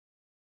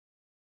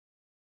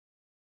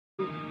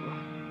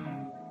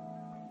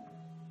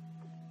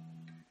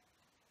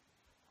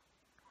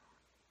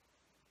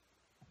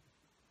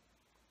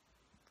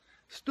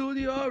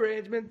Studio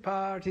arrangement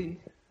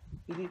party.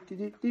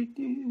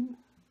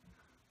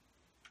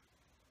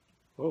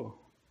 Whoa.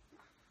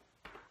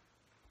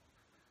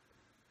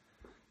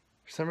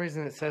 For some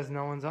reason it says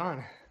no one's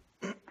on.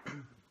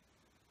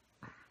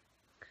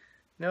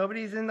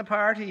 Nobody's in the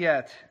party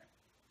yet.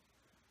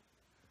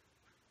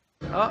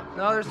 Oh,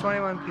 no, there's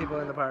 21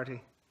 people in the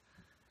party.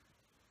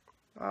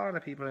 All the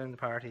people in the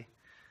party.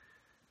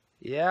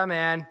 Yeah,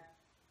 man.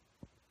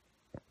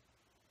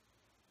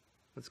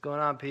 What's going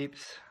on,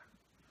 peeps?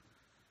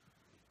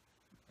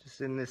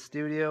 Just in the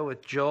studio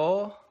with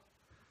Joel.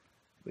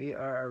 We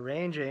are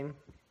arranging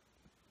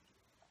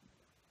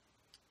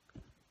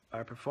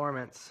our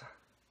performance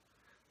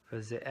for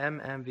the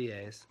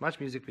MMVAs,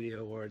 Much Music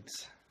Video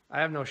Awards. I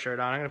have no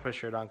shirt on. I'm going to put a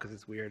shirt on because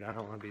it's weird. I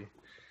don't want to be a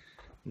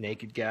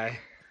naked guy.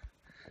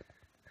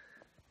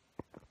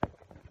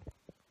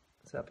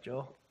 What's up,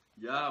 Joel?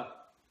 Yo.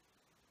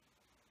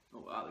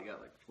 Oh, wow. They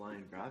got like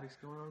flying graphics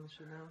going on and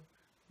shit now.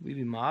 We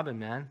be mobbing,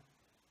 man.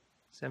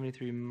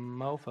 73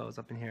 mofos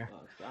up in here. Oh,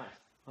 it's fast.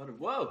 100.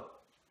 Whoa.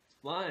 It's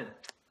flying.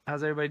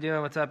 How's everybody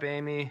doing? What's up,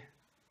 Amy?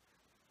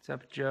 What's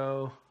up,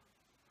 Joe?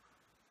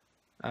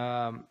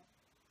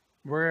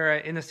 We're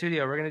in the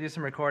studio. We're going to do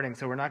some recording,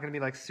 so we're not going to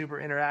be like super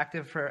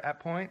interactive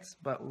at points,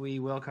 but we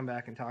will come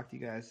back and talk to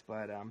you guys.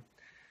 But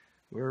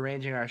we're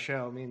arranging our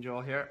show, me and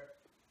Joel here.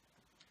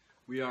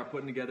 We are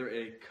putting together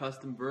a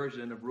custom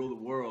version of Rule the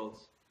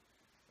Worlds.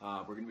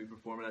 We're going to be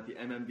performing at the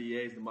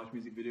MMVAs, the Much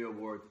Music Video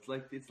Awards.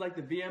 It's like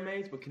the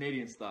VMAs, but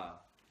Canadian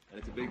style. And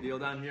it's a big deal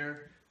down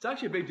here. It's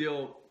actually a big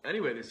deal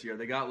anyway this year.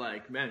 They got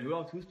like, man,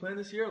 who's playing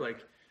this year? Like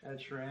Ed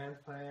Sheeran's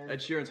playing. Ed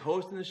Sheeran's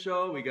hosting the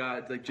show. We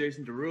got like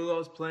Jason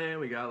Derulo's playing.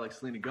 We got like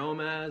Selena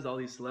Gomez. All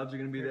these celebs are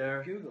going to be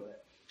there. Google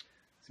it.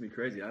 It's going to be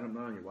crazy. I'm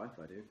not on your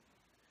Wi-Fi, dude.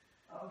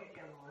 I'll get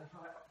you on the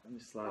Wi-Fi. Let me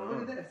slide Oh, it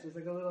look in. at this. There's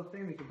like a little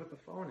thing we can put the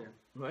phone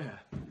in. Oh, yeah.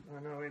 Oh,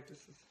 no, wait.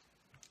 This is...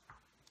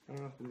 I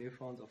don't know if the new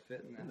phones will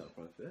fit in this. That'll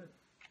probably fit.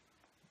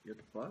 You got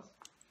the plus?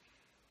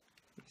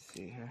 Let me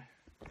see here.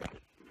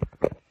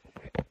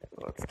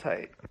 Oh, it's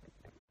tight.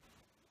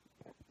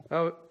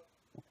 Oh,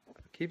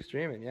 keep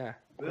streaming, yeah.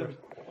 Good.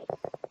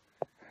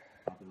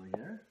 Pop it like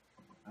here.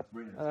 That's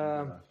brilliant. That's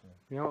really good, actually.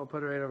 You know what, we'll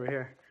put it right over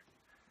here.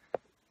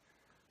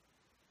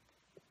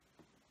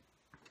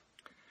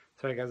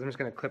 Sorry guys, I'm just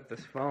going to clip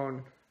this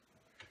phone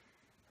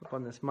up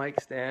on this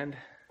mic stand.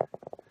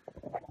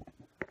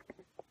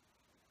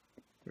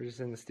 We're just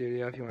in the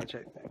studio if you want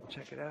to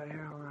check it out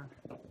here. Hold on.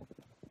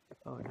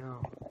 Oh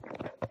no.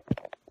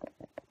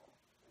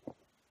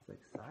 It's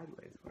like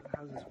sideways.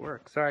 How does this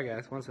work? Sorry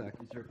guys, one sec.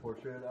 Is your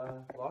portrait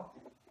locked?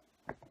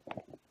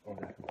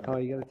 Oh,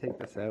 you gotta take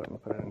this out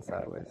and put it in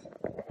sideways.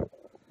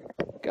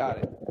 Got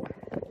it.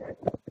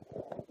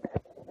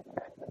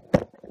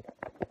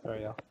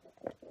 Sorry, y'all.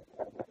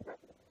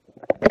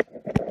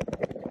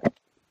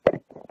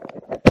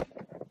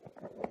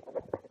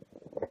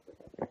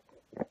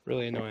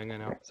 Really annoying, I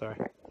know. Sorry.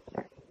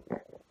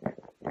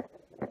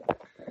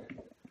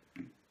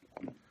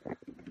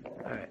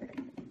 Alright.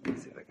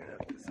 Let's see if I can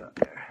hook this up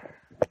there.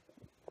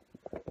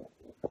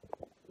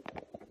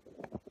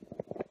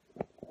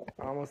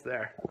 Almost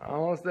there.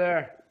 Almost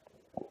there.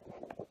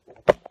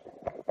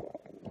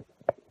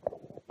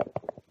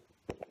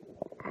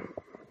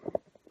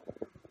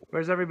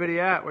 Where's everybody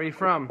at? Where are you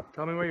from?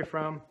 Tell me where you're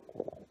from.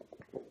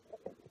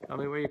 Tell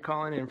me where you're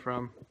calling in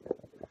from.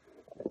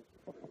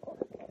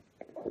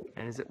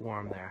 And is it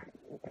warm there?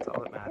 That's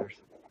all that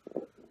matters.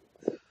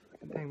 This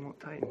fucking thing won't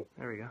tighten.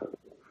 There we go.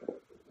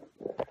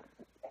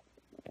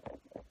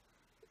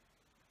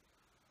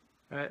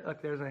 Alright,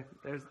 look, there's oh,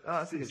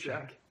 that's a good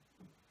check.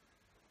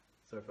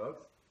 Sorry,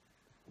 folks.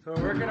 So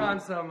we're working on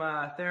some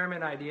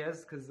theremin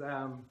ideas because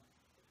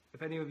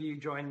if any of you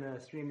joined the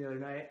stream the other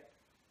night,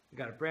 we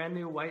got a brand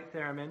new white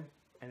theremin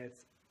and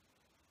it's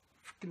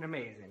freaking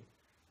amazing.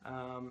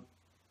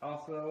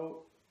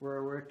 Also,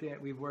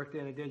 we've worked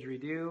in a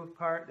didgeridoo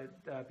part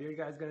that Beard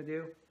Guy's gonna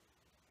do.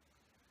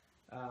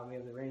 We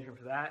have the arrangement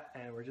for that,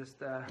 and we're just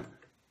gonna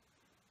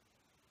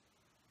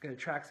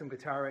track some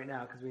guitar right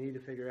now because we need to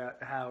figure out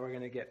how we're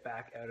gonna get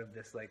back out of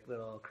this like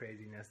little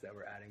craziness that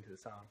we're adding to the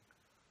song.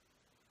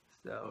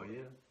 So, Oh,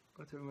 yeah.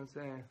 What's everyone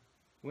saying?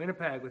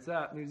 Winnipeg, what's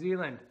up? New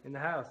Zealand, in the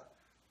house.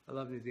 I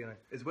love New Zealand.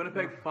 Is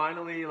Winnipeg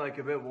finally like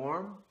a bit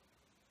warm?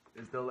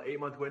 Is the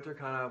 8-month winter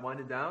kind of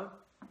winding down?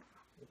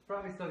 It's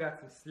probably still got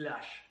some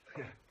slush.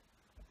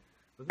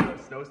 Wasn't there a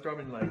snowstorm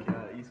in like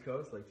East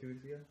Coast like 2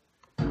 weeks ago?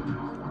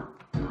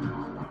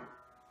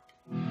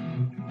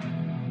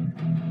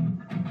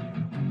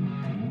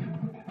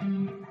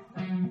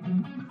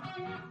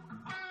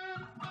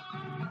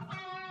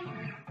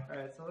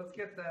 Alright, so let's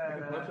get You that.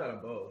 can punch out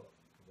on both.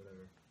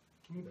 Whatever.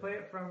 Can you play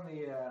it from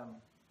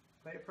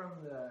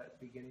the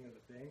beginning of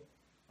the thing?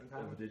 One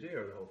time? The DJ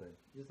or the whole thing?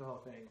 Just the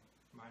whole thing.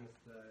 Minus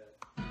the...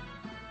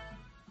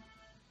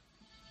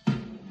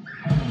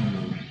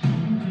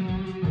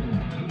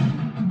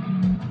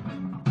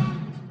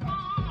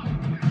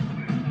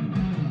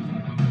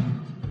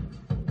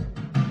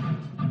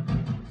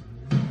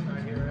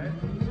 Start here, right?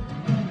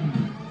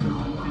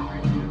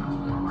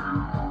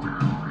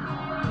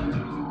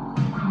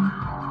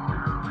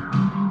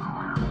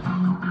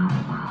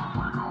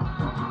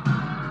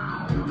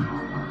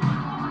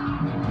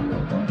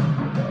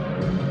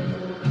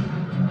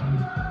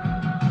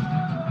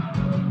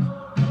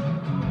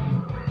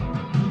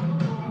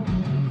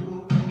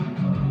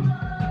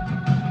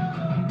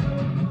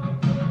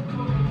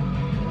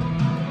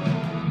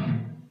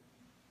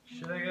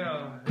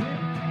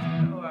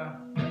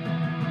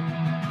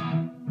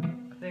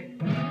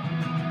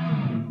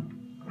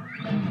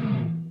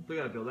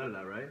 let it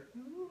out, right?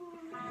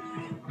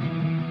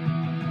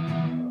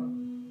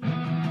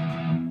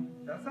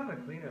 That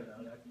sounded cleaner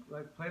though.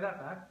 Like, play that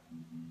back.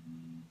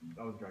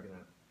 I was dragging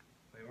that.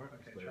 Wait, weren't?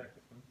 Okay, Play try it.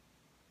 this one.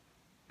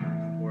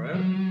 Pour it.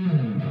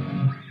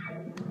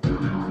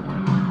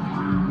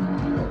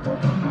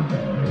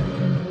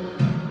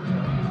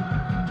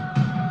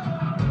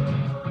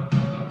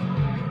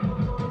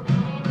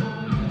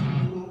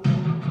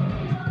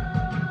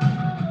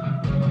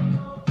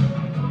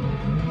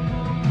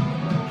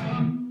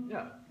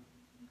 Yeah.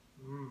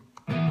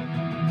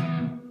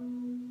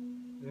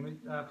 Let me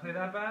play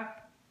that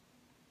back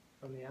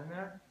from the end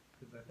there,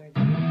 because I think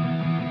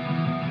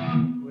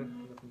with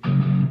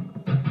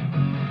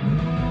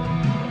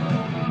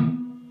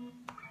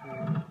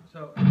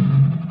so.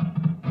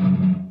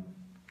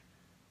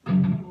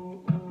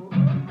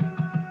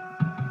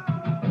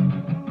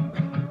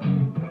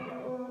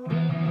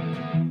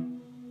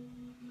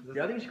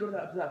 Yeah, I think you should go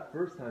to that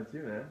first time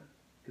too, man.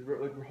 Because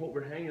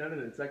we're hanging out in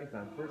it the second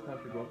time. First time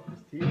should go up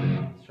just tease it.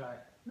 Let's try it.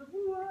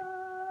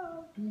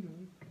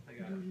 I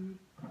got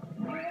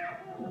it.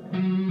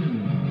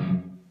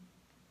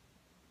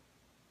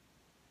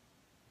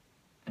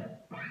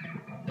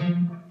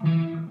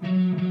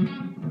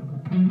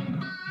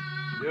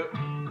 Yep.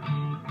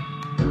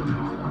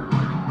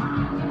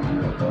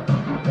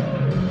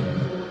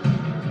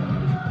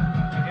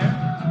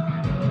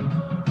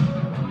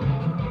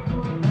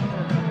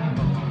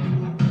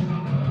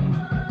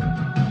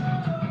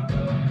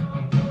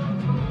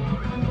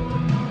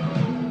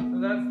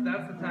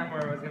 That's the time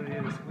where I was going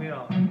to do the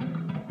squeal.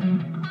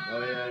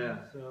 Oh yeah.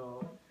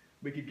 So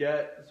We could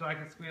get. I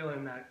can squeal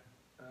in that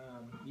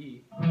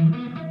E.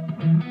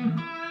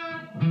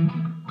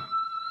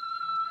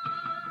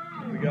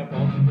 We got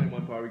balls to play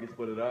one part. We can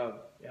split it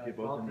up. Yeah, Get like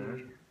both in there.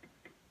 Balti.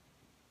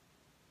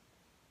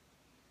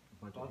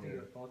 Punch it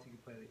here. Balti can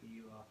play the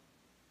E off.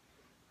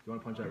 Do you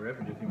want to punch that riff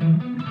or do you think?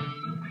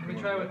 Let me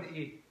try with the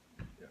E.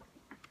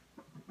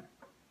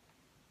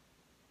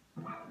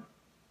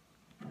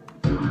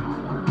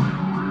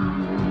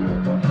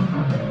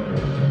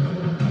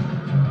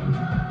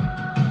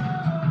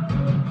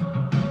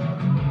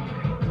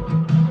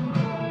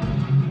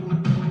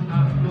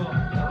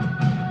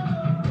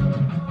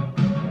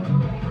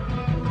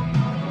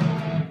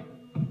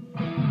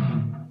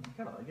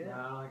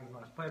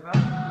 Play it back.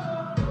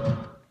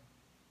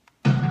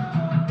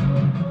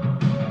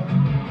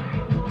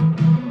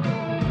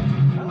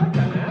 I like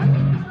that, man.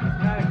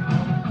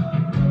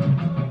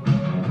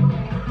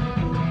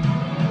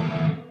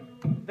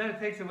 Then it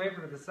takes away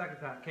from it the second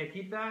time. Okay,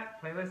 keep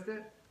that, playlist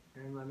it,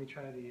 and let me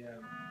try the.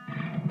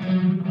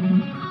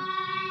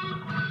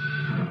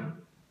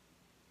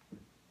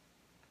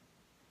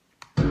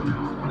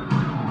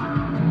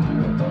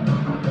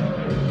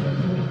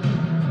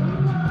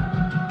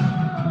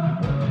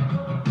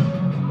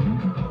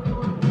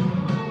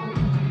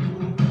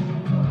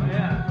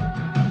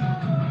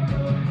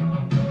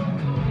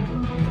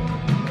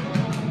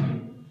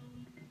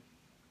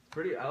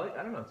 Pretty, I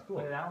don't know, it's cool.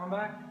 Play that one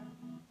back.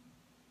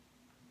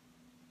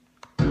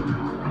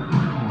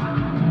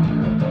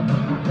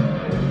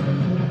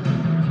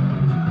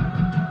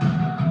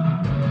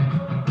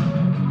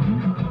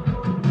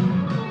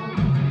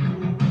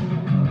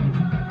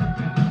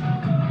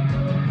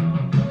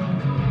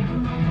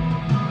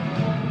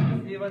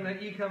 See, when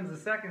the E comes the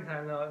second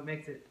time, though, it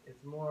makes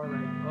it's more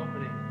like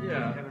opening.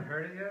 Yeah. You haven't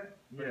heard it yet?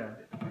 Yeah.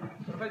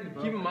 What if I do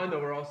both? Keep in mind though,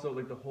 we're also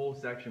like the whole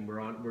section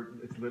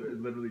it's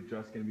literally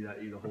just gonna be that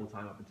E the whole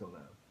time up until now.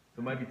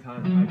 So it might be high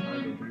time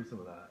to introduce some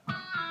of that.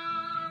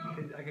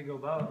 I could go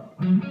both.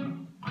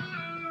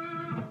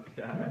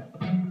 Yeah.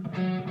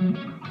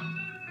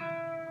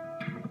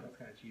 That's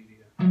kind of cheesy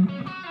though.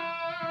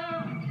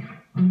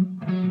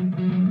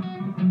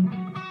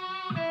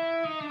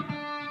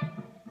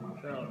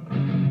 So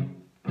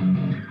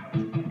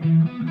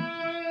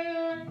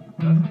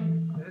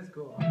it is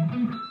cool.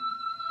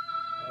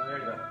 Oh, there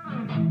you go.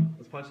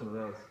 Let's punch some of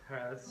those. All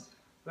right,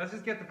 let's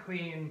just get the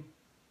clean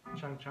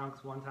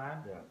chunks one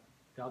time, Yeah.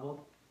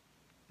 doubled,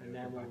 and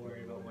Yeah, then we'll go back worry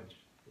to about the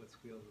what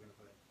squeals we're gonna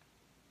play.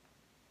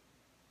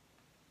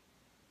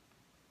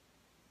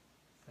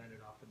 Send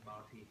it off the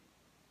Balti.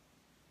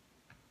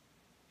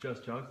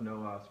 Just chunks,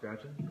 no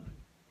scratching. In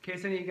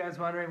case any of you guys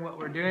wondering what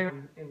we're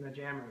doing in the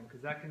jam room,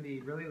 because that can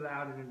be really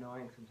loud and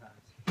annoying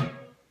sometimes.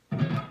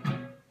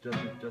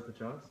 Just the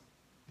chunks?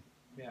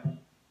 Yeah.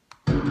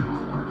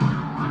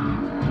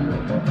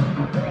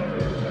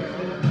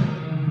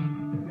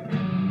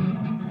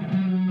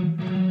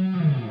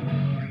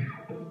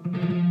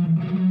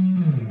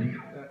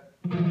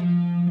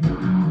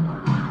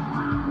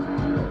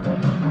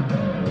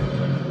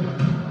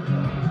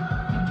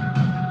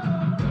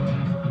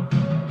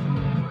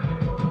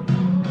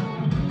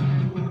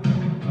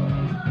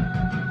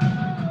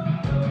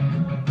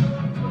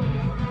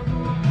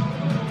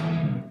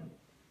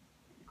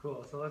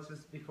 Cool. So let's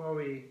just, before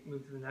we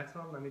move to the next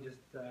one, let me just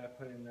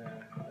put in the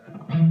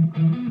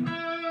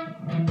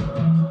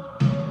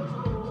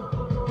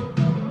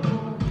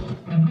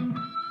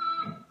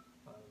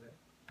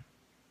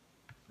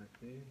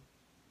Okay.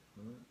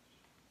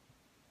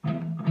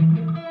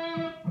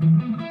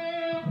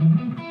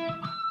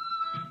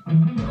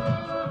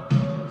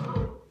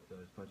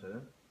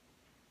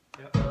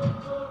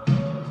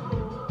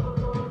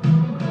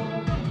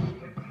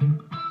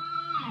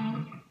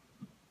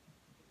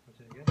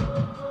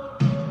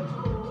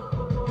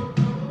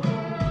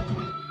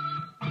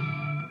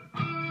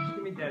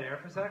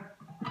 kind.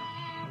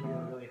 I'm gonna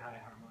get a really high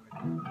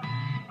harmonic.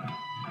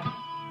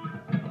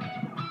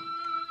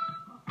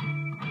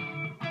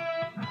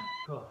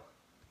 Cool.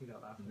 You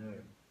got last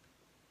one.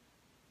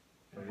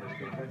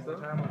 Next One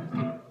up? time I'll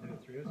do it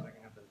through so I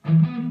can have the.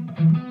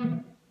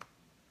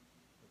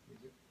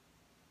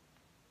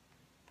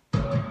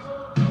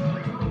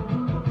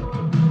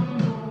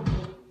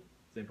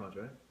 Same punch,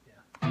 right?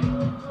 Yeah.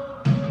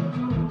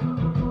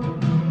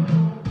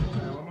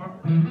 One more.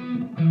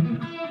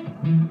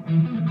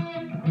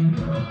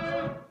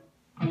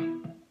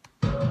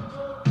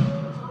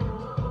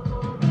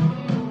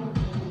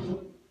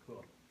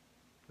 Cool.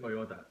 Oh, you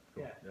want that?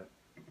 Cool. Yeah. Yep.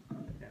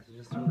 Yeah, so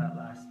just throw that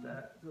last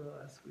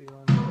squeal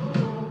on.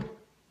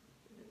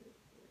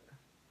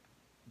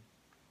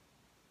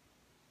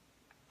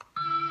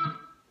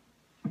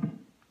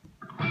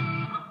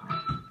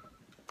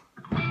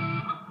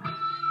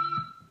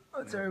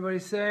 What's everybody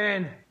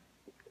saying?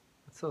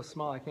 It's so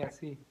small I can't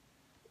see.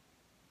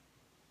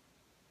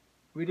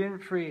 We didn't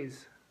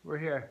freeze. We're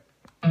here.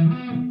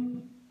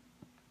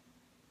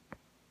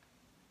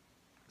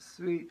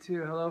 Sweet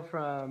too. Hello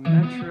from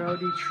Metro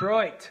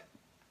Detroit.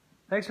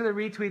 Thanks for the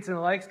retweets and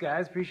the likes,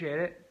 guys. Appreciate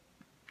it.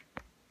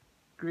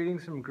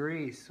 Greetings from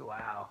Greece.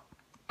 Wow.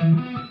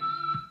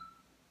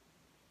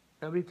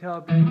 Nobody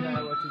tell Beer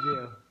Guy what to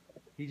do.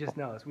 He just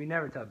knows. We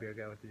never tell Beer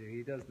Guy what to do.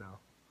 He does know.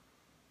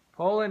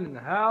 Poland in the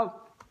house.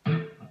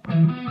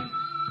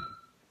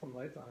 Some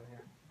lights on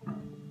here.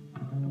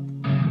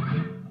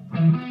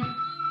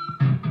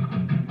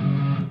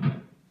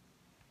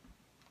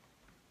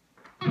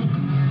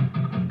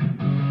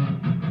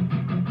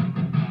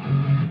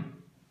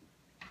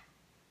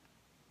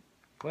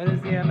 When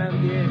is the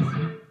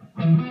MMVAs?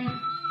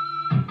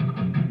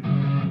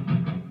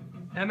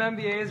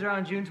 MMVAs are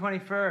on June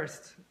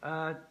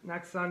 21st.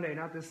 Next Sunday,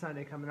 not this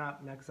Sunday, coming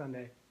up, next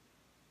Sunday.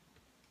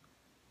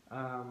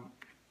 Yeah,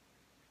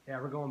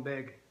 we're going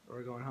big, or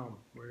we're going home.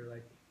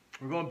 We're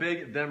going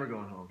big, then we're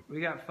going home. We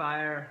got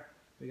fire,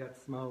 we got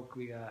smoke,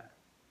 we got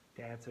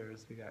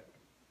dancers, we got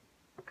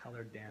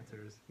colored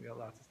dancers, we got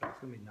lots of stuff.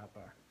 It's gonna be a nut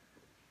bar.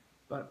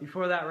 But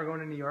before that, we're going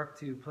to New York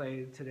to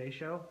play Today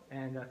Show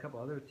and a couple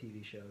other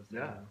TV shows.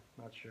 Yeah.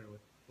 Not sure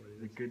what it Is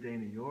is. it Good Day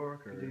New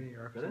York? Or Good Day New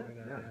York, is that something it?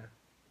 like that, yeah.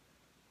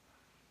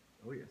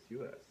 Oh yes,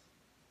 US.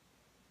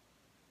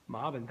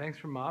 Mobbing. Thanks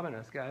for mobbing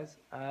us, guys.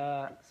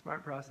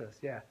 Smart process.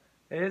 Yeah,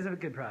 it is a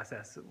good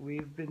process.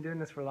 We've been doing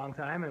this for a long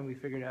time, and we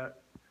figured out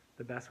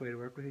the best way to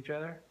work with each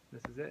other.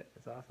 This is it.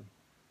 It's awesome.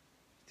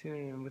 Tune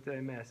in. What did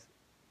I miss?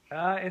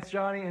 It's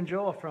Johnny and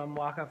Joel from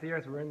Walk Off the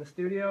Earth. We're in the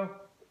studio.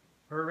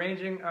 We're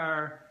arranging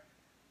our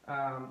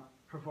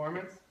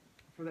performance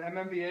for the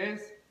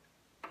MMVAs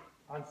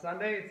on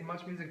Sunday. It's the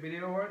Much Music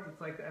Video Awards.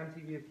 It's like the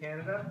MTV of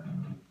Canada.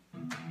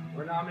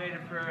 We're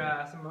nominated for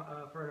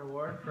for an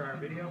award for our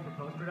video for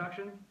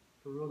post-production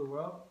for Rule the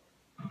World.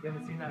 If you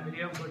haven't seen that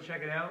video, go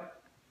check it out.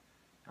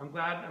 I'm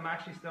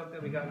actually stoked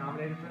that we got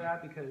nominated for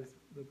that because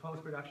the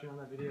post-production on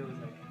that video was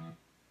like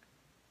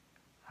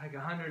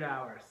 100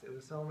 hours. It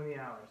was so many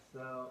hours.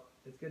 So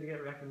it's good to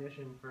get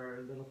recognition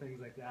for little things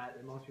like that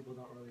that most people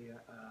don't really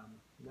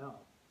know.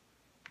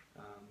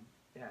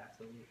 Yeah,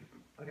 so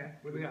okay,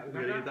 what do we got? We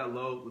gotta get that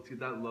low. Let's get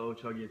that low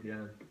chuggy at the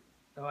end.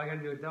 Oh, I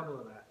gotta do a double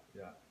of that.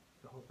 Yeah.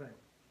 The whole thing,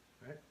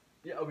 right?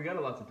 Yeah. Oh, we got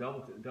a lot to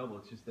double.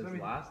 It's just this Let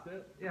me- last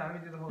bit. Yeah, let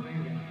me do the whole thing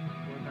again.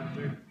 1 times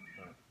 3.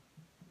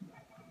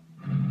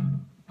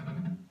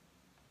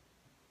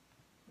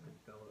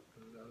 Double it,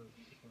 'cause that was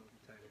just one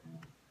tighter.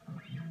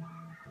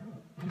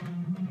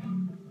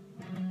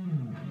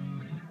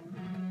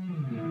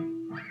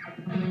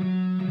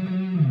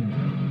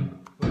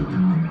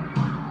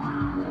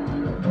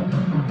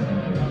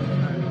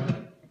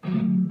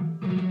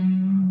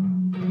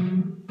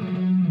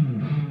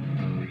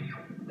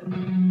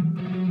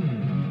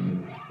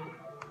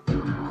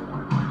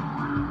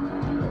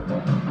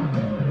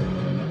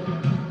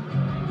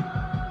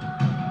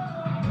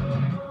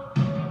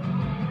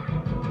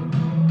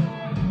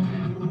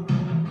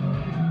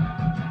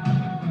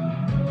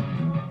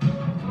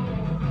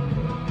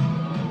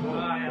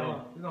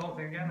 Do the whole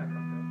thing again. I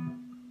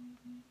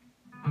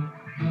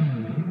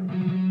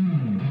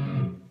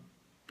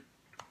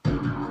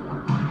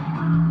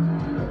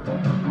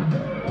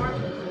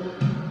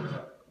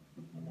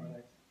One more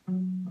legs.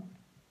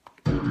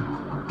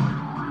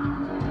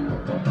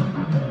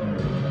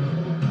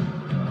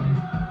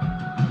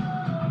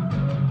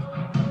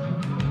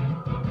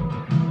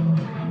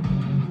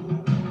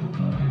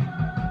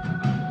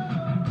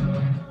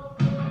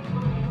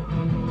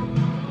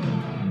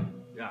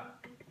 Yeah.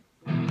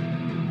 I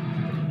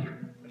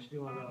should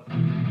do one of those.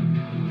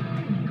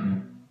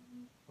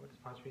 Or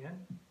just punch me in.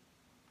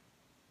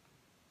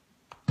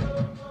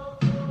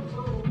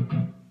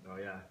 Oh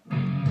yeah.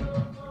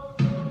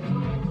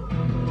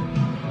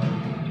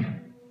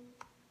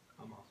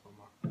 Almost one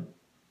more. Should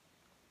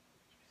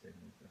be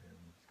saving this. Okay,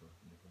 let's go.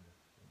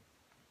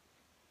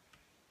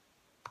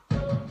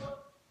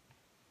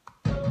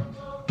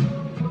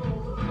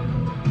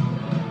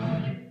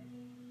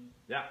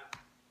 Yeah.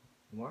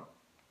 One more.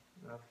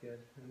 That's good.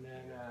 And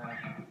then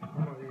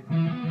one more of these.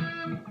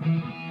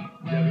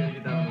 Yeah, we gotta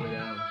get that on the way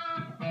down.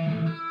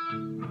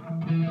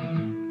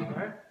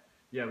 Alright?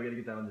 Yeah, we gotta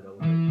get that on the double.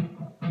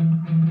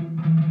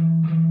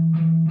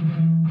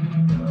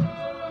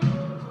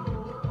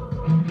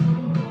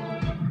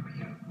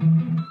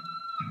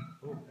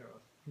 Oh, there it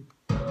was.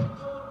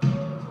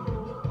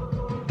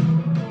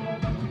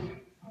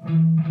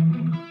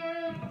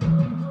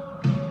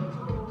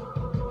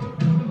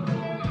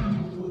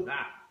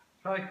 Ah!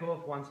 It's probably cool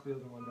if one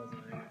squeals and one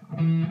doesn't. Right?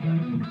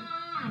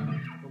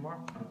 One more?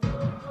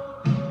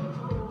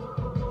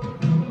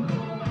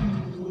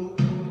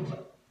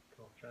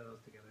 Cool, try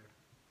those together.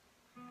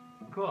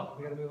 Cool,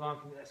 we gotta move on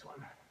from this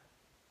one.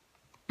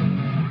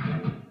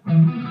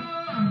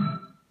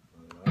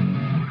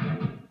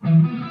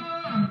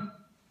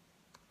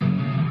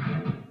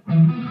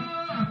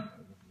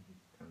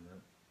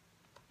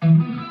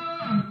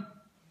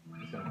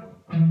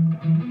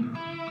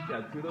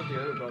 Yeah, two of those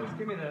together, bro. Just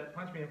give me the,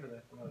 punch me in for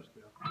the another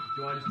squeal.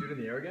 Do you want to just do it in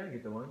the air again?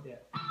 Get the one? Yeah.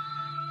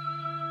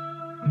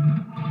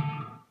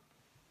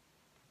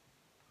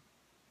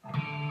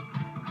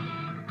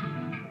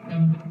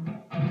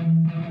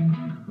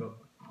 Go.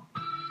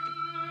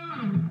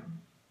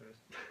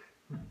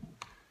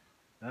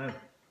 Nice.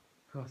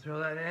 Cool, throw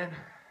that in.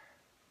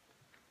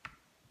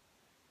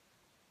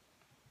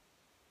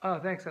 Oh,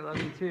 thanks, I love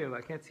you too.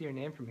 I can't see your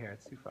name from here,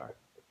 it's too far.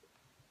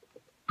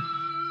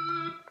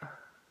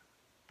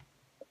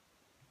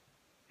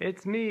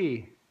 It's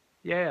me,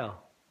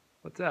 Yale.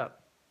 What's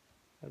up?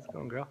 How's it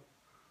going, girl?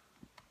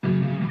 Let's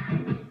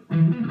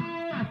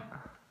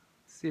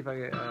see if I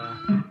get,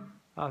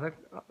 all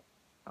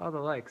the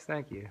likes,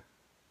 thank you.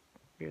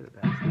 You're the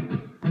best.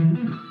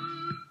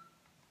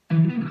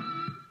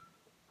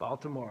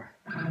 Baltimore.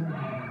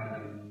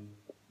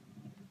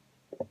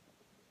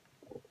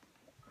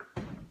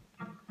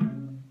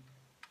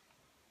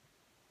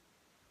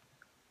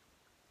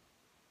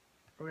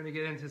 We're gonna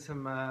get into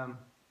some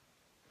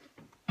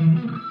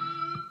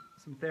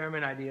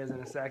theremin ideas in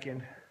a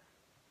second.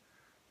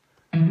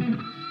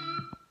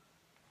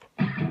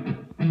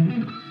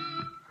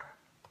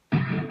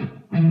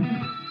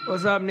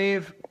 What's up,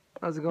 Neve?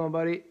 How's it going,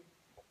 buddy?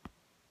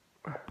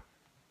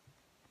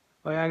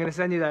 Oh yeah, I'm gonna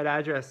send you that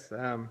address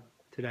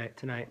tonight,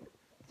 so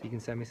you can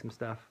send me some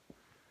stuff.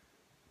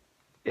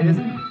 It is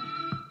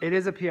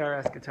a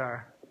PRS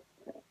guitar.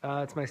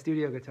 It's my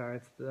studio guitar.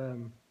 It's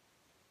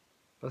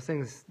those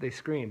things, they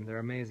scream. They're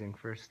amazing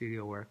for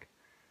studio work.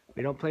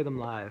 We don't play them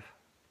live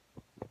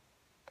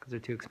because they're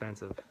too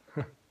expensive.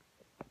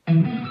 We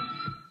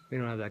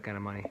don't have that kind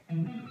of money.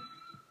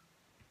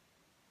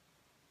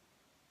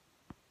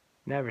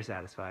 Never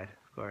satisfied,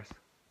 of course.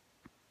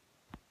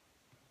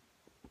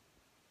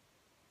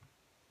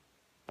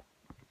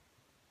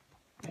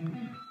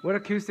 What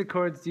acoustic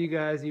chords do you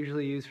guys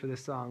usually use for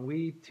this song?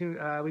 We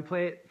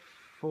play it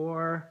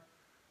four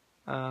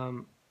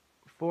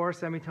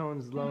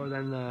semitones lower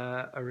than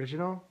the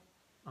original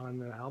on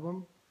the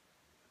album.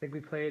 I think we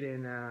play it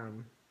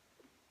in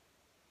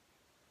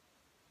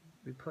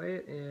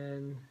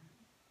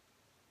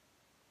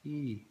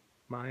E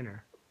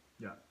minor.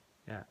 Yeah.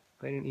 Yeah,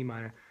 played in E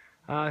minor.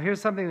 Here's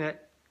something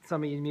that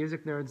some of you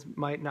music nerds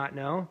might not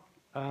know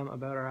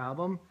about our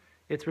album.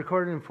 It's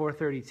recorded in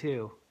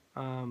 432,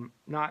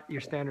 not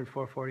your standard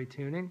 440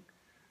 tuning,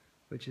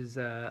 which is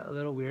a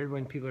little weird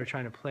when people are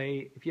trying to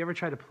play. If you ever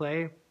try to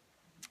play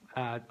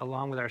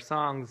along with our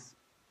songs,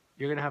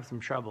 you're going to have some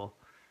trouble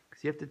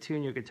because you have to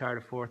tune your guitar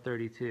to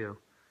 432.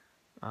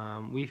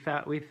 We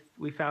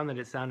found that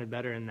it sounded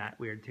better in that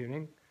weird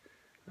tuning.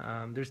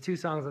 There's two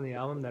songs on the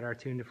album that are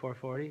tuned to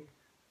 440,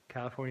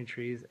 California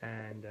Trees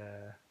and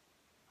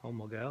Home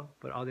Will Go,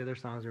 but all the other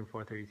songs are in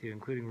 432,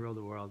 including Rule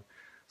the World.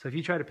 So if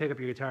you try to pick up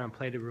your guitar and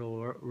play to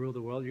Rule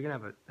the World, you're going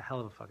to have a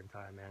hell of a fucking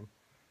time, man.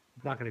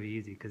 It's not going to be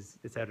easy because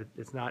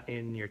it's not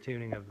in your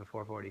tuning of the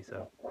 440,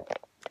 so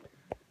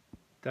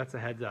that's a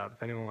heads up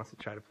if anyone wants to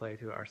try to play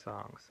to our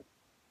songs.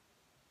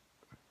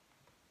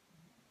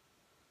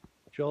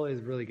 Joel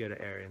is really good at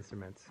air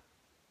instruments.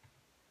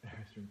 Oh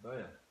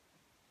yeah.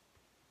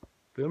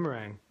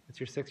 Boomerang. It's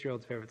your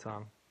 6-year-old's favorite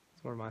song.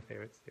 It's one of my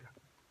favorites too.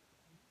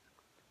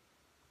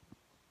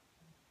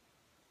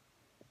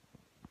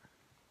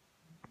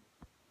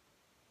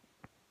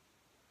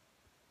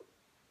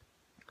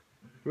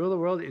 Rule the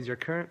World is your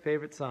current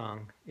favorite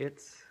song.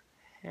 It's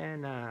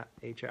Hannah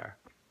HR.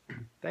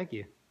 Thank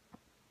you.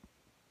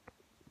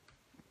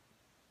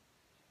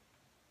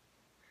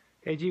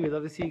 Hey G, we'd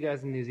love to see you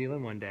guys in New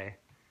Zealand one day.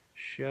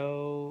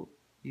 Show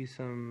you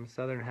some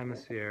Southern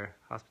Hemisphere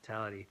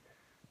hospitality.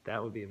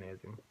 That would be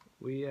amazing.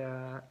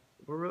 We're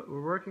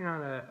working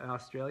on an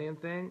Australian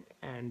thing,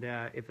 and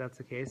if that's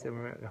the case, then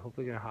we're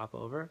hopefully going to hop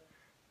over.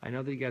 I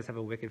know that you guys have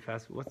a wicked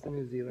festival. What's the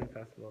New Zealand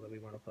festival that we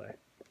want to play?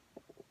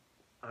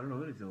 I don't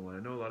know the New Zealand one. I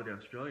know a lot of the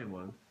Australian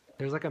ones.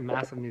 There's like a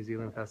massive New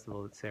Zealand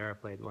festival that Sarah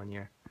played one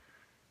year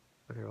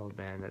with her old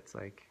band that's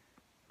like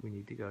we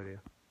need to go to.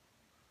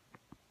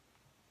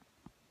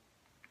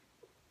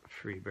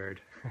 Free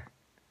bird.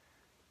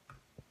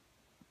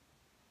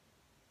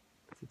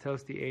 It's a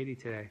toasty 80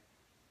 today.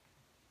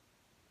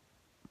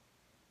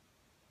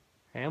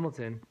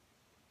 Hamilton.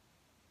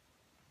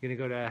 You gonna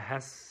go to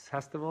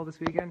Festival this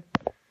weekend?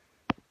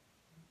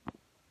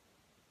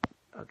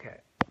 Okay,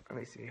 let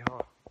me see.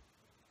 Hold on.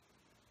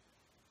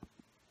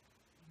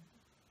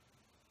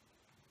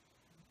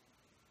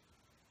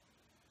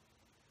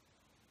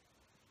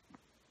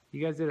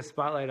 You guys did a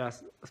spotlight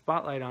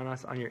on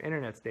us on your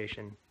internet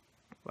station.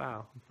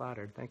 Wow, I'm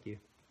flattered. Thank you.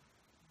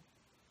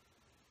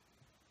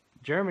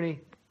 Germany.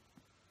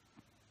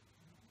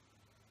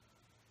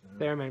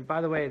 Theremin.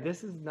 By the way,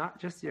 this is not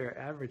just your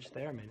average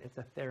theremin. It's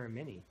a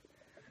theremin.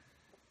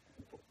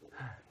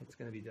 It's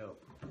gonna be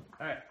dope.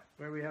 All right,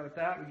 where are we at with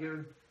that?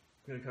 We're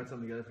gonna cut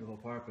something together for the whole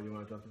part, but you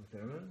want to jump to the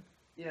theremin?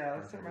 Yeah,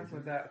 let's start messing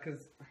with that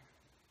because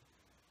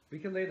we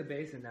can lay the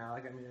bass in now.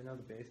 Like, I mean, I know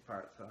the bass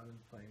part, so I'm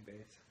playing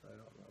bass, so I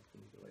don't know if we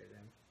need to lay it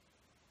in.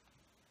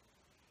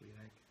 What do you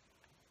think?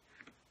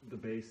 The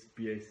bass,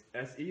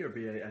 B-A-S-E or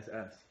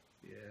B-A-S-S?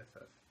 BASS.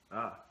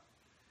 Ah.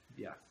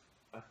 Yes.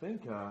 I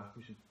think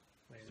we should,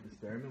 this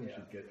theremin, we Yeah.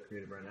 should get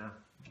creative right now.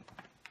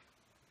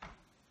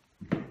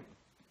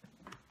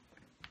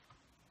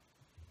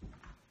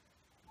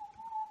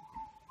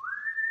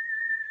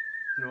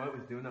 You know what? I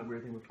was doing that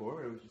weird thing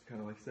before. It was just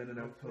kind of like sending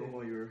out tone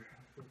while you were.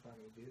 We're not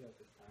going to do that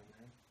this time,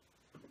 man.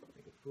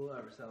 Make a fool of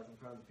ourselves in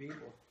front of the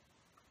people.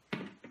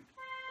 Why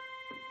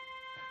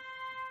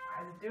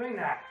is it doing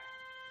that?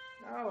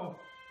 No.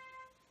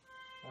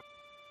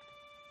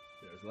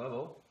 There's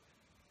level.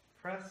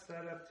 Press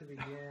setup to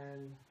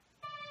begin.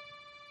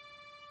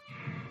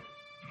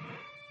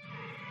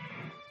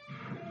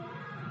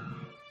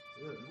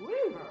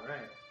 Woo! All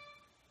right.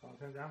 I'll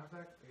turn it down for a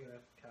sec. I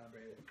gotta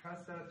calibrate it.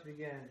 Press setup to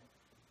begin.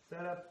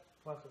 Setup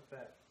plus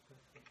effect. Press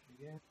setup to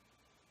begin.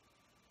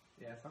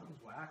 Yeah,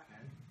 something's whack,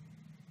 man.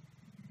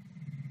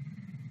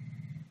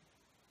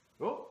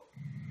 Oh!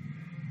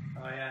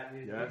 Oh yeah,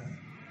 dude. Yes.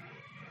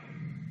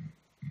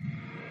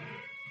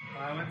 Oh,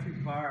 I went too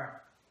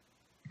far.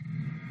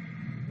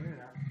 Wait a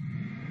minute.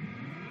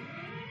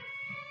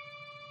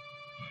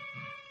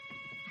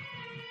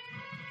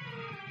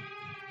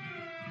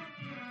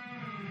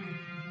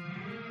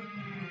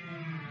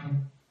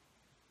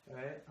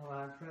 Alright, hold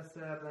on. Press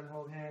setup, then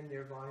hold hand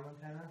near volume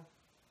antenna.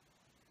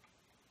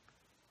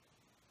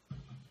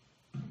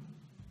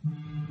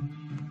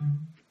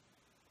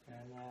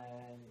 And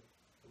then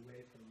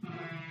away from.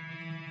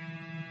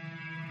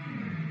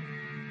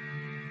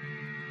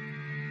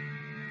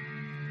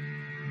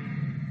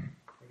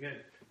 We're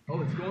good.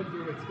 Oh, it's going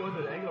through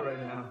the angle right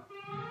now.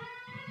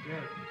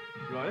 Good.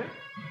 You want it?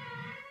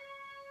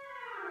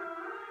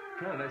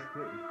 Kind of nice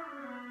thing.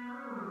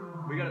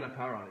 We got enough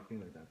power on it, thing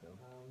like that though.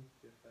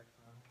 The effects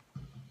on.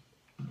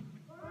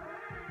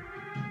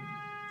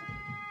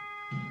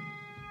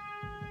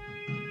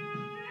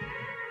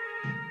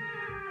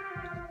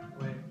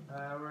 Wait,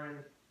 we're in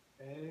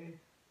A.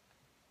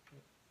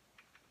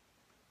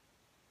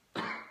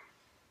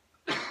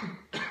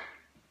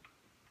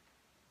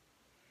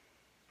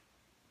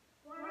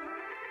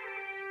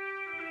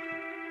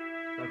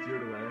 That's your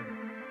delay.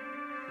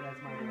 Yeah,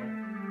 that's my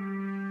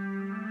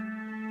delay.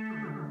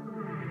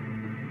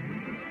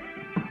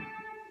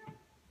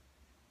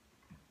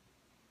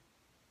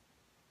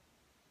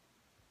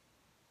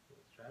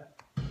 Let's try it.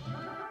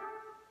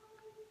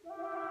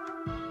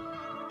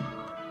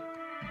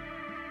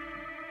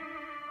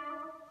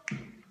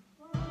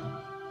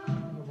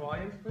 The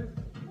volumes, please.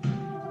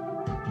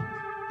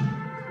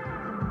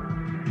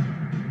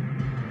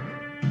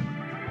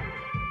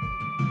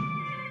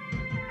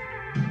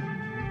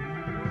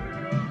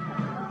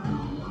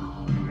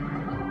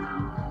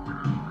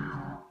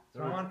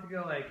 So I want it to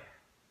go like.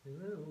 Is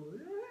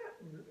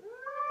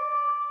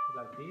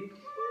that D?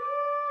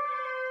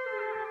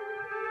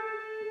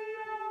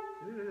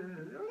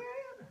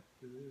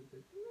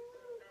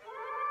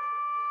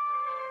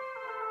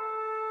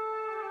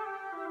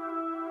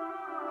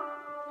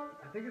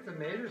 I think it's a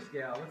major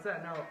scale. What's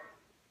that note?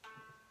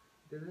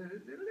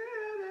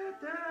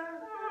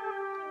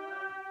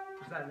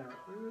 What's that note?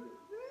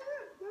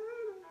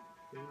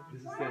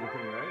 This is standard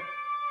tuning, right?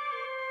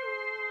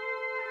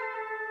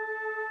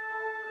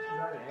 Is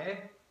that an A?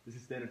 This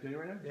is standard tuning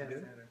right now? Yeah, Is it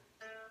good? standard.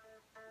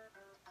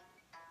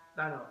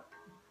 That note.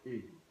 E.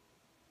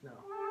 No.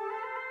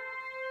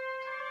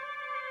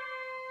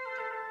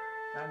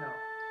 That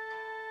note.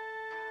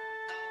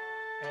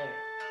 A.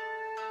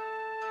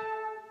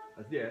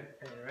 That's the A. A,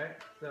 right?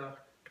 So.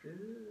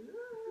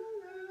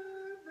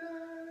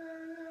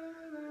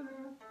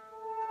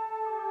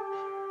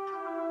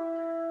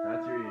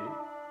 That's your E.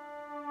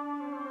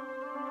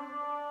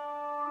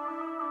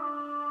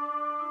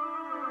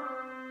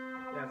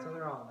 Yeah, so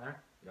they're all in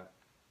there. Yeah.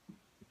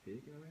 You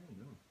peeking over here?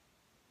 No.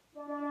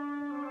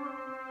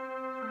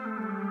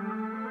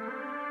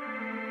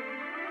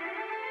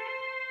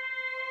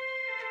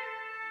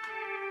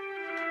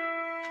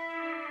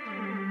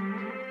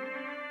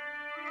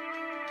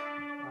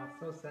 Oh, it's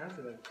so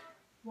sensitive.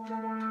 It's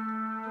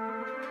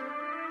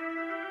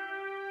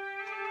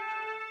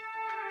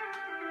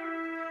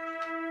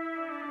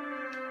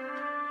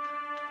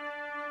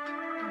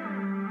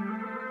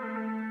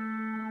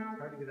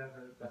hard to get that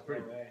That's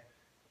pretty. low A.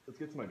 Let's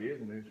get get some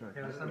ideas and maybe try.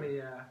 Okay, let me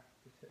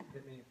just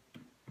hit me.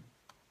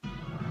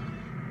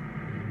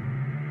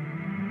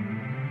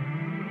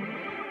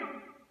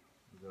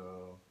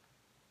 Go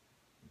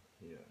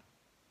here.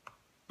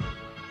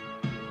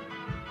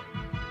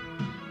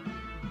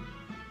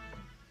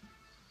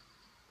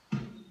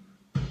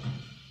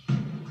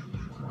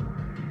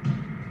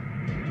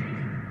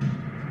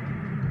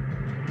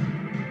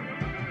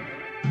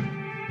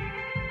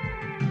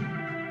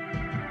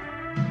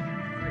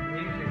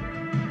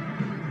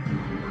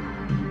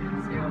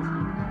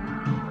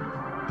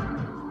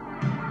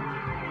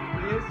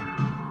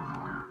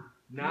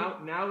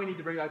 Now we need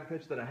to bring back the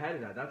pitch that I had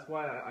it at. That's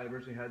why I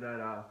originally had that.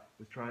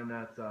 Was trying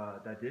that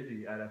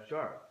digi at F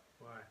sharp.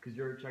 Why? Because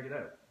check it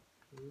out.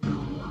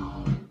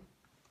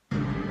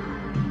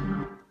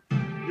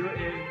 You're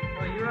in.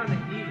 Oh, you're on the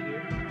E,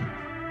 dude.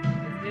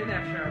 It's in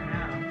F sharp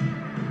now.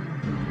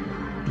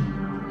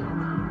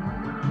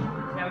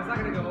 Yeah, it's not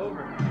gonna go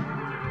over.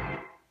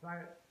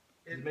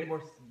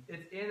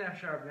 It's in F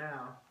sharp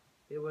now.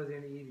 It was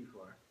in E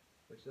before,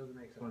 which doesn't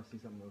make sense. I want to see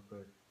something real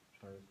quick.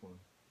 Try this one.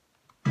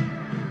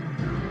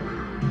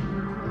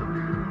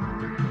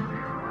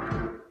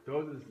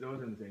 Those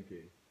are in the same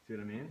key. See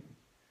what I mean?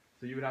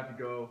 So you would have to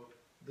go.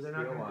 But they're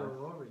not going to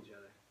go over each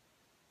other.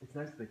 It's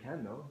nice if they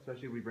can, though,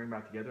 especially if we bring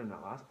back together in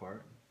that last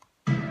part.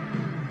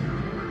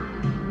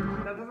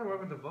 That doesn't work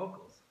with the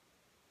vocals.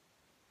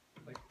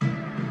 Like.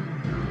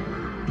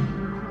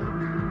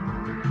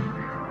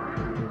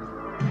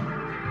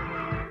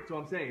 So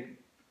I'm saying,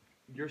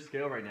 your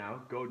scale right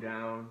now, go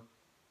down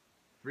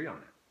 3 on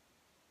it.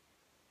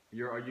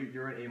 You're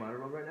in A minor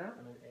mode right now?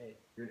 I'm in A.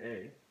 You're in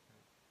A.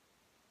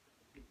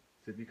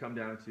 So if you come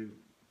down to,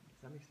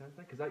 does that make sense?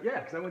 Because I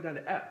went down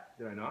to F,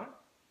 did I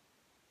not?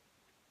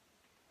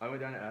 I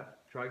went down to F.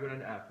 Try go down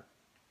to F.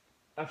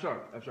 F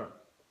sharp, F sharp.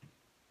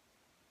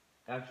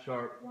 F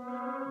sharp.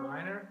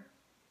 Minor?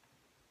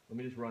 Let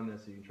me just run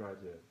this so you can try it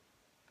too.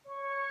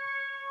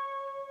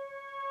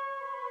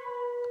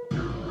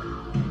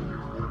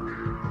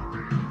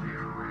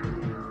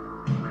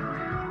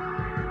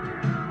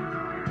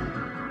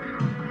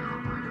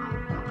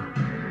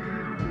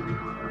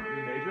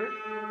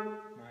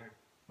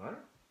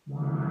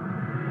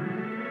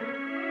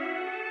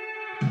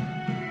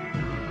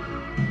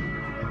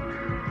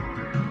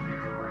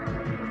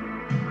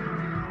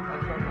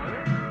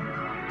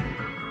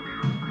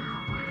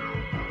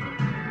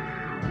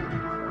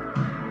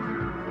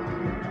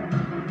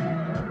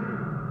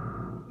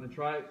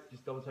 Try it,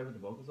 just double check with the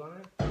vocals on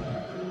it.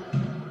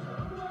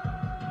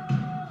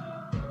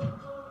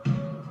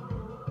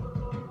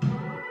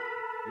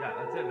 Yeah,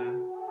 that's it, man.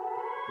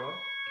 Go.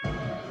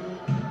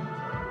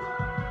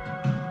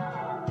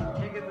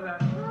 Can't get to that.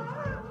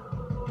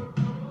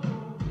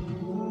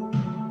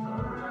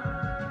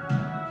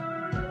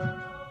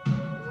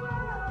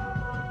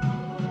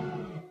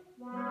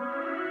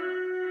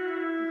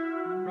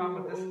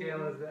 Problem with this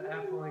scale is the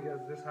F only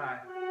goes this high.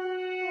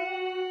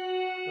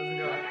 Doesn't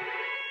go up.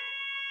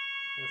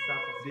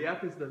 The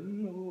F is the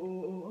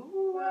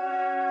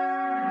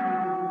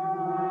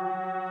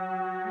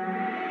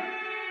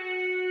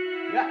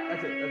yeah,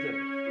 that's it, that's it.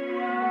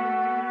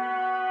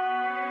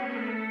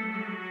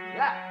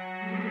 Yeah.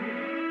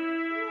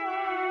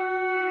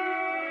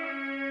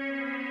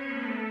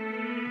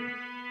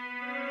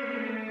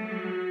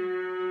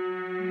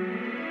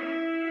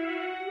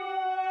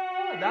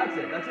 That's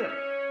it, that's it.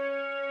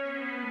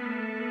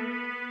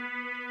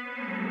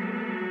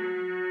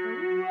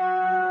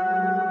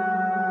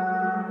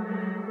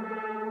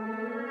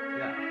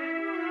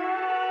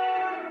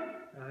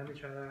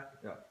 Try that.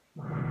 Yeah.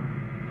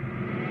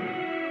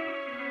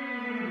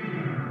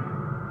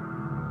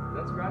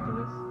 That's scratching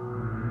this?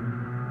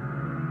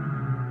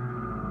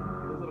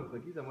 Those little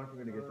clickies, I wonder if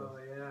we're gonna get those. Oh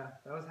yeah,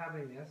 that was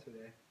happening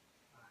yesterday.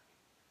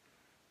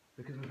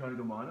 Because we're trying to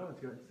go mono,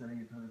 it's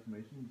sending a ton of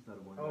information instead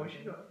of one. Oh,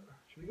 should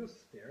we go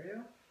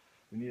stereo?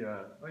 We need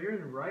a. Oh, you're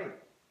in right.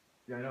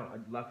 Yeah, I know.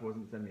 Left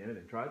wasn't sending me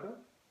anything. Try it though.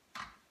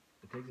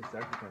 It takes a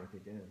second to kind of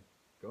kick in.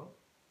 Go.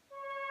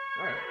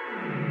 All right.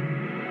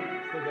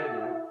 Still dead,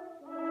 man.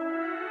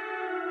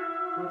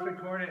 Let's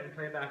record it and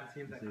play it back and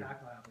see if that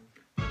crackle happens.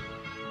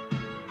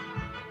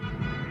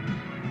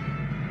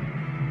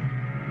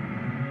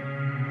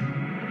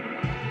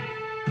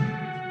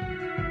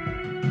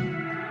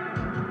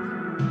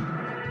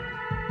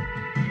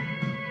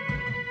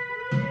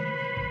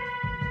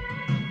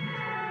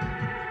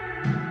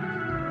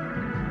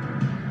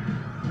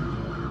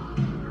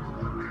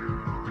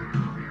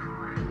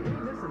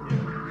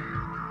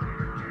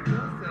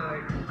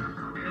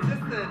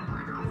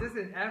 Is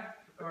this an F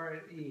or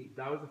an E?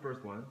 That was the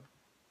first one.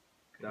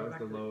 That was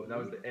the low. That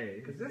was the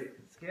A. Because this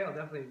scale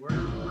definitely works.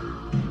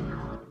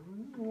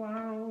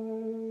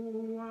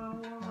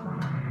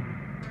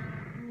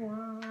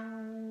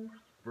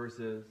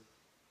 Versus.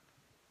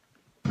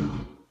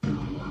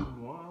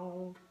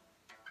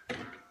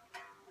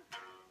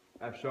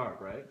 F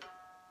sharp, right?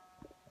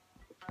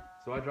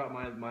 So I dropped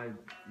my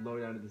low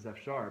down to this F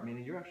sharp,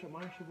 meaning your F sharp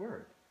minor should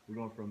work. We're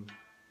going from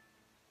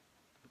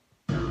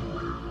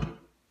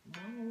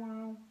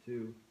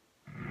to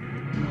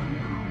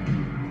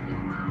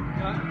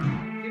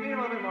Give me a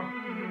little bit more.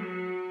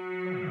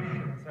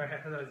 Sorry,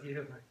 I thought that was you.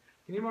 Can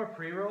you need more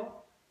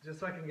pre-roll? Just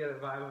so I can get a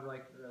vibe of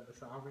like the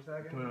song for a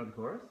second. Coming out of the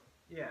chorus?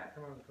 Yeah,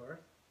 come on the chorus.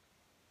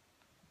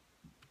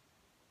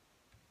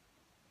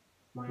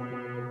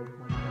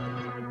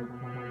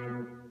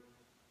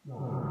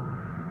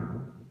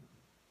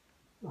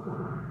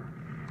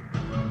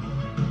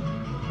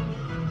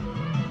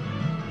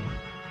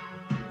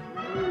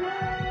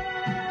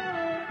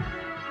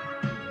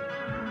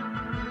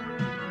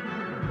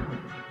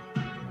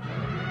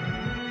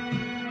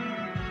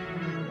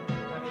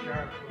 That's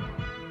sharp.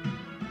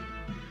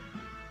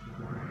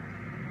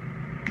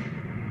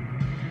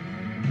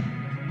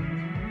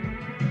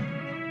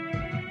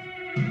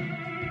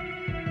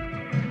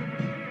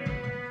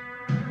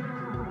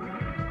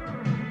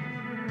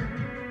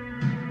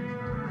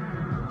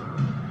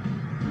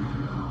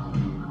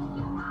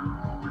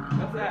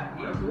 What's that?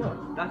 E?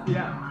 That's the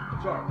F.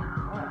 Sharp. Oh,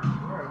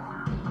 sure.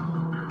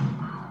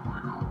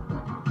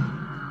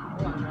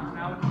 Hold on,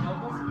 now with the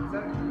vocals? Is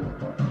that?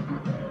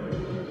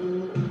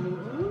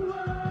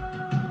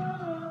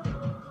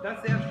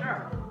 That's the F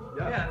sharp.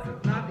 Yeah. Yeah,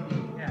 it's not the E.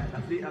 Yeah,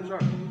 That's the F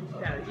sharp.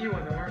 yeah, the E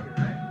wasn't working,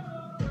 right?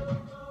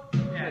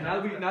 Yeah,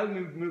 now that we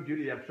moved you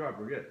to the F sharp,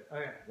 we're good.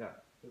 Okay. Yeah.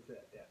 That's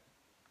it, yeah.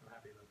 I'm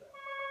happy about that.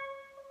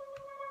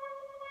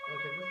 I'll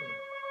take this one.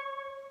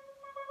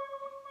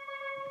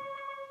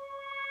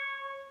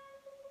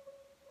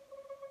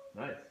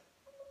 Nice.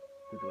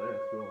 Good delay,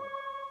 that's cool.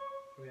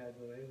 We had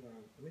delays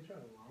on. Let me try a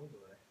long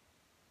delay.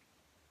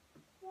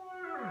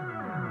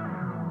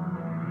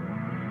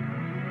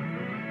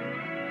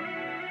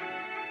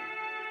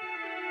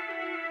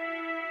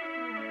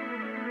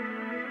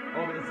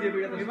 Oh, but let's see if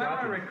we get the We might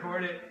want to scratches.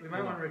 record it. We might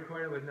Yeah. want to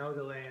record it with no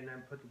delay and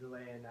then put the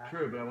delay in after.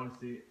 True, but I want to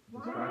see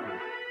the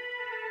scratches.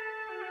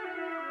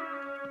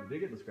 We did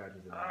get the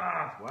scratches in there.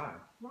 Ah. That's whack.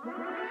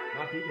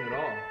 Not peaking at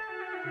all.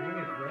 You think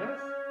it's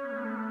this?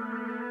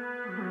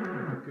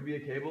 Could be a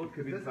cable,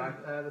 could be the This fact.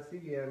 is, the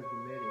CDM is the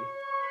MIDI.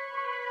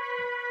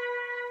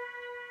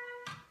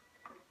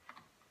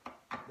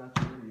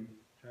 That's really.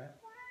 Try it.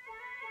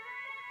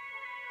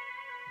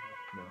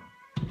 No.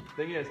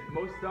 Thing is,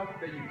 most stuff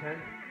that you have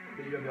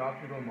the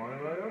option to go mono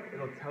out of,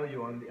 it'll tell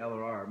you on the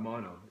LRR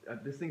mono.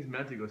 This thing's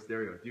meant to go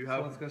stereo. Do you So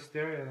have? let's go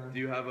stereo then. Do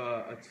you have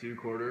a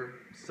 2/4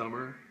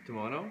 summer to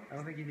mono? I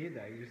don't think you need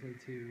that. You just need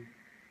to.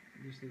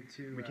 You just need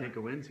to. We can't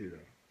go into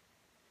though.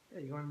 Yeah,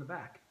 you go in the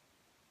back.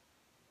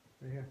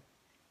 Right here.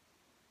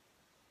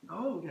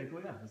 Oh, okay,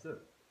 cool. Yeah, that's it.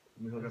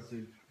 Let me hook up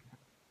to.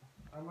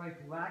 I'm like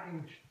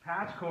lacking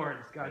patch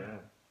chords. God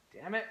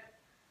damn it.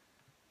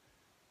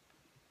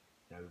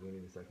 Yeah, we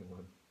need a second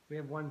one. We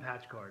have one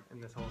patch cord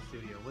in this whole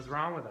studio. What's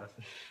wrong with us?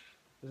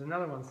 There's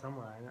another one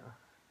somewhere. I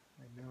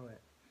know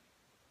it.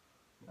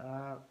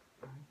 I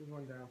think there's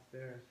one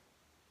downstairs.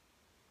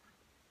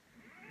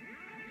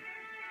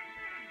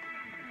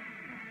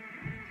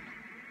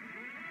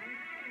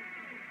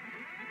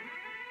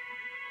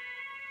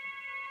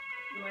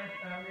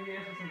 Maybe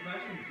answer some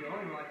questions, Joel,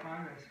 and like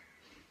comments.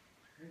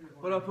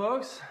 What up,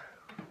 folks?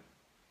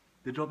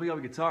 Did Joel pick up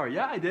a guitar?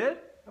 Yeah, I did.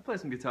 I play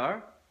some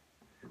guitar.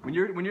 When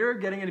you're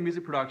getting into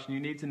music production, you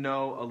need to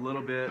know a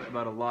little bit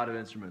about a lot of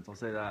instruments. I'll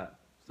say that.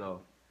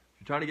 So,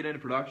 if you're trying to get into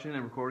production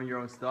and recording your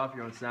own stuff,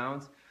 your own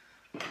sounds,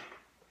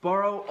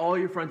 borrow all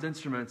your friends'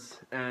 instruments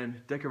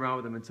and dick around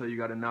with them until you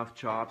got enough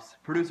chops,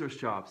 producer's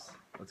chops,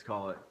 let's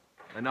call it,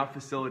 enough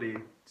facility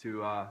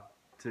to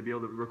be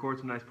able to record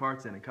some nice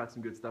parts in and cut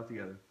some good stuff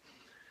together.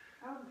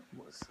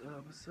 What's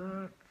up? What's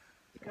up?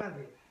 It's gotta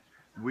be.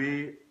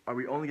 Are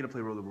we only going to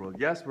play Rule of the World?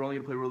 Yes, we're only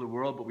going to play Rule of the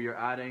World, but we are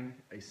adding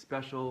a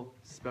special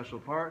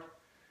part.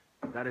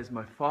 That is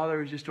my father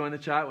who's just joined the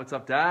chat. What's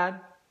up, Dad?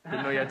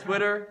 Didn't know you had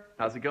Twitter.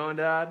 How's it going,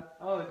 Dad?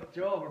 Oh,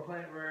 Joel,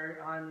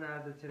 we're on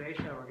the Today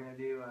Show. We're gonna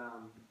do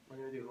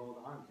Hold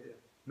On too.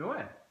 No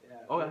way. Yeah.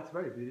 Oh, that's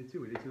right. We did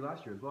too. We did two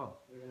last year as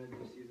well. We're gonna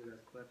just use it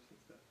as clips and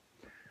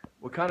stuff.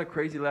 What kind of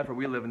crazy life are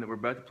we living that we're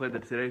about to play the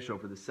Today Show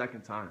for the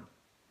second time?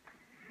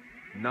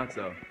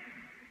 Nutso.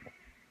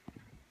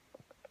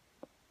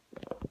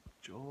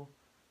 Joel.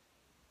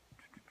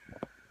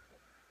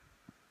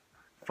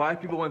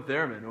 5 people, 1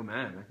 theremin. Oh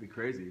man, that could be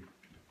crazy.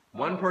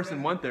 One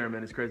person, 1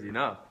 theremin is crazy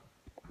enough.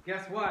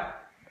 Guess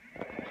what?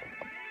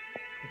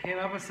 I came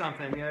up with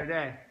something the other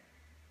day.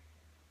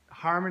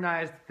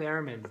 Harmonized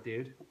theremins,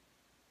 dude.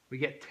 We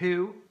get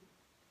 2,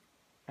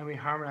 and we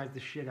harmonize the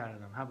shit out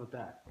of them. How about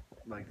that?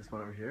 Like this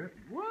one over here.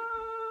 What?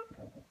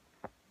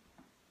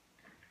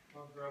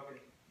 One's broken.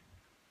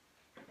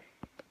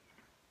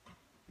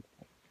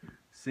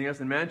 Seeing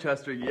us in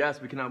Manchester,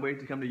 yes, we cannot wait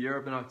to come to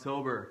Europe in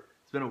October.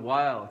 It's been a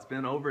while. It's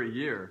been over a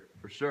year,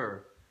 for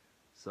sure.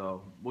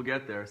 So, we'll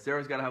get there.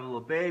 Sarah's got to have a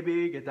little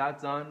baby, get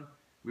that done.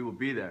 We will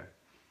be there.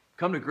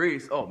 Come to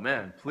Greece. Oh,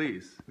 man,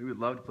 please. We would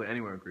love to play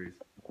anywhere in Greece.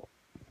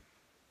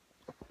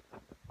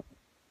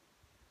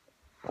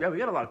 Yeah, we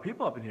got a lot of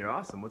people up in here.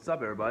 Awesome. What's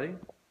up, everybody?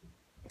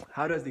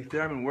 How does the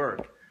theremin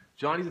work?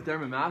 Johnny's a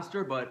theremin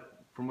master,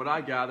 but from what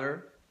I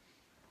gather,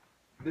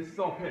 this is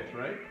all pitch,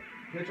 right?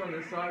 Pitch on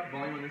this side,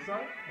 volume on this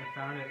side? I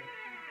found it.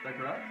 Is that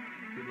correct?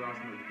 People are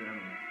asking about the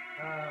theremin.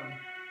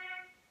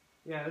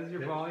 Yeah, this is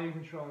your Pitch? volume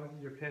control. This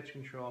is your pitch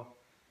control.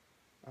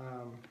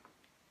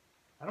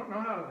 I don't know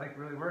how it like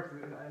really works.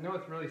 I know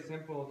it's really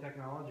simple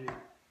technology.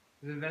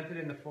 It was invented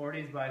in the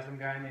 40s by some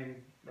guy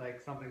named like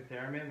something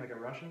Theremin, like a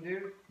Russian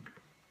dude.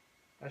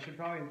 I should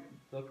probably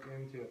look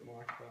into it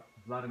more. But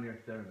Vladimir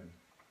Theremin.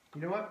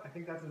 you know what? I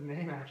think that's his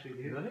name actually,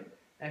 dude. Really?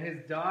 And his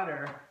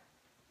daughter,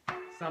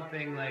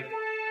 something like,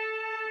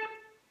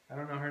 I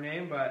don't know her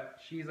name, but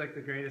she's like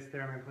the greatest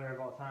theremin player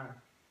of all time.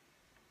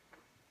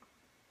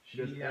 She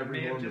does She every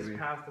may have horror just movie.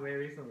 passed away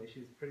recently.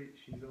 She's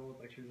old,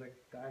 like she was like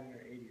died in her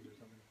 80s or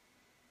something.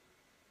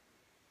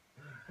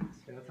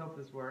 So let's hope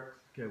this works.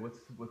 Okay, what's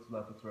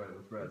left? What's right?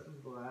 What's red? This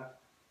is left,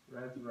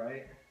 red's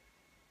right.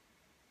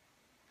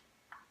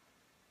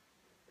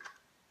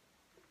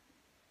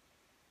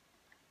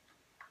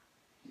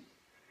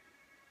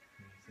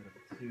 Set up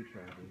 2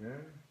 track in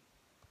there.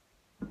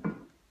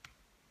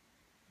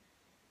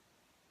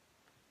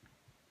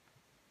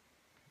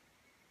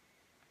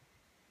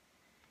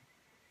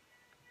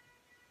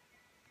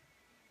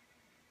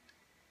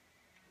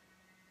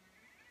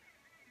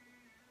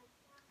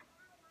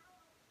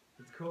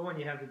 It's cool when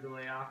you have the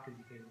delay off because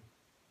you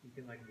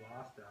can like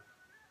wah stuff.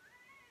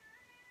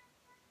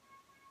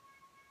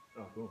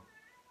 Oh, cool.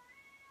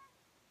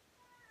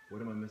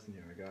 What am I missing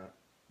here?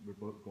 We're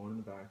both going in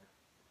the back.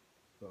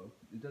 Both.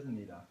 It doesn't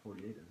need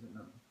 48, does it?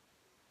 No.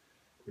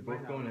 They're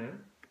both going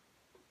in.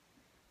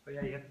 But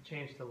yeah, you have to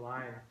change to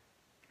line.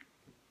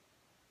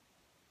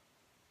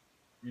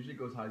 Usually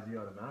goes high Z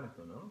automatic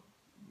though, no?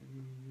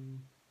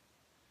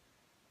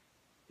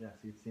 Yeah,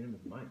 see, it's seeing him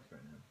with mics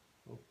right now.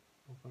 We'll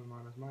put him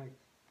on his mics.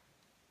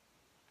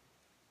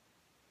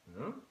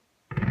 Huh?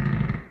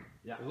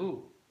 Yeah.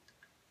 Ooh.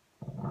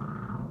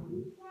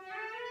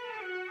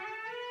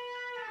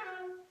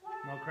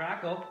 No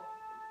crackle.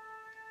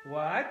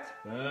 What?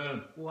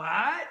 Boom.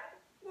 What?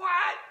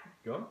 What?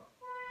 Go.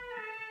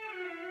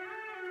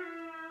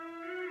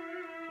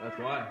 That's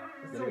why.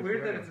 It's so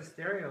weird that it's a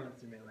stereo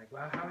instrument. Like,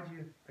 wow, how would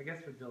you? I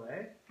guess for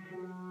delay.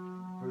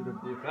 For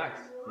the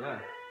effects, yeah.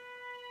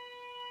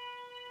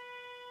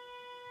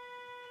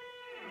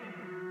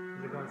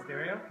 Is it going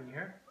stereo? Can you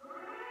hear?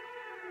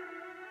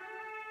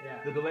 Yeah.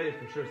 The delay is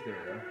for sure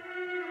stereo.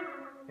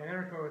 Can I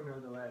record with no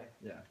delay?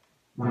 Yeah.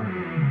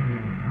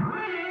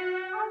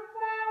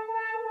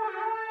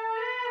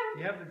 Do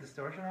you have the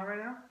distortion on right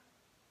now?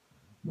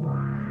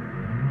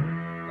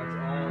 That's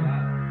all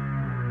that.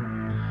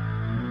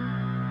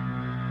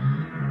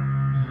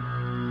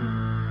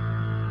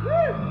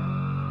 Woo!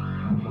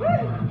 Woo!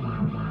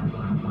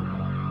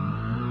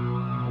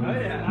 Oh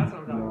yeah, that's what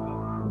I'm talking about.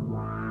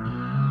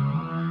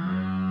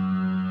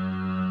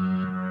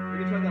 We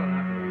can try that on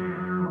after.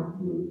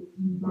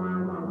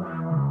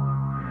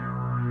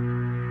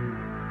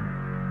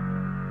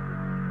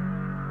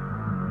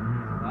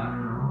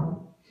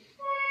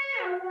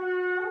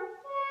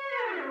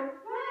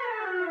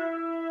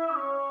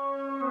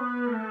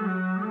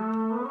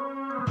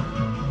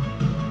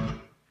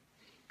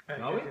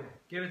 Right,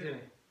 give it to me.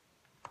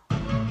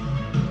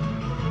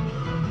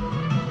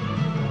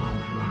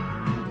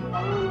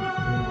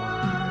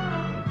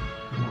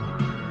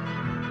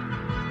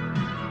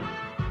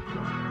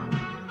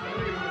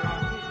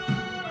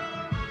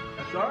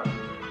 That's all right.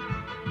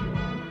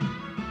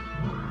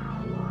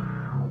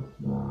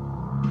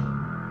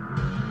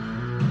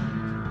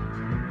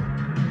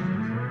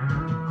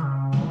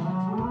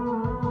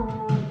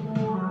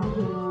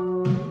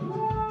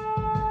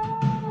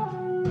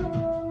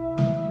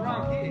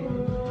 Wrong key.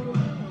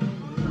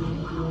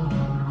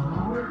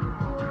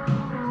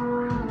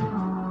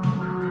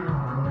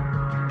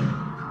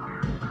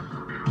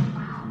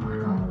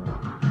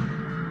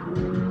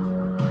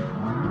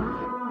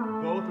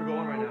 Both are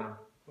going right now.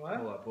 What?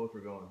 Hold up, both are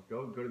going.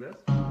 Go to this.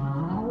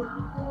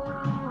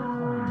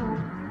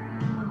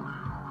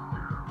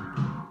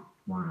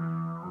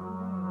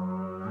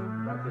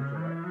 That's it,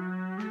 right?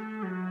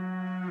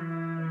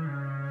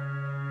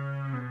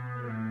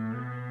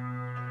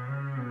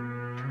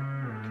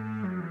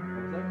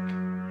 What's that?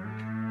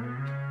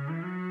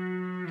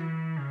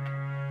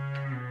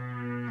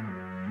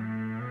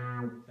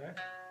 Sorry?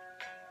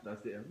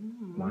 That's the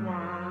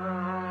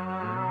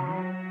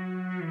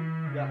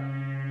Yeah.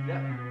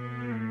 Yeah.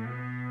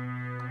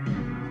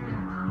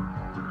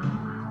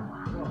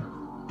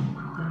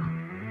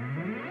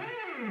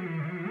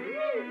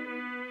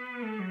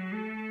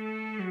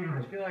 I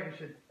feel like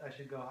I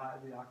should go high,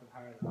 the octave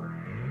higher than that.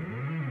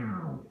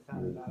 It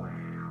sounded bad.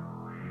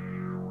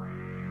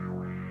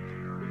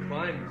 The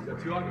climb, a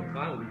 2 octave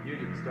climb will be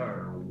huge at the start.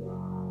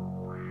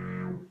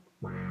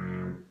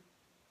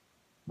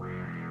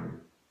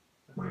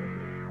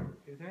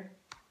 Excuse me?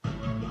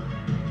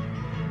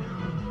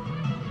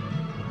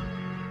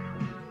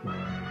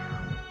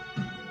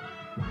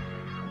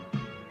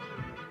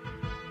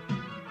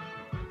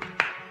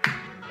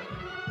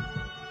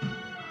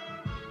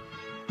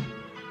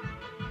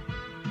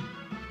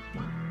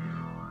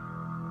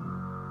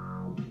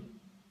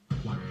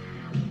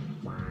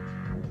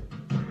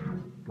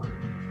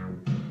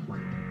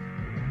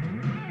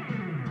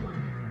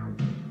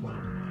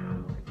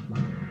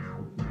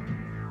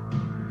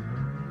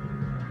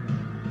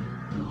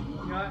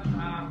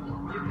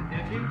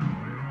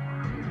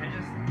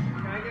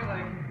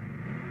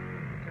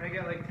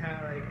 get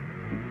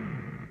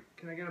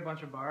can I get a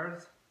bunch of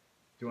bars?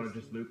 Do you want to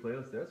just loop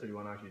playlist this, or do you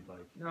want to actually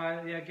like?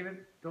 No, yeah,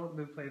 don't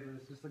loop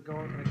playlist. Just go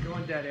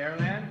in dead air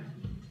land.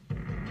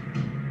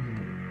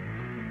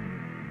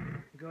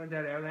 Go in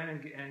dead air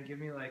land and give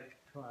me like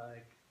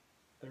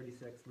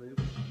 36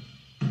 loops,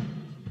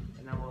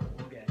 and then we'll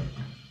get it.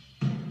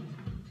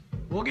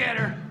 We'll get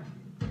her.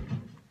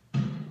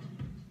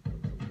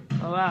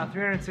 Oh wow,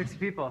 360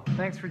 people.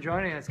 Thanks for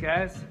joining us,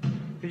 guys.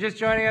 If you're just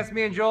joining us,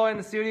 me and Joel in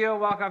the studio,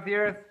 Walk Off the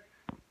Earth,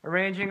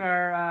 arranging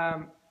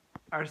our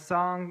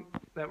song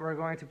that we're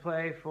going to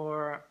play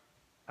for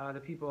the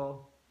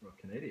people Well,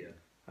 Canada.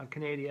 of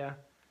Canada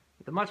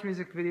at the Much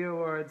Music Video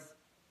Awards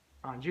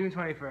on June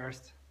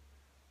 21st.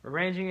 We're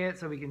arranging it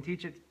so we can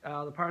teach it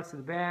the parts to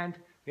the band.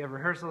 We have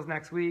rehearsals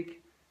next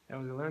week, and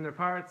we're going to learn their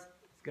parts.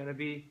 It's going to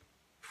be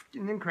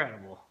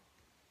incredible.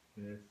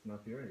 Yeah, it's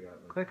not here. You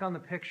got like. Click on the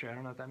picture. I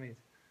don't know what that means.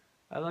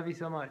 I love you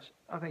so much.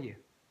 Oh, thank you.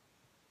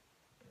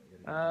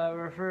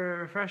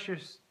 Refresh your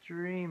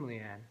stream,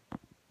 Leanne.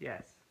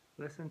 Yes.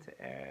 Listen to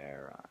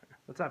Aaron.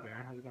 What's up,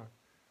 Aaron? How's it going?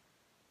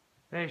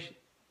 Hey.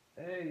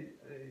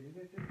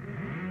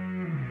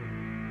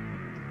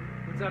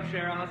 What's up,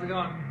 Cheryl? How's it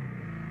going?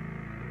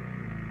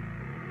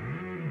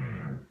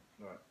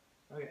 All right.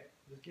 Okay,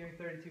 just give me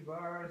 32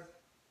 bars.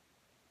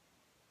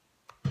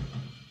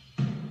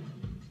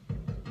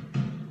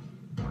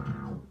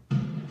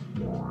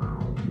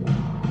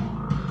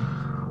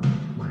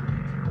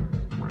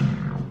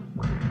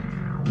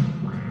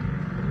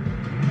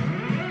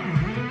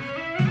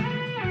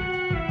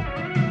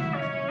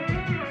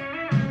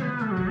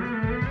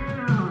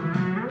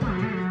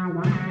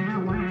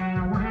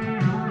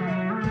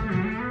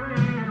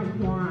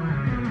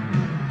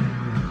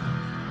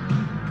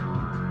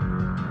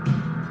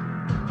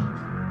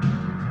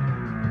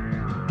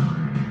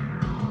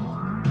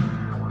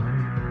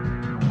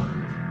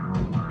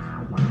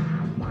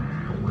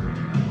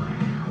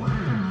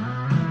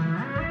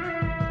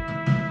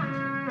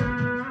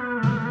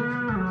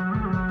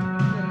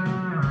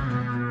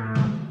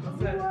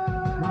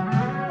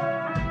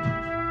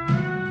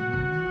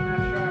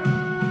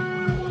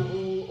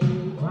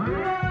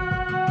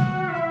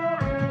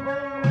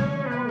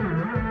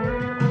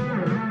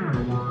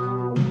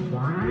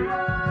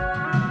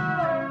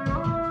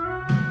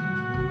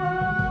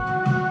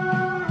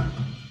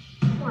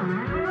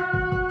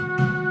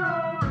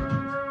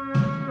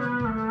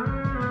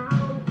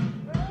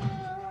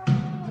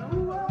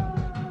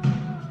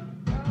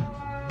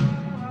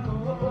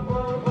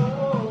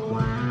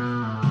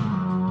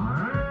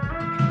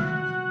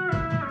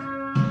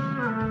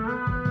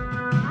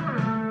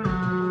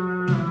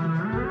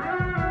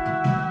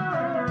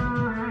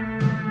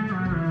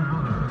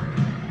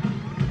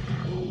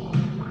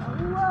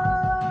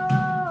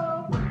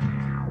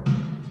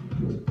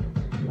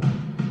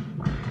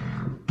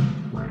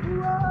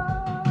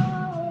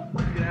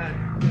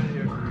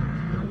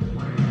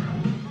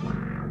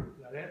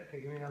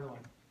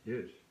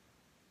 Huge.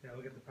 Yeah,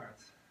 we'll get the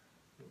parts.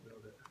 We'll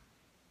build it.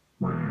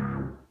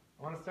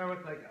 I want to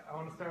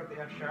start with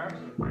the F sharp.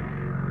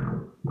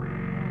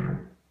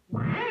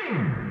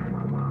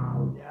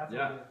 Yeah. That's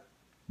Yeah.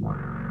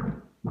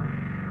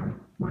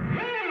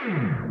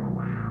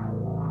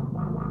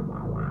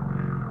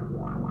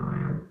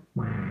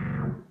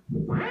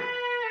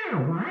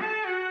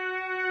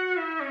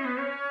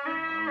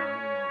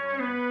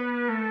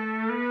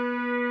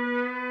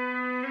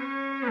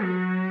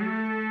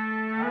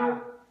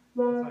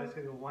 So I just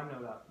gotta go one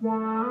note up.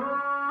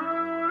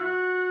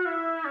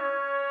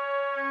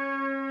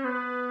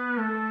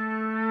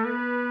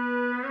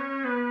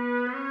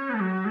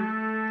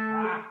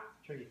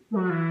 Tricky.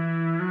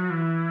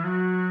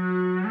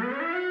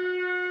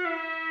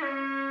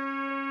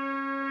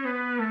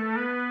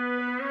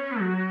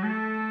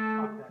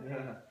 Fuck that.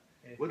 Yeah.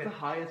 Hey, What's the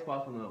highest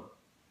possible note?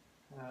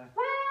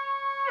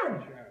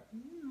 Sharp.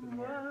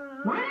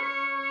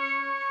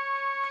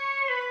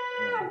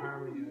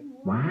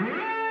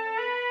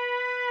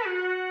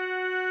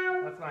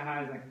 That's my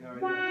high as I can go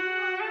right there.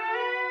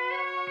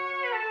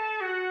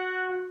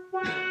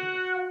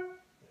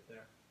 Right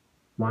there.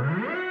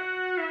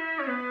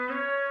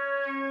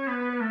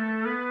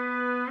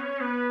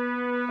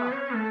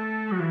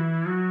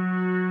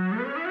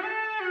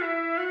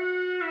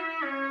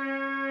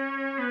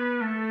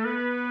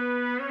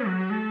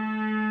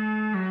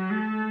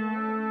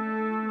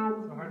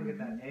 So hard to get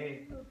that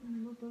A.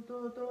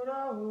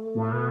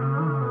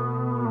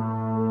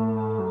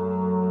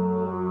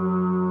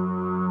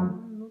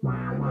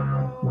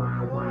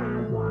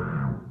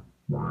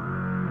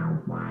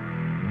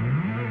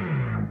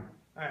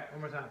 Alright,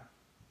 one more time.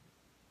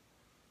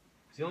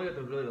 So you only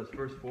got those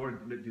first four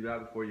to do that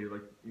before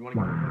you you want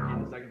to get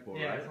in the second four,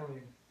 Yeah, right? it's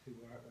only 2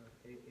 bars,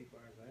 8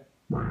 bars,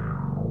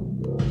 right?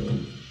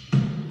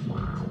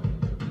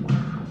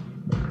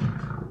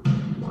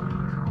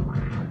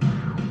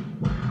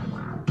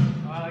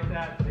 Oh, I like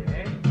that. The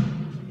A.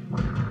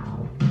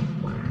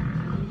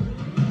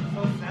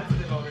 So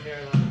sensitive over here,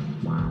 though.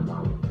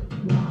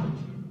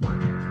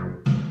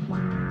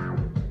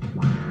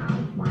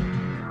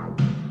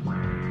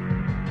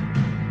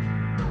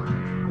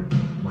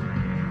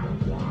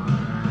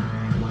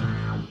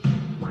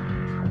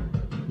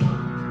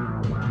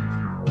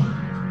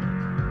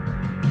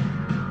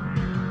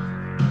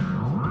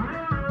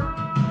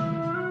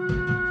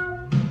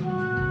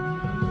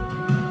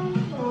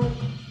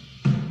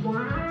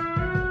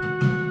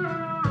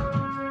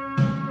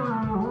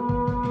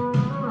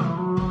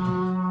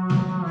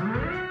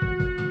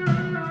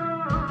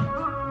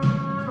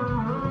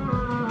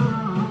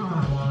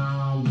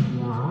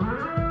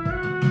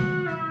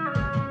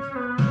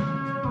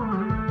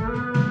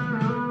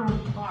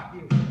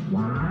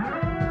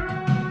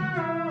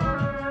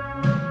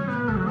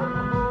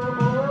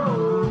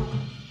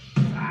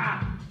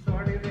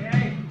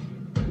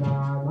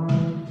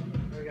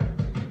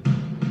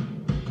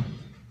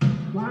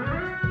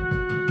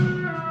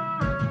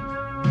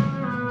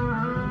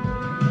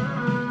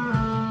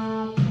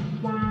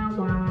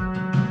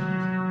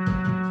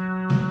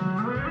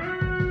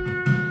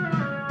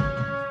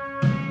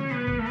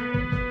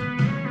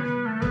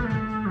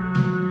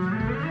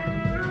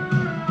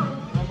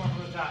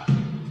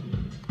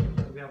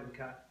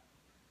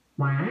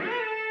 So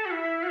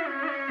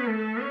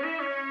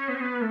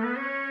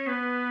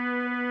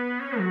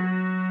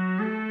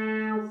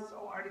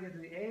hard to get to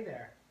the A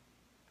there.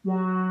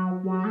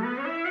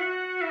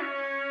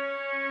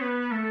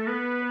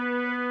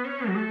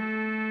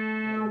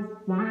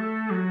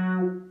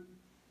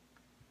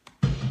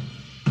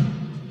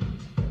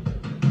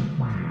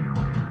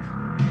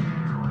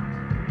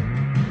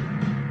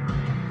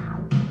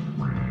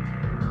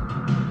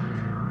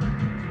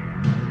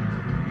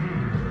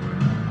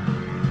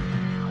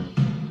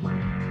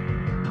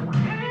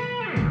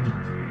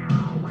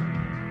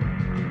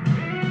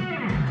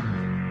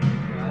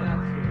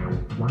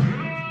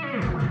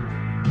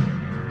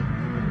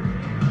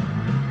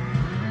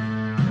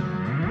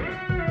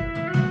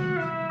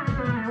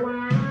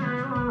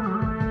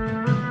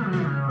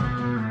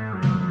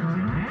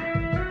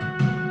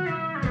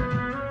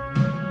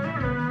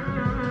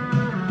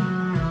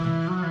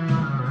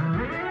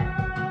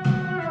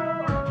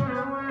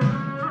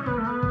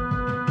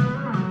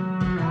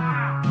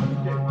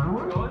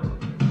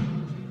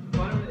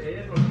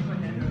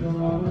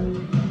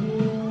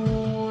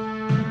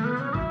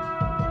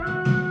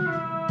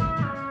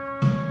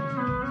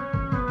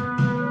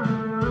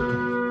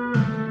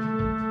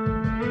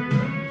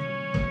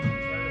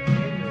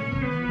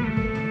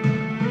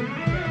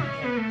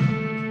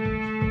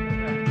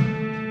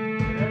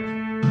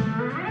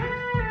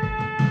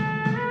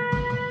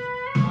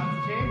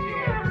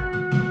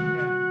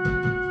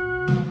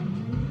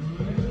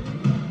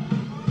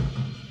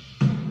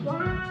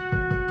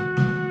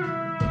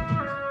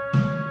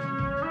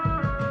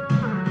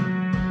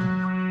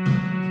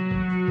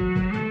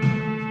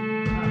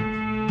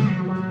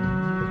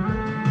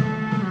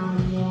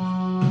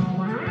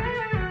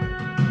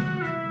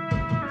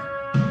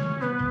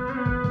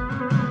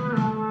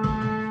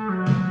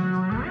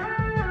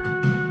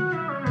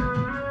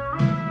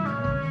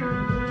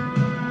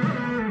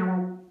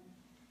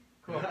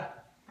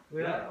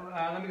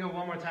 Let me go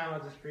one more time. I'll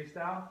just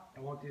freestyle. I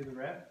won't do the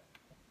rip.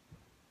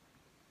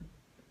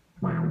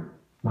 Sounds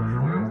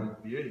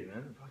like beauty,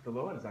 man. Fuck, the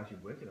low end is actually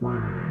wicked.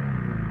 Sounds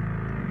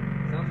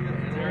like an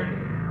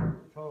animal.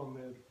 Total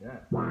mood. Yeah.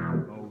 Cool.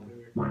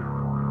 One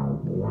more.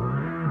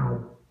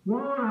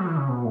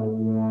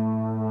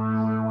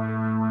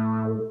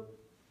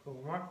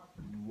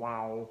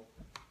 Wow.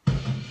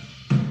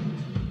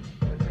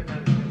 Let's turn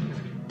down the pitch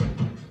connection.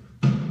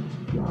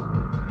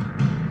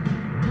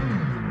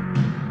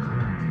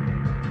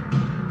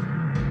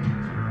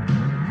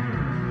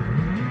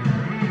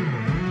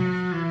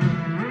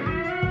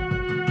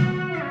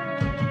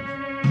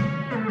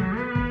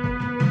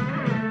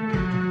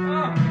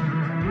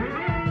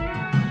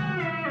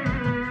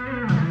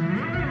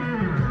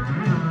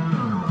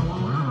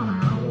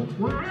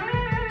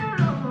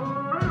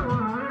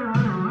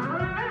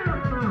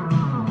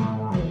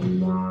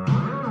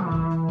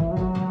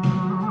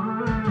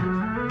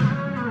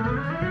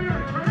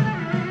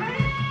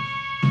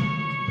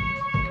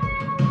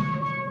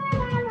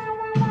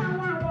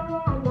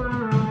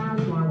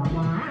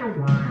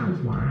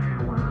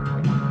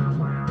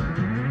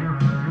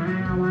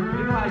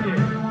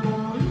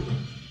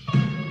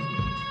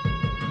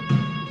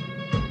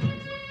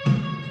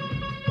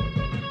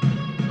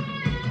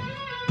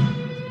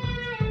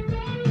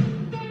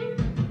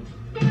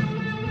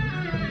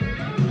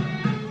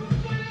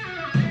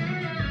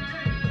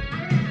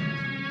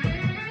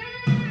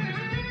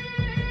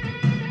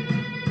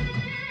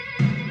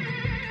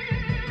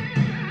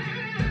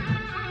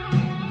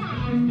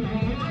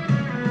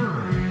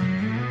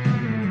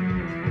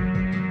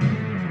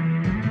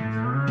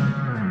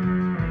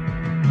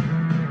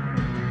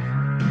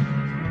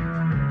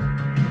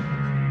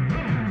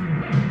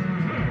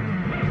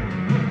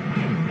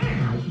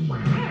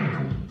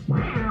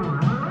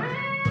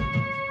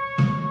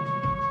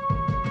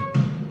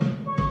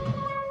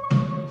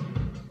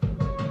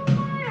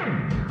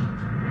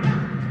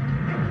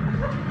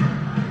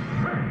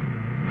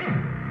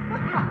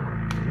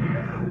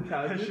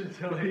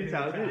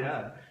 Talented,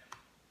 yeah.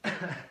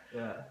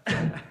 Yeah.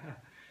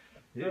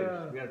 Huge. We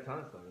got a ton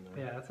of stuff in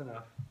there. Yeah, that's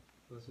enough.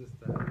 Let's just.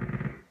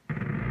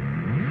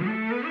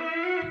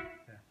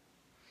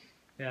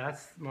 Yeah,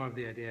 that's more of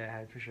the idea I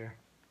had for sure.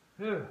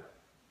 Oh,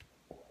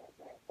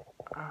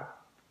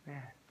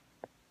 man.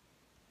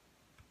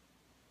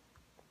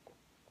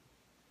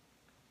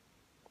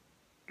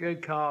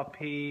 Good call,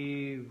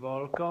 P.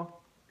 Volko.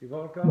 P.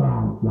 Volko.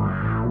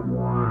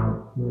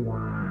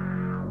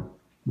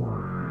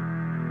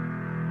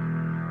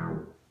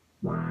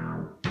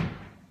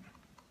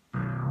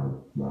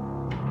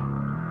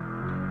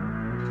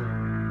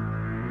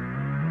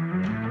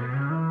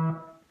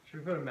 Should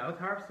we put a mouth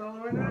harp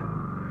solo in it?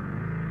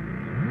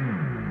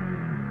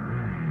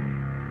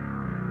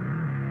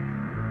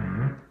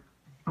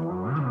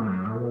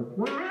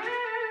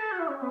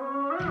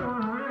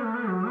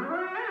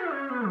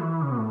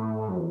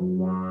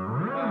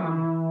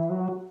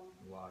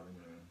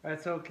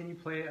 Alright, so can you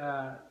play,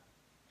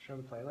 show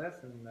the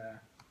playlist and,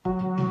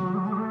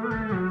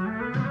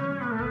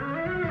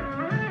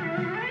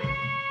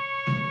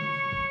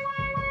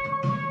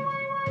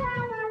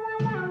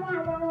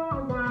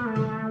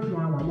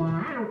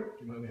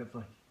 it's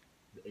like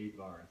the 8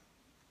 bars.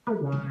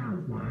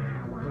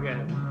 Look at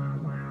it.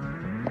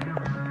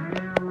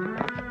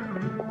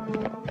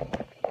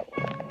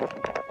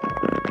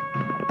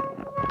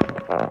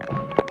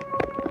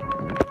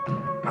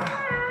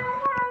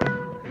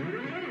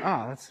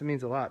 Oh, that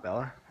means a lot,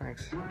 Bella.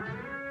 Thanks.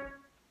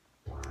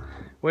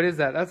 What is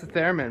that? That's a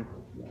theremin.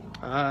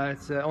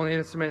 It's the only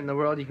instrument in the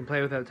world you can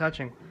play without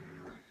touching,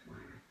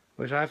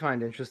 which I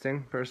find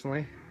interesting,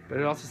 personally. But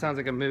it also sounds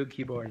like a Moog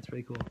keyboard. It's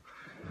pretty cool.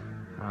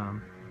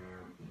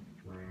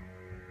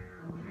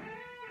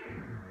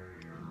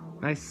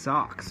 Nice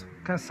socks.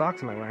 What kind of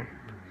socks am I wearing?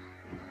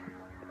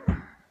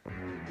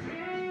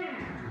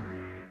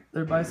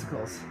 They're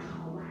bicycles.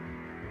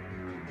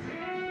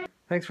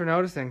 Thanks for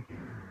noticing.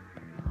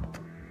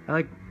 I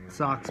like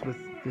socks with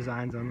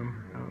designs on them.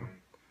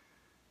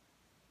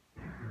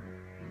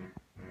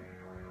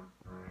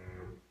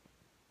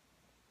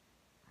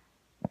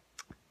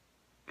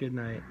 Good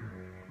night.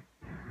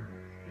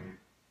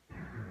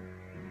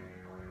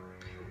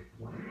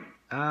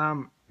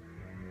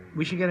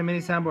 We should get a mini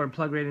soundboard and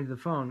plug right into the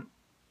phone.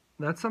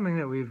 That's something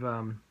that we've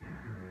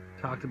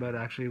talked about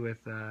actually with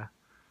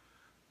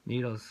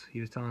Needles.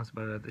 He was telling us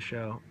about it at the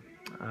show.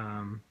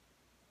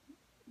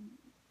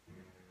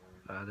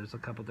 There's a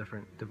couple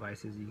different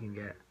devices you can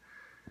get.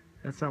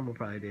 That's something we'll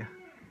probably do.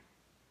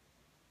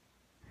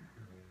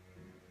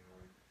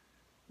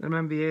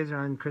 MMVAs are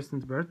on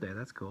Kristen's birthday.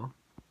 That's cool.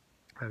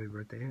 Happy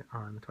birthday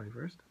on the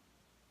 21st.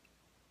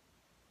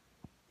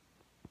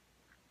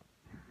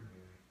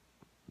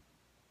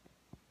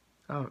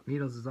 Oh,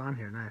 Needles is on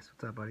here. Nice.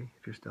 What's up, buddy?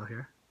 If you're still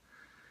here.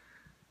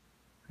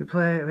 We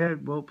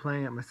had Wolt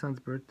playing at my son's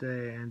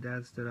birthday, and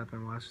Dad stood up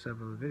and watched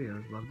several of the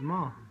videos. Loved them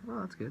all. Oh,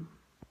 that's good.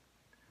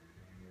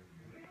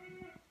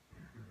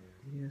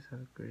 You guys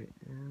have a great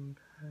impact.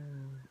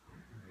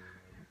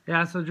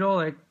 Yeah, so Joel,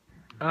 like,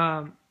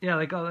 yeah,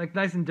 like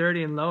nice and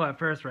dirty and low at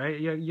first, right?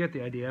 You get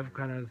the idea of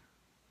kind of,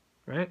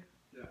 right?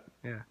 Yeah.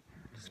 Yeah.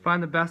 Just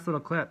find the best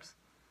little clips,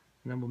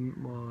 and then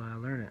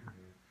we'll learn it.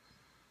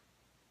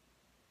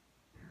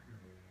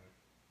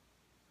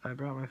 I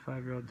brought my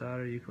 5-year-old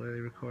daughter ukulele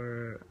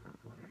recorder,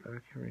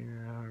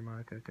 Karina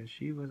harmonica, because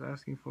she was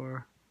asking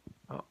for.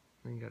 Oh,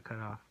 then you got cut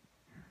off.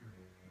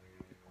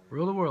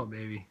 Rule the world,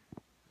 baby.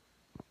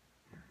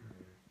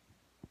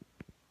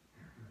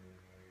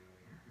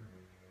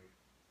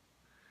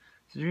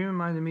 It's a dream of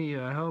mine to meet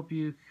you. I hope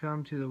you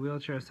come to the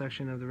wheelchair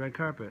section of the red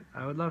carpet.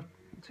 I would love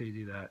to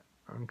do that.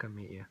 I'll come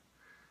meet you.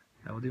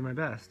 I will do my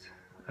best.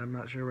 I'm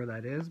not sure where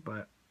that is,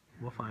 but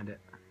we'll find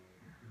it.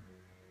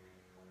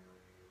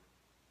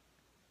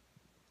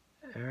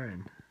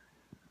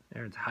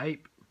 Aaron's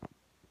hype.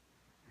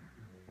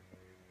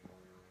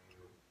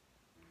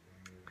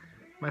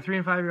 My 3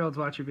 and 5-year-olds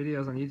watch your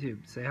videos on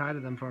YouTube. Say hi to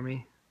them for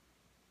me.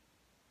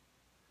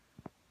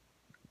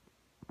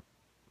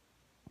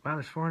 Wow,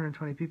 there's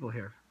 420 people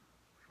here.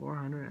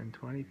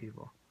 420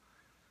 people.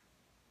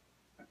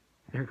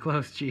 You're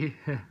close, G.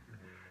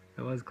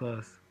 It was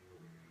close.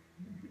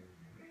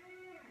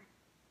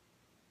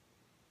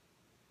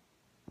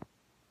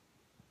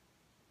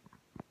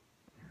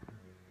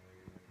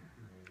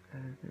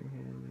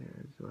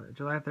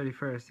 July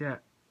 31st,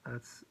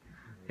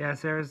 yeah.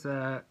 Sarah's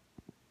July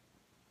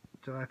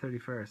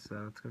 31st,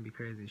 so it's gonna be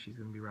crazy. She's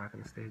gonna be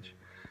rocking the stage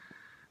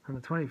on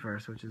the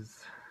 21st, which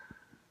is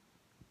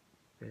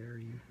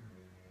very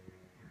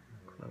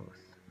close.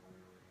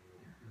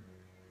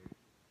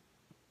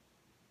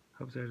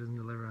 Hope Sarah doesn't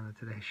deliver on the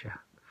Today Show.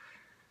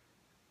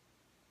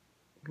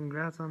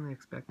 Congrats on the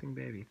expecting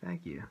baby.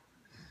 Thank you,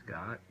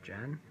 Scott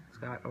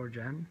or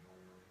Jen.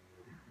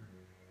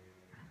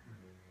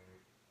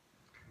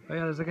 Oh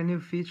yeah, there's like a new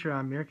feature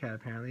on Meerkat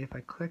apparently. If I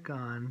click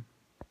on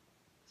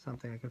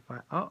something, I can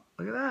find. Oh,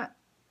 look at that!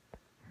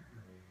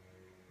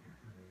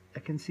 I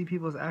can see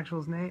people's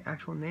actual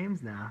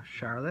names now.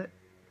 Charlotte,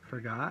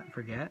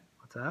 forget.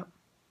 What's up?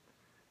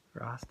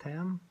 Ross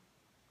Tam,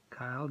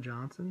 Kyle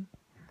Johnson,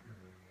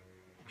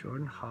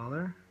 Jordan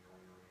Holler,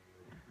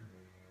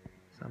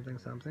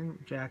 something.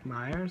 Jack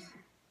Myers.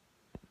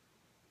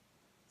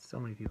 So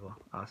many people.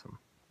 Awesome.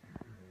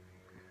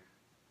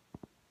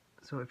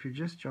 So if you're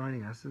just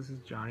joining us, this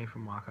is Johnny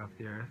from Walk Off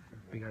the Earth.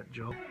 We got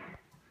Joel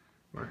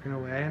working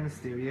away in the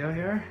studio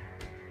here.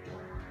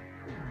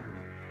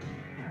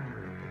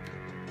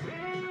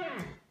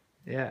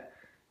 Yeah.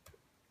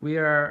 We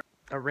are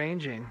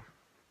arranging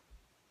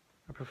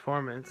a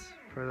performance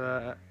for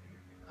the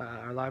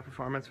our live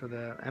performance for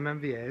the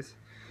MMVAs.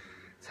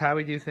 It's how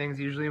we do things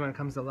usually when it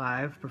comes to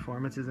live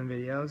performances and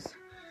videos.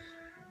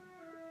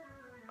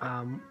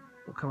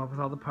 We'll come up with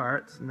all the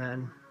parts, and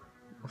then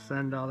we'll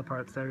send all the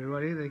parts to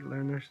everybody. They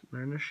learn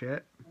their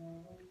shit.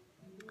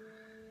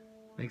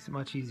 Makes it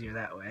much easier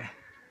that way.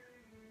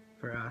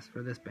 For us,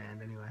 for this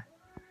band anyway.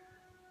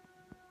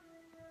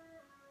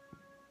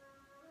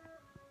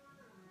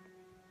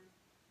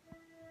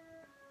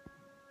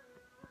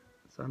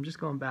 So I'm just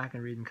going back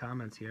and reading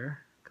comments here,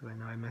 because I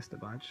know I missed a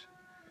bunch.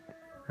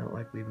 I don't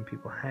like leaving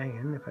people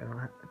hanging if I don't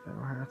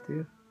have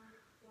to.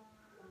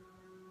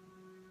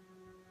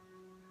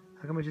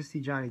 How come I just see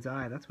Johnny's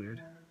eye? That's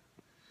weird.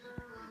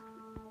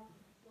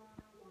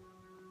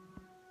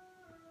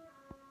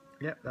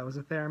 Yep, that was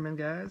a theremin,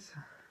 guys.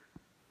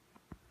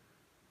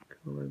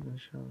 Cooler than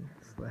shown.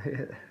 Slay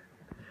it.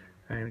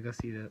 I'm gonna go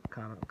see the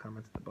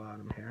comments at the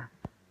bottom here.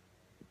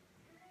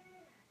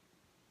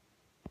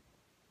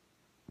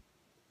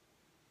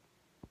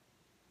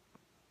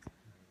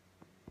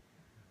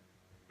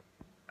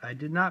 I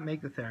did not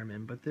make the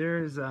theremin, but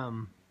there's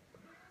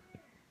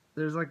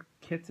like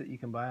kits that you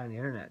can buy on the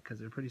internet because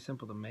they're pretty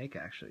simple to make.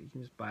 Actually, you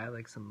can just buy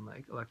like some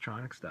like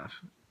electronic stuff,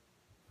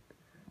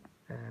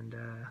 and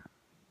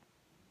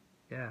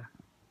yeah.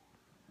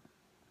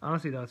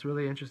 Honestly though, it's a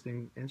really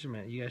interesting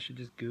instrument. You guys should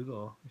just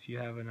Google, if you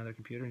have another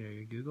computer near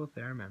you, Google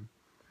theremin.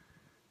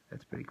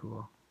 That's pretty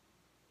cool.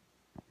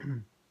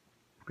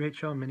 Great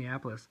show in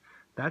Minneapolis.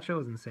 That show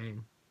was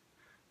insane.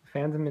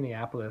 Fans in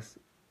Minneapolis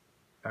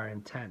are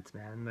intense,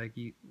 man. Like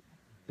it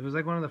was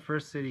like one of the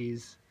first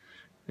cities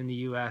in the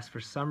U.S.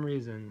 for some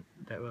reason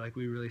that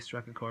we really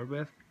struck a chord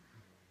with,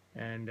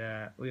 and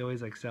we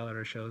always like sell out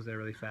our shows there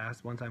really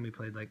fast. One time we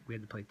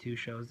had to play 2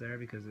 shows there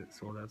because it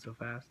sold out so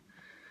fast.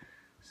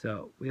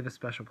 So we have a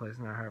special place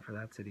in our heart for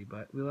that city,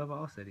 but we love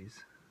all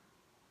cities.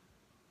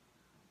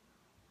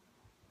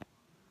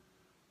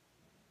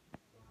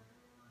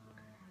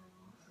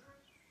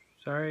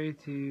 Sorry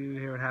to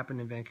hear what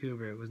happened in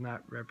Vancouver. It was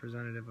not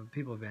representative of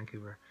people of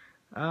Vancouver.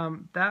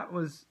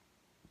 Didn't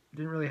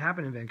really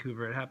happen in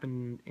Vancouver. It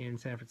happened in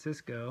San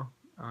Francisco.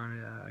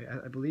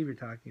 I believe you're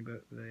talking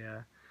about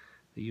the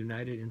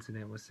United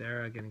incident with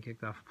Sarah getting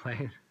kicked off a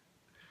plane.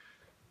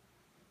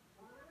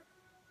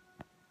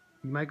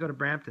 You might go to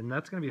Brampton.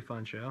 That's going to be a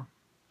fun show.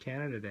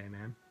 Canada Day,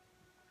 man.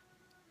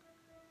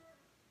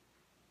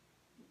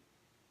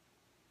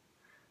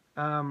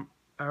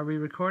 Are we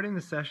recording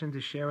the session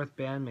to share with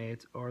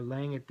bandmates or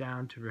laying it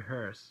down to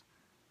rehearse?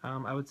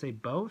 I would say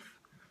both.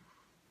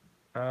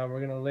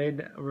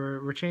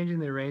 We're changing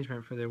the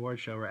arrangement for the award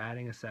show. We're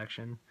adding a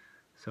section,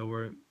 so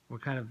we're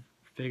kind of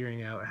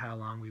figuring out how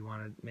long we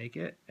want to make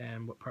it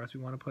and what parts we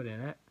want to put in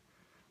it,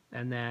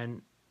 and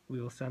then we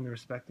will send the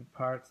respective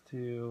parts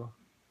to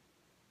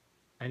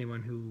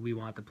anyone who we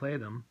want to play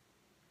them,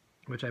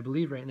 which I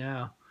believe right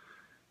now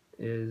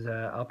is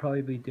I'll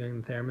probably be doing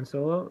the theremin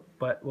solo,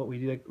 but what we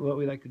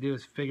like to do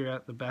is figure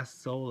out the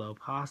best solo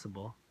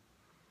possible.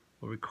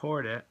 We'll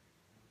record it,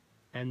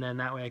 and then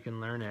that way I can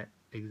learn it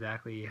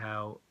exactly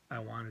how I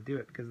want to do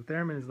it, because the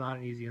theremin is not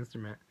an easy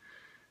instrument.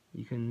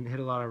 You can hit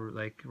a lot of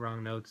like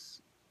wrong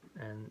notes,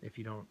 and if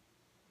you don't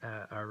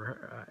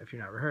if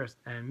you're not rehearsed,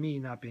 and me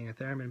not being a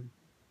theremin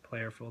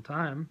player full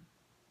time,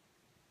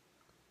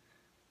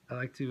 I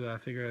like to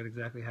figure out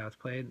exactly how it's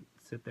played,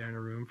 sit there in a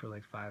room for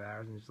like 5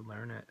 hours and just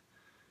learn it.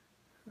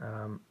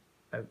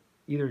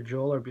 Either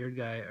Joel or Beard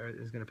Guy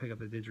is going to pick up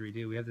the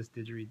didgeridoo. We have this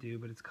didgeridoo,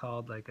 but it's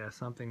called like a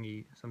something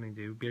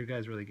do. Beard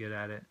Guy's really good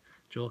at it.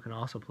 Joel can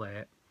also play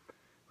it.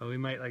 But we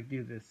might like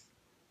do this.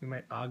 We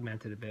might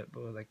augment it a bit,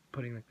 but we're like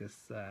putting like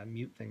this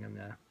mute thing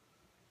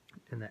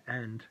in the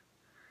end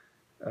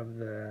of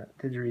the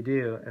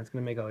didgeridoo, and it's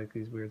going to make all like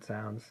these weird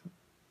sounds.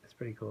 It's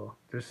pretty cool.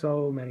 There's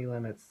so many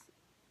limits.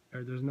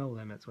 Or there's no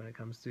limits when it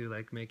comes to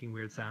like making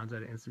weird sounds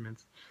out of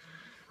instruments.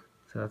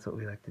 So that's what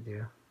we like to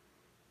do.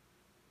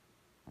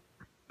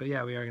 But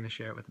yeah, we are going to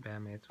share it with the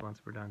bandmates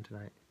once we're done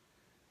tonight.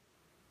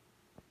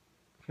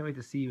 Can't wait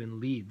to see you in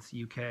Leeds,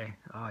 UK.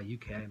 Oh,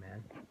 UK,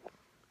 man.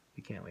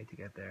 We can't wait to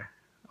get there.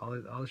 All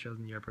the shows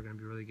in Europe are going to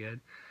be really good.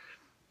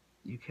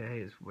 UK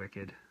is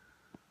wicked.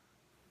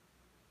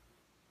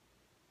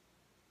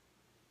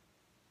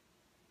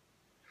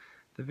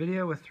 The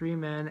video with 3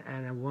 men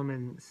and a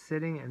woman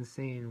sitting and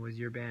singing was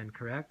your band,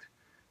 correct?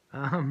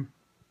 I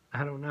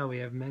don't know. We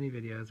have many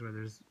videos where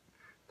there's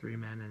 3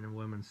 men and a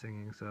woman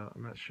singing, so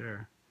I'm not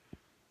sure.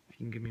 If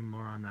you can give me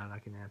more on that, I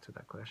can answer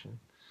that question.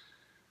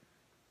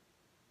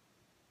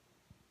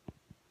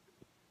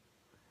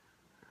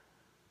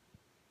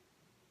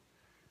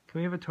 Can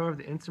we have a tour of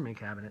the instrument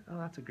cabinet? Oh,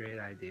 that's a great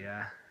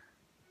idea.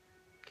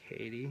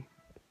 Katie.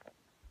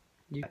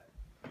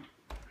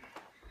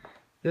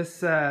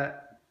 This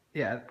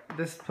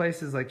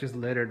place is like just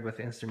littered with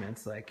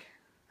instruments, like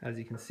as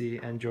you can see,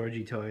 and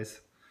Georgie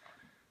toys.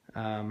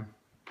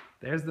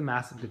 There's the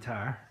massive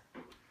guitar.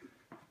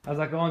 How's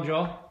that going,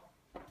 Joel?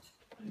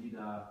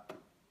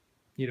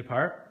 Need a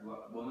part?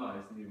 Well, no, I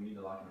just need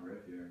to lock in a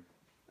riff here.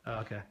 Oh,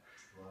 okay.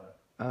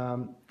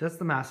 That's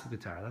the massive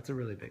guitar. That's a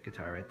really big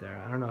guitar right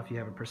there. I don't know if you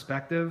have a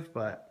perspective,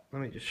 but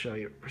let me just show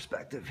you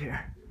perspective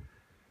here.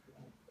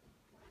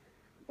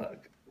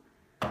 Look.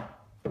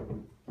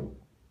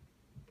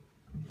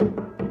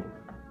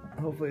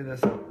 Hopefully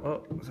this,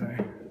 oh,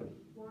 sorry.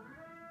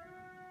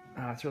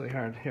 Oh, it's really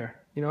hard. Here,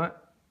 you know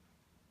what?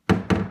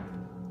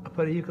 I'll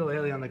put a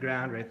ukulele on the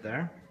ground right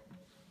there.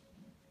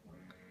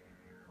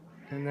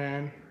 And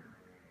then,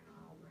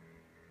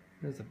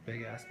 there's a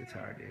big ass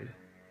guitar, dude.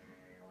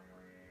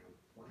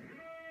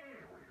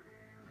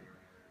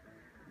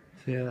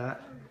 See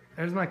that?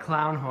 There's my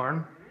clown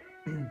horn.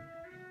 Little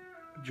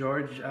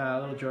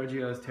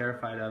Giorgio is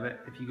terrified of it.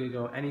 If you could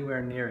go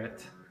anywhere near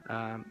it,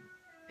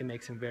 it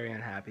makes him very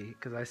unhappy,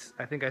 because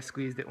I think I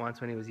squeezed it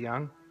once when he was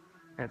young,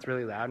 and it's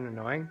really loud and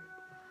annoying.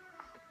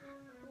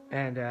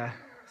 And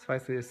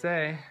Suffice to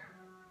say,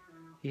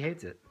 he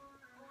hates it.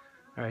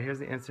 All right, here's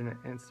the instrument.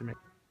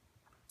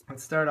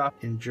 Let's start off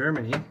in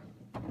Germany. It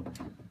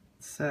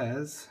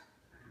says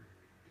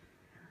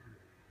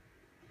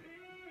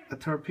a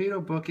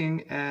torpedo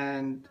booking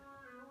and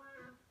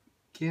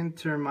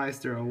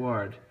Gintermeister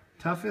Award.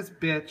 Toughest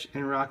bitch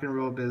in rock and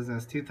roll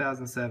business,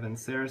 2007,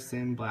 Sarah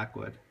Sin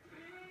Blackwood.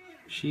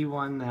 She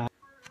won that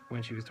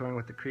when she was touring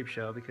with the Creep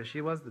Show because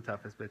she was the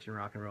toughest bitch in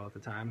rock and roll at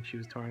the time. She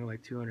was touring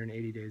like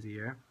 280 days a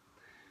year,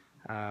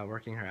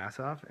 working her ass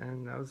off,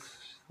 and that was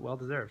well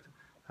deserved.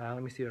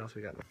 Let me see what else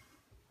we got.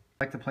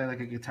 I like to play like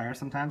a guitar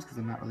sometimes because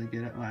I'm not really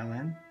good at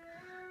violin.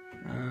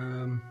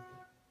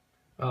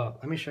 Oh,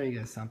 let me show you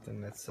guys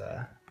something that's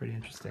pretty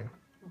interesting.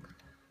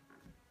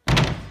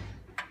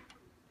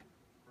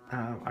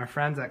 Our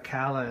friends at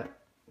Kala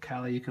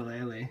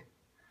Ukulele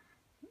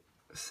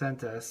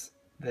sent us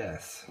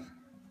this.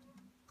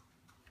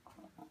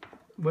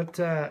 What,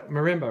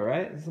 marimba,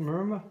 right? Is it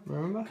marimba?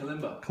 Marimba?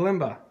 Kalimba.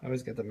 Kalimba. I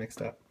always get that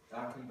mixed up.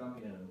 African thumb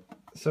piano.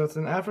 So it's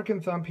an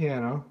African thumb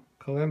piano,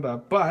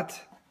 kalimba,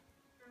 but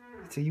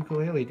it's a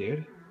ukulele,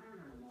 dude.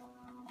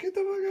 Get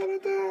the fuck out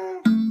of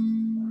town!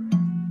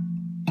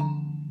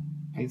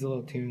 Needs a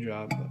little tune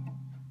job, but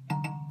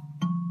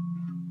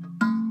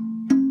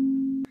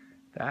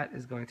that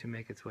is going to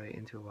make its way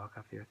into a Walk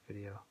Off the Earth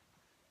video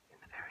in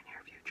the very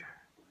near future.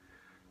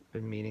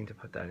 Been meaning to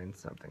put that in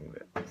something,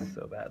 but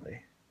so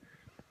badly.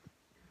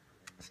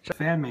 A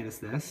fan made us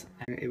this,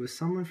 and it was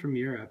someone from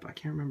Europe. I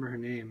can't remember her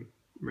name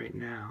right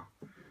now.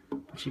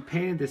 But she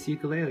painted this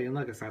ukulele, and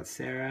look, it's got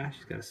Sarah.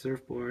 She's got a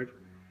surfboard,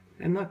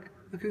 and look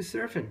who's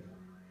surfing.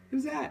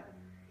 Who's that?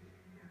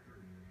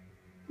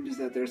 I'm just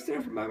out there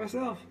surfing by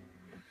myself.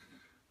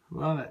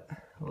 Love it.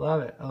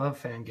 Love it. I love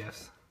fan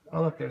gifts.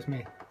 Oh, look, there's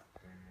me.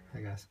 I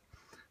guess.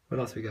 What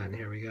else we got in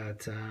here? We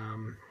got,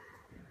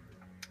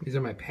 these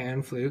are my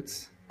pan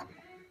flutes.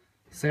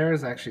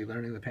 Sarah's actually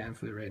learning the pan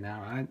flute right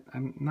now.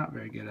 I'm not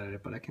very good at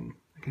it, but I can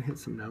hit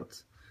some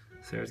notes.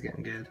 Sarah's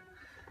getting good.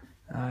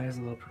 There's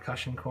a little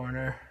percussion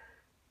corner.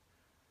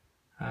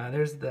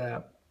 There's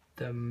the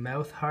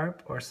mouth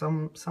harp, or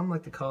some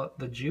like to call it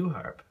the Jew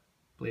harp,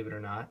 believe it or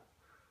not.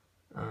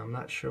 I'm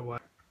not sure why.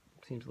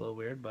 Seems a little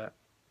weird, but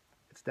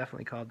it's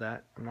definitely called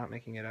that. I'm not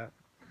making it up.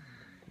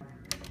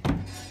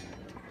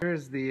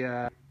 Here's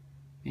the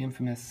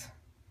infamous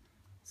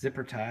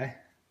zipper tie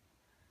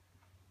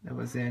that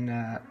was in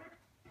the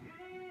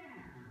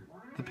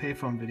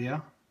payphone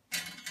video.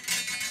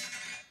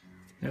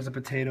 There's a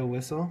potato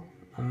whistle.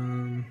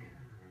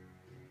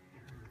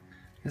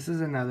 This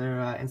is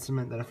another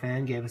instrument that a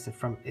fan gave us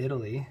from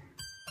Italy.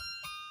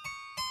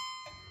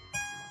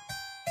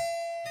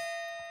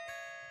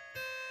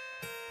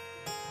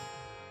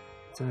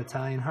 It's an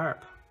Italian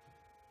harp.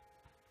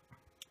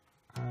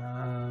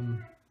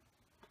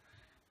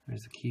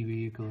 There's a Kiwi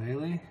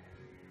ukulele.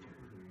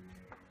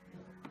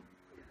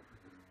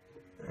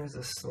 There's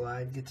a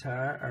slide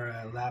guitar, or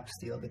a lap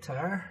steel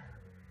guitar.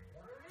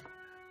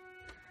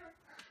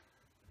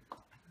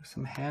 There's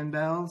some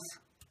handbells.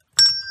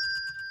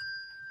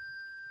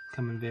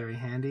 Come in very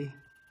handy.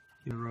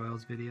 The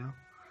Royals video.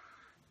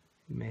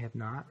 You may have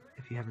not.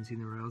 If you haven't seen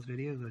the Royals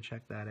video, go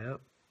check that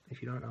out.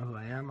 If you don't know who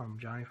I am, I'm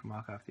Johnny from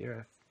Walk Off the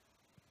Earth.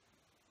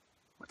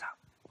 What's up?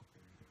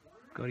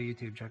 Go to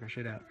YouTube, check our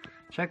shit out.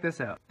 Check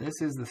this out.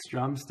 This is the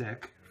strum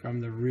stick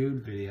from the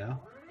Rude video.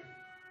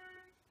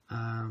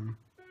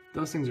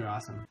 Those things are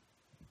awesome.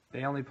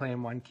 They only play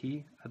in one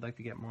key. I'd like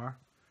to get more,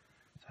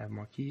 so I have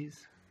more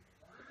keys.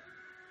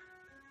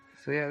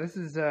 So yeah, this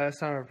is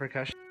some of our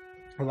percussion.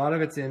 A lot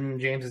of it's in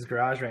James's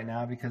garage right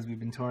now because we've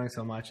been touring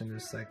so much and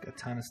there's like a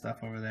ton of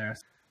stuff over there.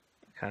 So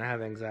I kind of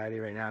have anxiety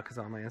right now because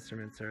all my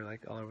instruments are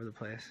like all over the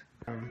place.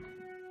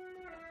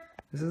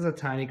 This is a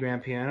tiny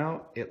grand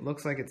piano. It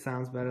looks like it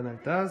sounds better than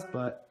it does,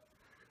 but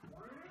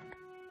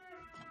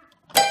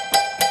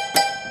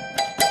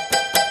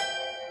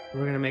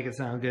we're gonna make it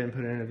sound good and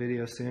put it in a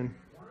video soon.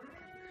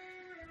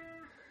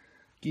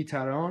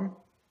 Guitarron.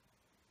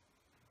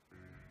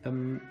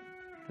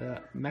 The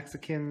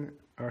Mexican,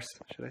 or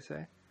should I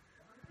say?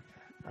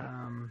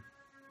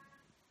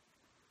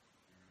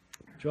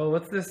 Joel,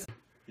 what's this?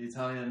 The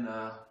Italian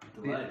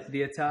delight.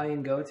 The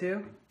Italian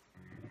go-to?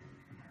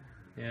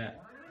 Yeah.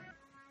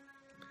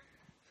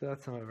 So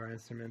that's some of our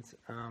instruments.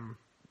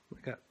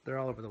 They're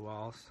all over the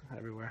walls,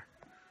 everywhere.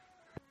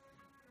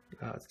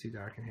 Oh, it's too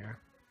dark in here.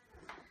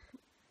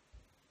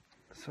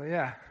 So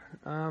yeah,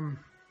 let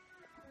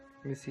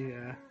me see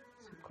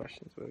some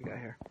questions. What do we got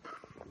here?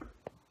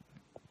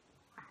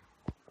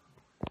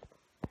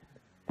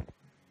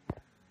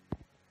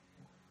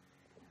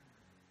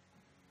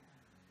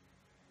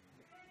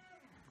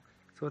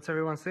 So what's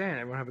everyone saying?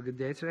 Everyone have a good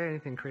day today?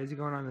 Anything crazy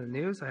going on in the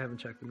news? I haven't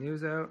checked the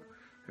news out.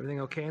 Everything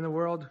okay in the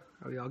world?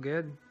 Are we all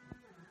good?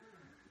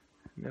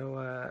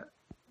 No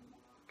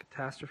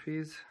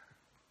catastrophes?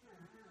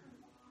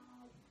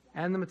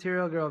 And the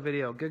Material Girl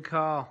video. Good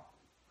call.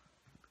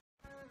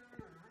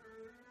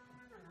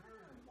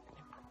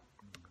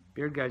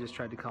 Beard guy just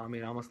tried to call me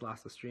and I almost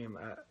lost the stream.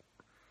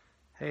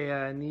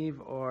 Hey, Neve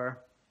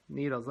or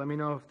needles. Let me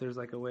know if there's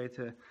like a way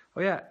to.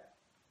 Oh yeah,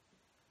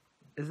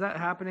 is that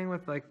happening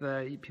with like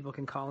the people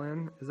can call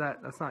in?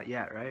 That's not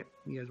yet, right?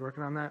 You guys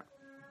working on that?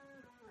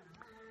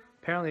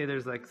 Apparently,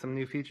 there's like some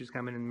new features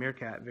coming in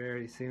Meerkat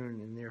very soon in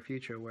the near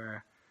future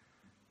where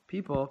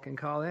people can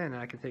call in and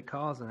I can take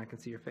calls and I can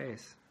see your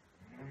face.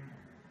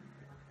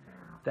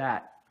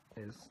 That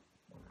is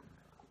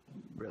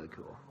really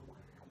cool.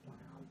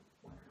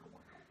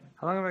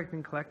 How long have I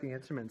been collecting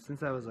instruments?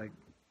 Since I was like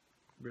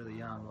really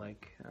young,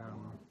 like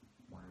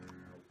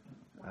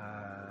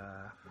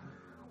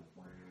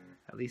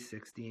at least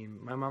 16.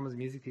 My mom was a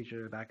music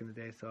teacher back in the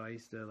day, so I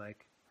used to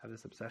like have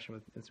this obsession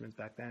with instruments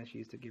back then. She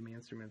used to give me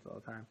instruments all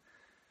the time.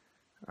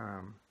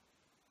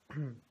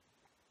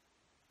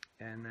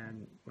 And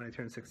then when I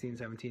turned 16,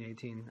 17,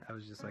 18, I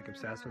was just like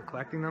obsessed with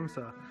collecting them.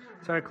 So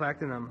I started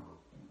collecting them,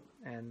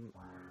 and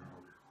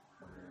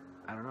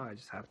I don't know, I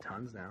just have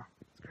tons now.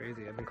 It's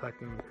crazy. I've been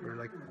collecting them for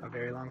like a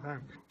very long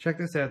time. Check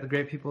this out, the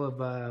great people of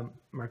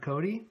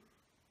Marcodi.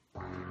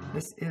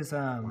 This is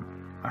a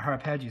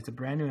harpeggi. It's a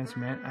brand new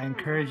instrument. I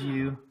encourage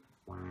you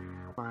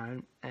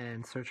on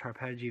and search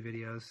harpeggi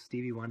videos.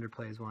 Stevie Wonder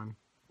plays one.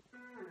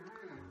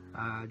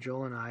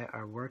 Joel and I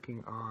are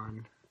working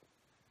on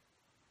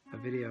a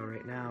video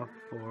right now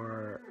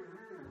for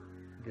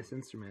this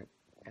instrument,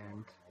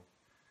 and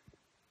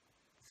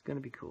it's gonna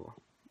be cool.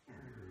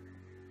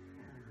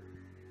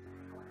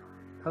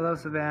 Hello,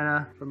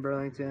 Savannah from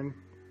Burlington.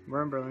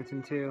 We're in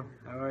Burlington too.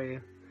 How are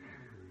you?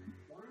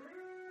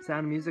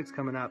 Sound of Music's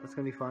coming up. It's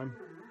gonna be fun.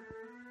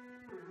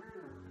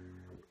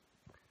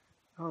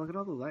 Oh, look at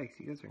all the likes.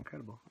 You guys are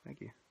incredible. Thank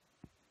you.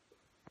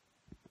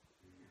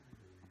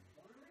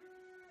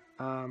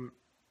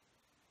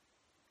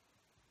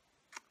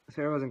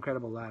 Sarah was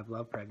incredible live.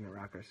 Love Pregnant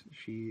Rockers.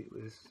 She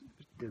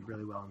did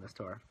really well on this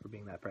tour for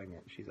being that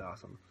pregnant. She's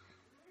awesome.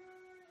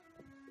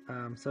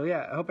 So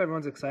yeah, I hope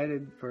everyone's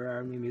excited for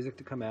our new music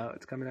to come out.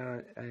 It's coming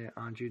out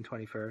on June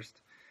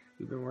 21st.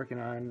 We've been working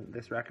on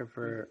this record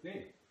for...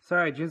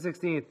 Sorry, June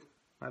 16th.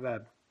 My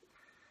bad.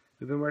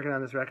 We've been working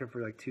on this record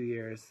for like 2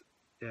 years.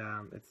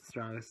 It's the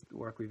strongest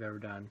work we've ever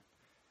done.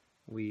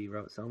 We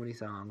wrote so many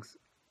songs,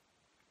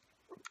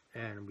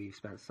 and we've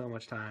spent so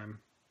much time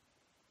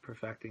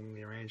perfecting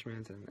the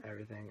arrangements and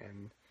everything,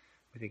 and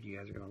we think you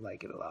guys are going to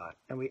like it a lot.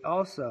 And we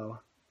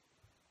also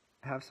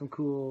have some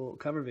cool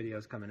cover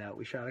videos coming out.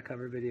 We shot a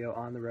cover video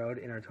on the road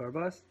in our tour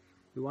bus.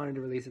 We wanted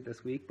to release it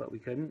this week, but we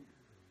couldn't.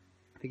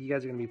 I think you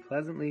guys are going to be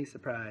pleasantly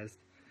surprised.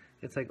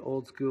 It's like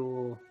old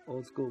school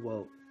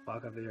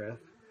Walk Off the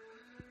Earth.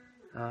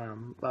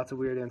 Lots of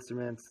weird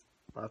instruments,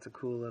 lots of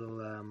cool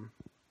little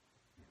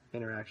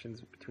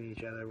interactions between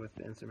each other with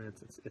the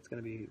instruments. It's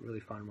going to be a really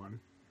fun one.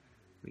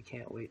 We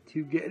can't wait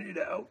to get it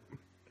out.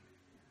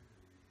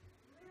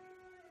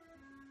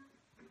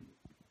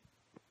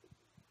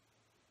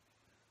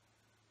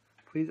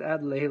 Please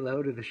add Lay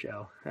Low to the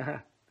show.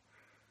 That's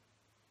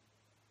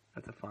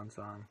a fun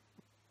song.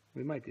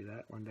 We might do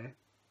that one day.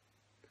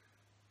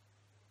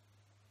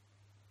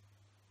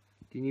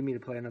 Do you need me to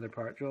play another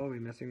part, Joel? Are we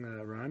missing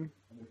the run?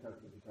 I'm going to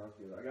cut the guitar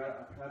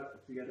together. I've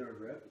cut together a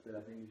riff that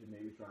I think you should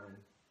maybe try and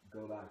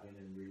go back in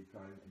and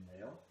try and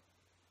nail.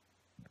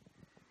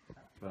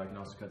 But I can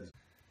also cut this.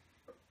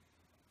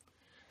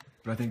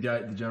 But I think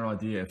the general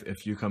idea,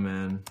 if you come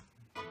in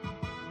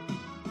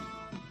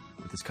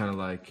with this kind of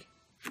like...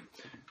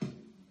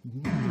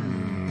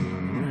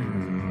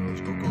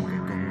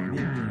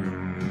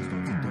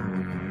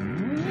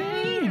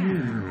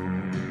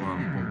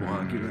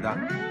 Give it that.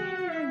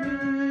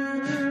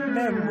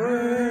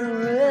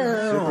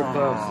 Super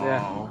close,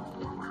 yeah.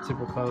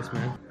 Super close,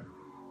 man.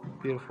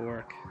 Beautiful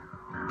work.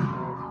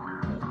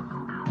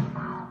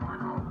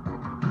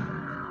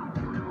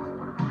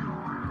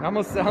 It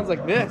almost sounds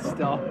like this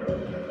still.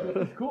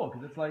 It's cool,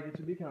 because it's like, it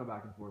should be kind of a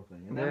back and forth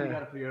thing. And then we got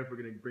to figure out if we're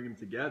going to bring them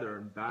together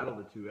and battle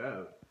the two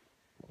out.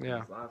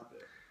 Yeah. This last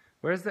bit.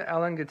 Where's the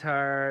Ellen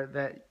guitar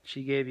that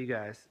she gave you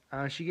guys?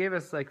 She gave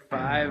us like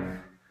five.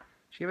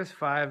 She gave us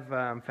five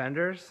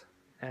Fenders,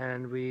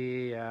 and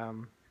we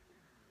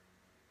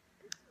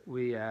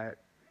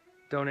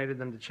donated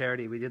them to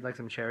charity. We did like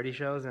some charity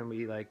shows, and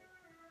we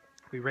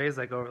raised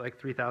like over like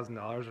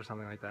 $3,000 or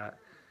something like that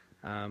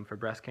for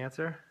breast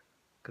cancer,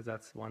 because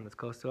that's one that's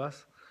close to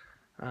us.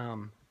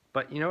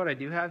 But you know what I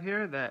do have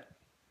here that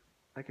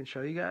I can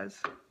show you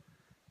guys?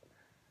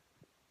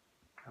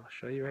 I'll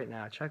show you right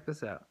now. Check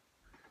this out.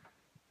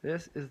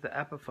 This is the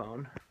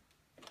Epiphone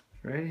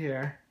right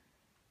here.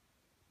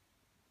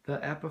 The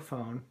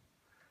Epiphone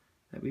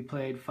that we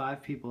played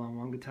 5 people on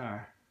one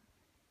guitar.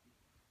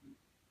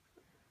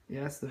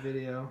 Yes, the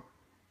video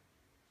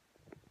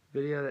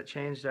that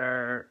changed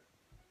our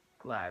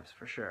lives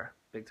for sure,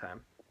 big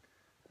time.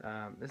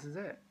 This is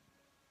it.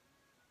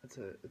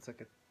 It's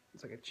like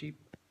a cheap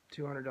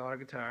 $200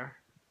 guitar.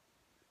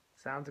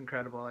 Sounds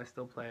incredible. I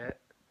still play it.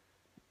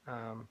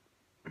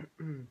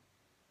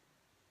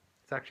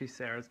 It's actually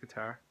Sarah's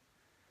guitar.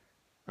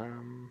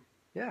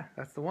 Yeah,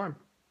 that's the one.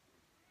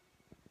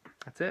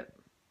 That's it.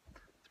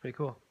 It's pretty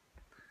cool.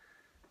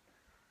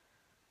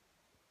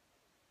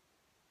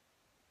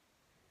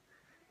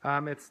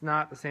 It's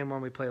not the same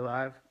one we play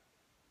live.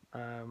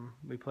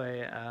 We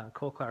play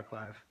Cole Clark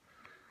live.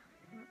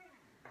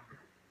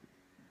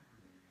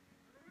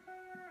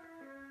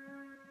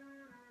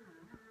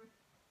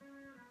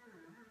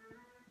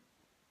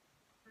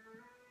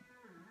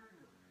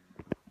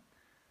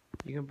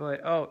 You can play.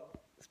 Oh,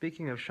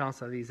 speaking of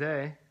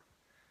Champs-Élysées,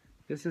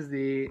 this is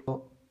the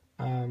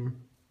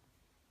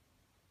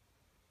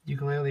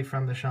ukulele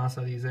from the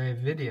Champs-Élysées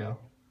video.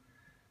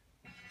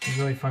 It's a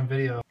really fun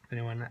video. If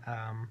anyone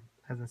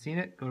hasn't seen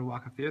it, go to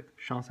Walk of the Earth,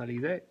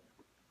 Champs-Élysées.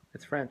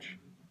 It's French.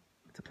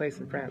 It's a place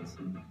in France.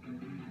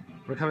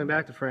 We're coming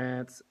back to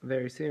France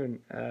very soon.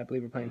 I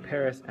believe we're playing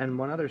Paris and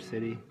one other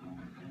city.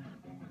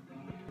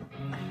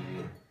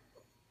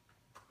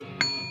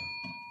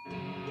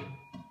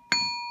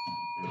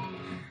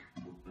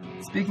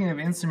 Speaking of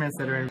instruments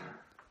that are in,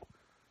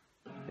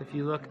 if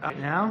you look up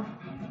now,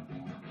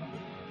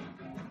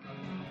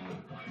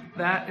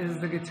 that is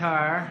the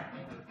guitar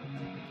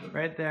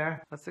right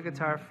there. That's the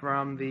guitar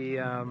from the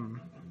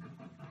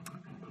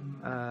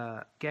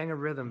Gang of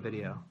Rhythm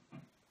video.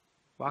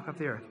 Walk Off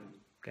the Earth,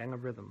 Gang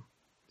of Rhythm.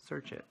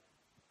 Search it.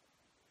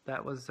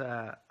 That was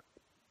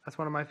that's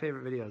one of my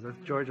favorite videos. That's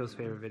Giorgio's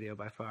favorite video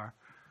by far.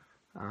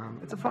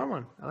 It's a fun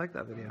one. I like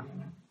that video.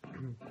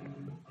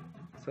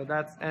 So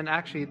that's, and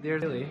actually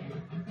there's really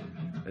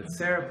that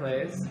Sarah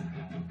plays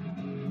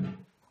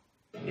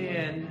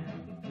in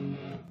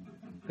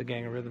the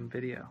Gang of Rhythm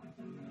video.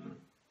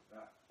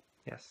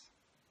 Yes.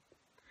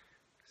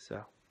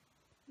 So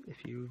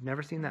if you've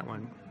never seen that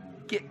one,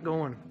 get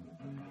going.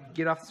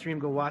 Get off the stream,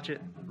 go watch it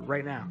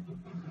right now.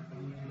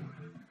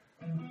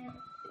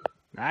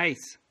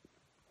 Nice.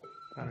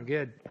 Sounding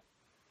good.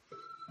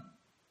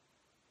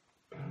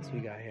 What we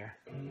got here?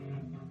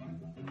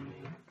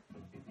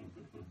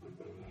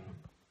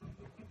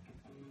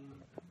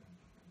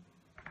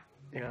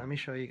 Here, let me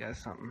show you guys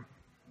something.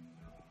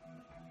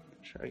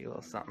 Show you a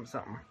little something,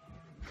 something.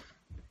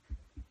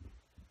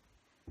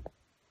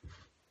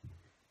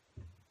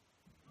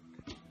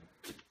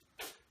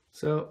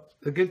 So,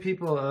 the good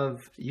people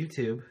of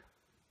YouTube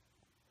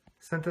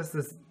sent us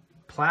this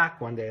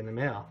plaque one day in the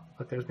mail.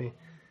 Look, there's me.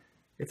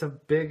 It's a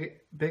big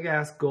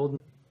ass golden.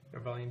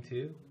 Volume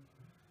 2.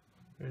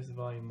 There's the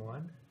Volume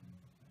 1.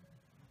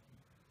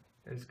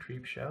 There's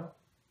Creep Show.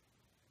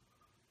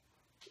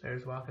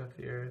 There's Walk Up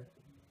the Earth,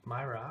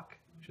 My Rock,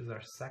 which is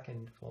our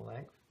second full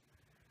length.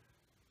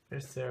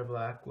 There's Sarah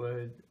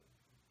Blackwood,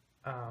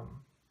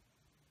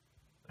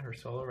 her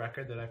solo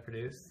record that I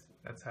produced.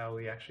 That's how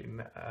we actually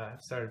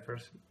started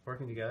first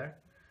working together.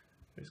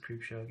 There's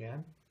Creep Show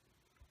again.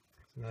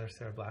 There's another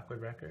Sarah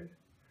Blackwood record.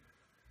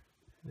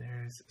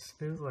 There's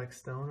Smooth Like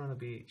Stone on the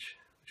Beach,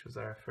 which was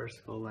our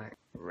first full-length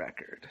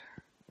record.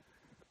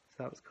 So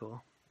that was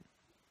cool.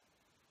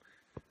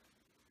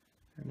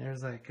 And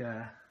there's like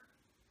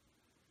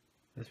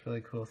this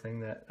really cool thing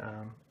that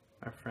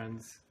our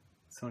friends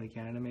Sony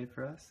Canada made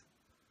for us.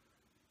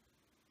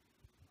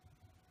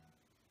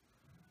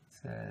 It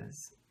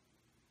says,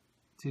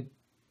 to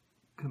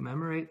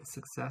commemorate the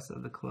success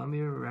of the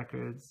Columbia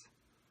Records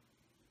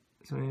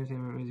Sony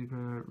Entertainment Music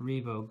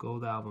Revo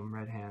Gold Album,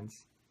 Red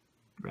Hands.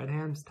 Red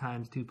Hands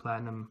times 2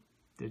 platinum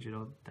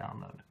digital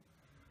download.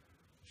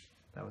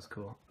 That was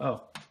cool.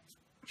 Oh,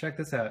 check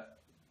this out.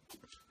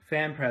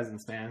 Fan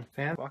presence, man.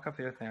 Walk Off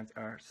the Earth fans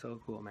are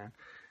so cool, man.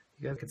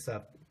 You guys can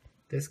stop.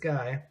 This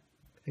guy,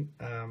 I think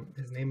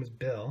his name is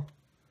Bill.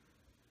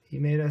 He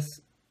made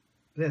us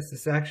this.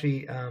 This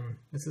actually,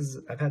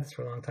 I've had this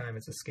for a long time.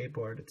 It's a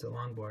skateboard. It's a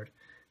longboard.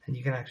 And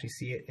you can actually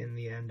see it in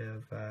the end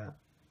of a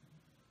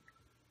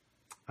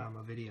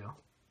video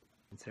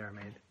that Sarah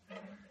made.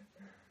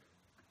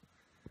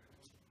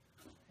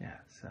 Yeah,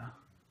 so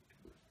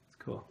it's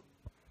cool.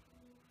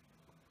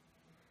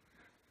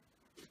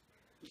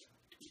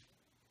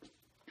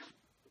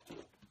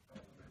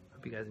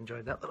 Hope you guys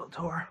enjoyed that little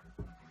tour.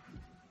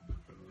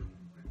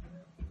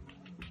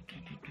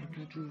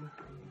 All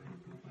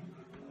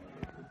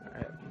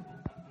right.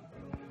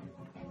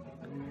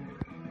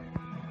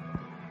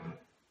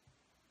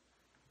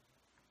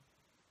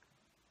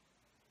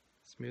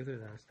 Smoother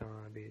than a stone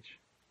on a beach.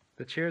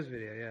 The Cheers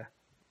video, yeah.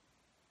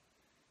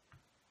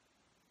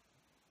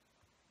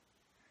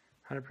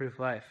 100 Proof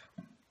Life.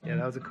 Yeah,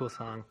 that was a cool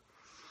song.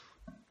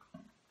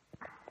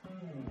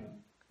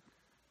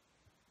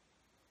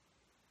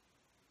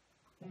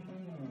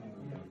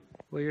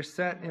 Will your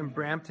set in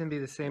Brampton be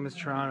the same as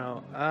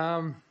Toronto?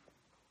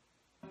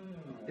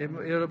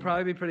 It'll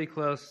probably be pretty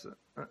close.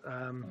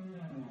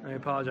 I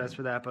apologize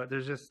for that, but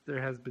there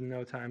has been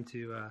no time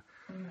to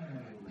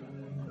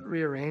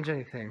rearrange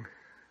anything.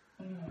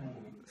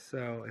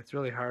 So it's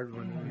really hard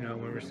when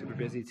we're super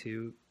busy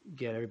to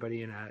get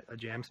everybody in a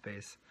jam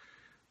space.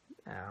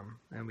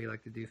 And we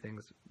like to do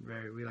things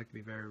we like to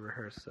be very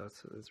rehearsed, so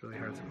it's really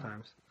hard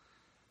sometimes.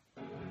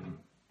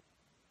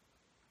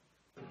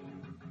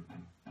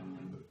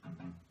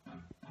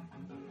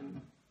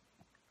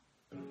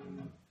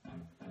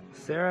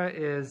 Sarah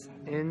is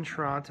in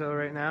Toronto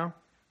right now.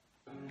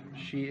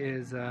 She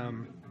is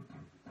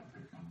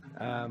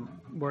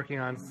working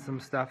on some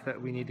stuff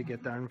that we need to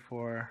get done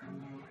for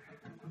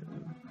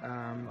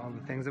all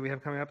the things that we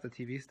have coming up, the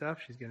TV stuff.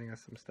 She's getting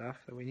us some stuff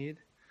that we need.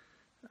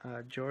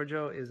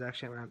 Giorgio is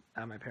actually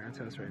at my parents'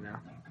 house right now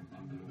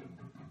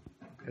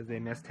because they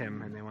missed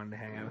him and they wanted to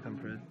hang out with him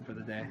for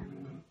the day.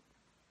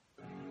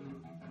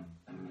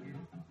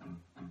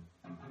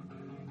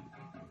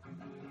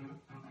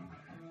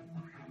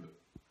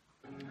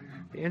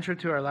 The intro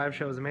to our live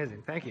show is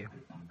amazing. Thank you.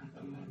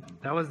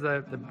 That was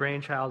the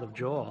brainchild of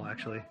Joel,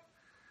 actually.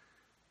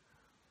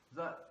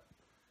 What's that?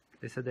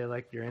 They said they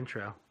liked your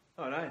intro.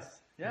 Oh,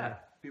 nice. Yeah.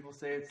 People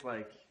say it's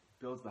like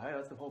builds the hype.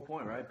 That's the whole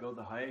point, right? Build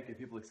the hype, get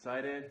people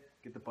excited,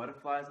 get the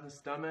butterflies in the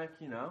stomach,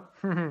 you know?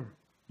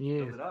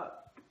 Yes. Build it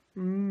up.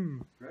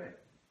 Great.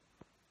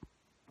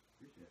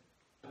 Appreciate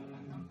it.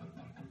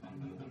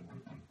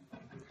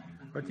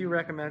 What do you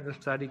recommend to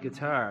study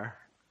guitar?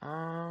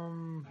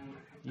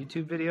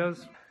 YouTube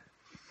videos.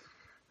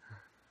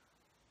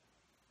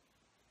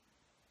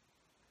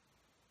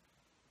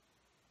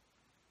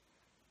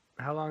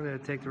 How long did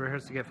it take to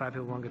rehearse to get 5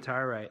 people, 1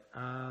 guitar right?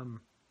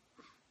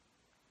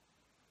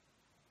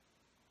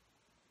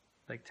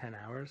 Like 10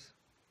 hours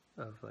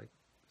of like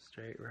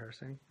straight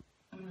rehearsing.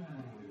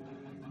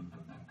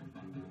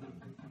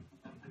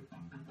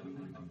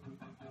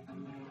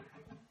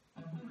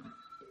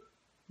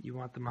 You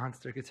want the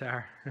monster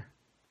guitar.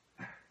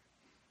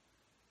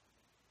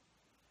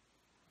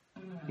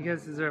 You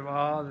guys deserve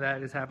all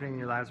that is happening in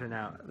your lives right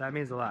now. That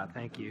means a lot.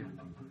 Thank you.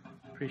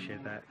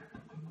 Appreciate that.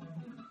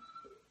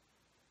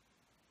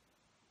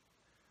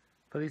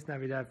 Feliz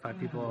Navidad, 5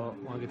 people,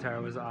 1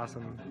 guitar was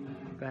awesome.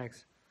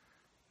 Thanks.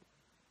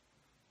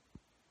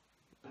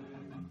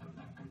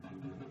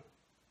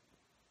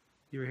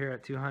 You were here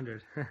at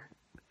 200. You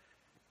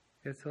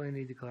guys totally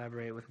need to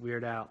collaborate with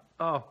Weird Al.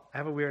 Oh, I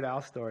have a Weird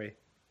Al story.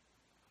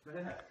 We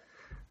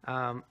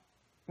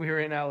were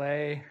in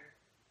LA,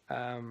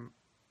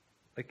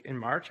 like in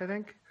March, I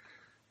think,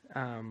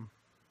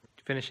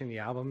 finishing the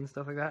album and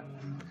stuff like that.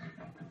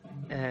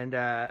 And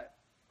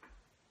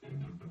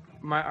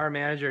our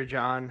manager,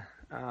 John,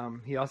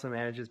 he also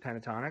manages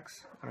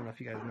Pentatonics. I don't know if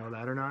you guys know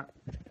that or not.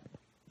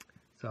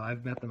 So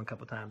I've met them a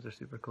couple times. They're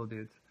super cool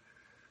dudes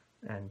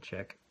and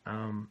chick.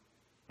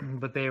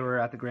 But they were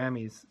at the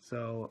Grammys,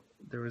 so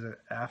there was an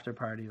after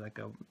party, like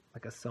a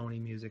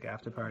Sony Music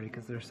after party,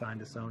 because they're signed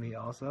to Sony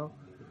also.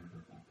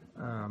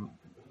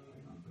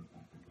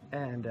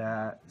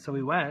 So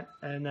we went,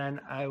 and then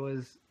I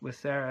was with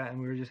Sarah, and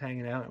we were just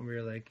hanging out, and we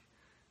were like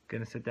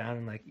gonna sit down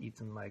and like eat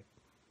some like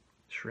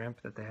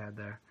shrimp that they had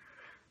there,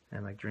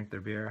 and like drink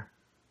their beer.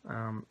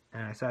 And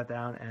I sat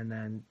down, and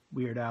then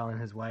Weird Al and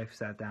his wife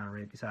sat down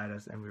right beside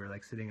us, and we were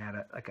like sitting at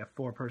a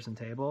 4-person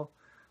table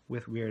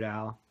with Weird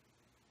Al's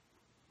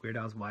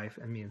wife,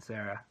 and me and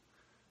Sarah,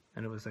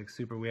 and it was like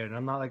super weird. And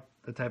I'm not like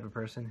the type of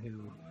person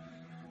who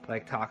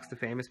like talks to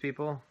famous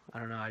people. I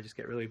don't know. I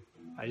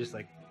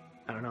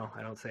don't know.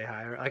 I don't say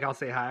hi, or like I'll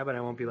say hi, but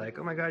I won't be like,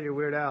 oh my God, you're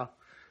Weird Al.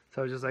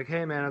 So I was just like,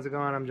 hey man, how's it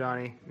going? I'm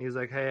Johnny. And he was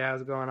like, hey,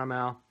 how's it going? I'm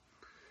Al.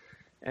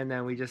 And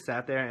then we just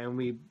sat there and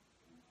we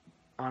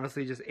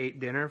honestly just ate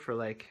dinner for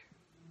like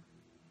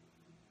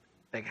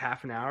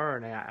half an hour or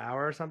an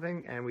hour or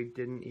something, and we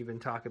didn't even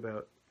talk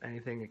about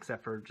anything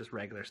except for just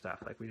regular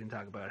stuff. Like we didn't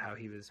talk about how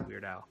he was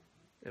Weird Al.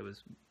 It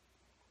was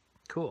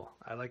cool.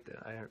 I liked it.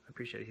 I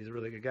appreciate it. He's a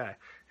really good guy. And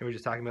we were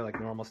just talking about like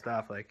normal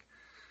stuff. Like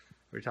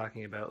we were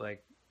talking about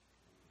like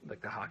the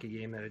hockey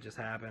game that had just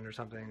happened or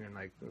something, and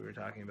like we were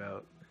talking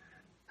about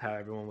how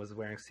everyone was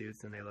wearing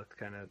suits and they looked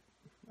kind of,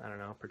 I don't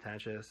know,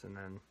 pretentious. And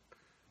then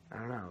I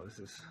don't know.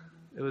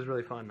 It was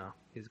really fun though.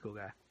 He's a cool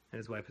guy, and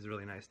his wife is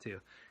really nice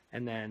too.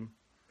 And then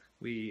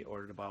we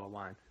ordered a bottle of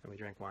wine and we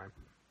drank wine.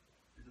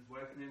 Is his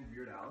wife named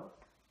Weird Alice?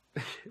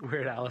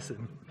 Weird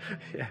Allison.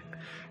 Yeah.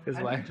 His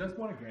And wife. he just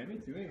won a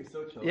Grammy too? He's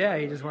so chill. Yeah,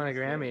 he just won a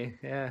Grammy.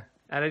 Yeah.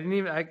 And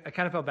I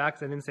kind of felt bad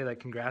because I didn't say like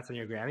congrats on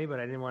your Grammy, but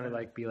I didn't want to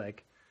like be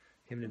like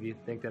him to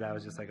think that I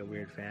was just like a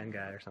weird fan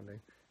guy or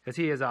something. Because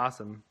he is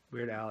awesome.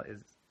 Weird Al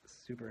is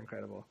super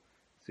incredible,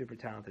 super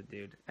talented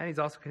dude, and he's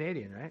also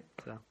Canadian, right?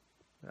 So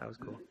that was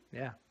cool.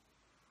 Yeah.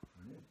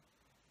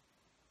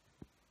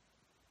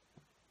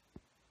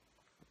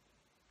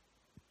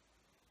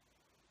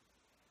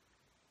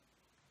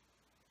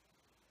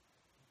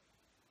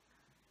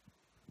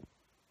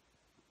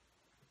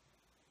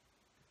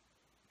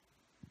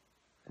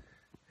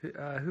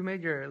 Who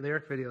made your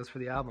lyric videos for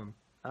the album?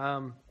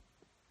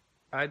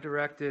 I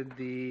directed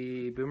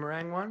the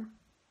Boomerang one.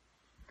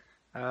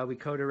 We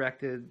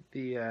co-directed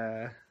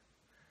the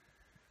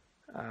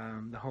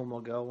Home Will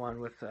Go one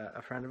with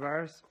a friend of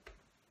ours.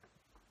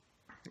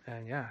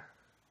 And yeah,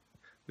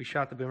 we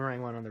shot the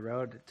Boomerang one on the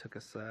road. It took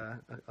us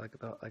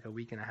about a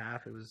week and a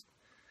half. It was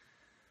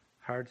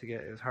hard to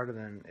get. It was harder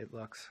than it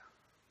looks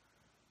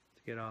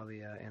to get all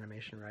the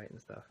animation right and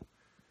stuff.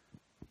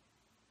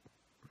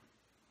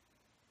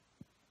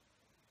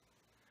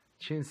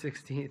 June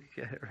 16th,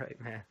 get it right,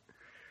 man.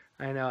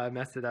 I know, I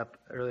messed it up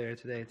earlier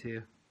today,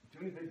 too. Too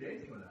many big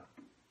days coming up.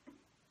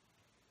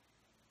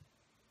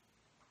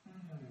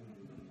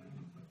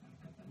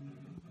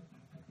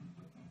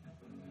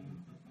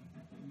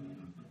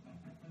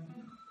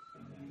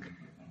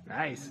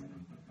 Nice. Is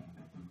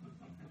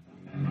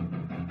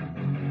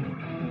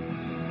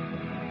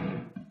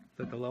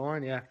that the low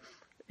one? Yeah.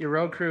 Your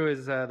road crew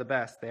is the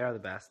best. They are the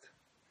best.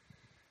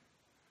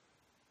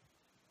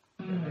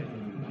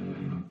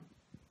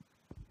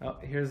 Oh,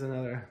 here's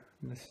another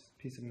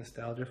piece of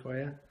nostalgia for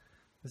you.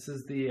 This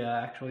is the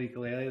actual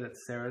ukulele that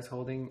Sarah's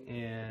holding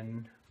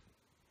in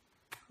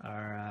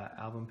our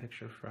album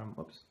picture from,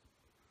 whoops,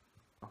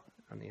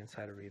 on the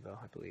inside of Revo,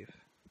 I believe.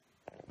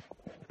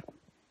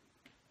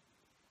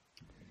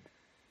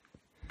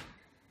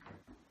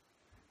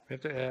 We're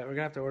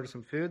gonna have to order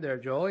some food there,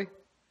 Jolie.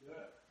 Yeah.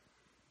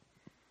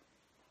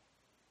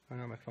 Oh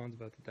no, my phone's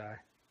about to die.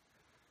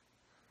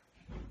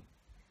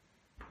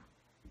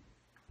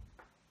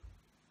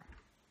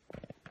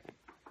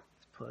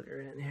 Let's plug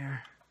her in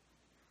here.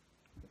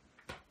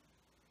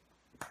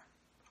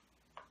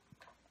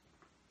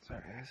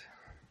 Sorry, guys.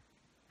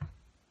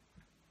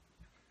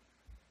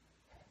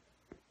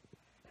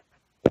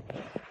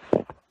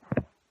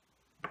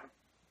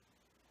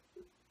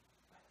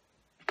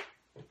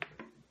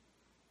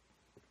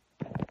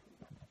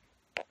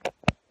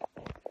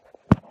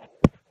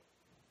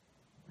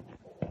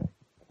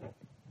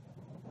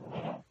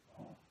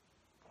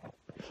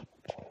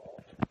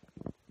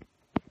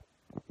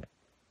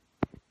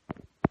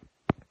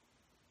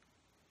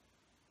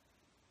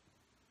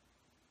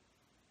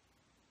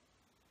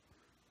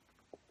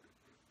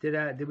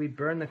 Did we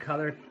burn the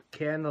color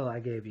candle I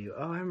gave you?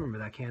 Oh, I remember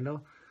that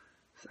candle.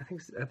 I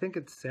think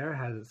it's Sarah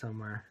has it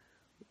somewhere.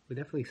 We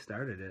definitely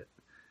started it.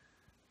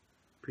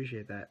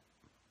 Appreciate that.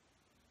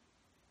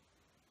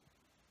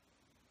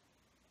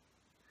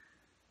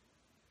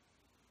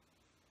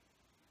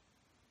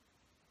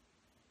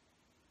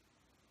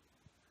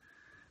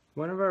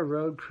 One of our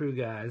road crew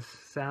guys,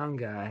 sound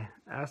guy,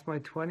 asked my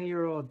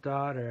 20-year-old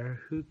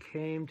daughter who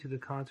came to the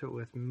concert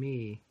with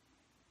me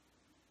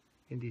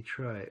in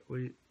Detroit.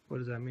 What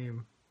does that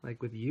mean?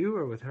 Like with you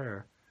or with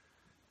her?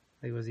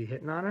 Like was he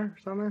hitting on her or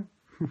something?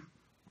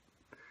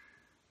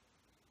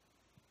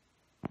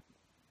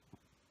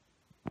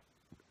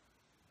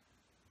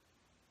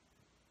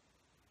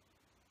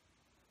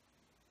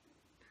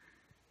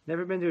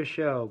 Never been to a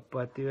show,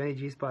 but do any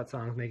G-Spot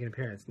songs make an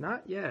appearance?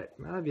 Not yet.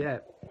 Not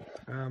yet.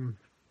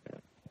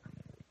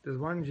 There's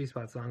one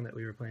G-Spot song that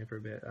we were playing for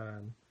a bit. I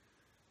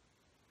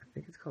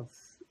think it's called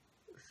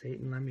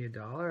Satan Lend Me a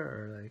Dollar,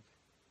 or like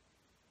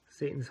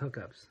Satan's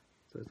Hookups.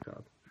 That's what it's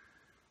called.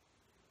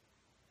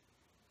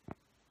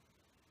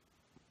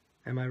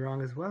 Am I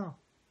wrong as well?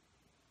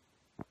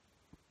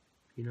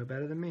 You know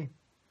better than me.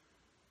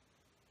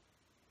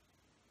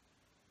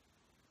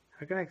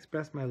 How can I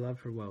express my love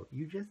for Wout?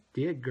 You just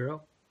did,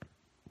 girl.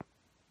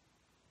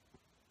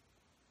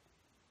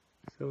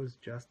 So is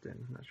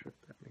Justin. I'm not sure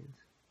what that means.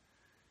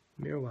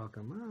 You're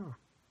welcome. Oh.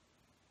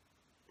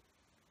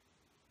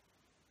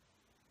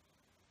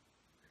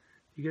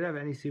 If you could have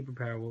any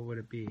superpower, what would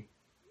it be?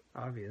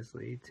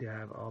 Obviously, to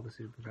have all the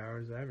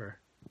superpowers ever.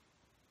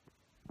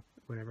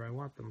 Whenever I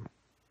want them.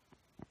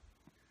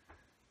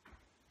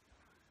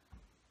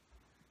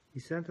 He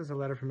sent us a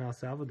letter from El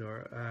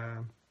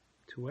Salvador.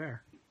 To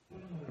where?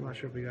 I'm not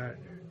sure if we got it.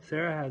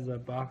 Sarah has a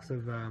box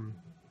of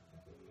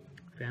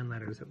fan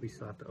letters that we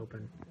still have to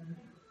open.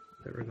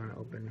 That we're going to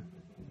open.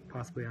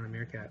 Possibly on a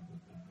meerkat.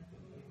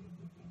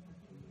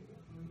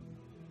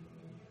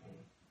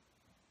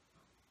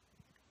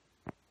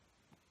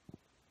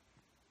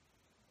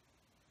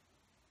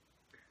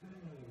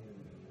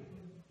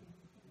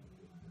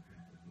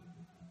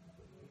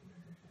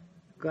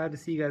 Glad to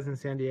see you guys in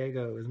San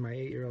Diego. It was my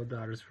 8-year-old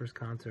daughter's first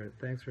concert.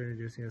 Thanks for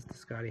introducing us to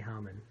Scotty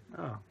Hellman.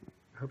 Oh,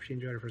 I hope she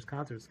enjoyed her first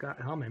concert. Scott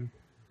Hellman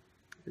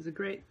is a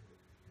great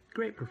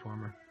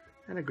performer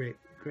and a great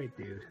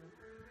dude.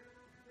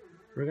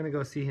 We're gonna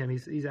go see him.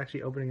 He's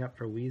actually opening up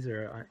for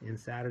Weezer in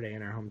Saturday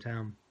in our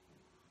hometown.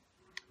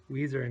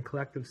 Weezer and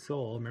Collective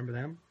Soul, remember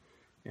them?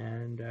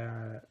 And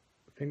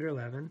Finger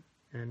 11.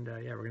 And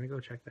yeah, we're gonna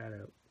go check that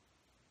out.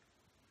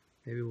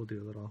 Maybe we'll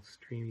do a little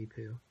streamy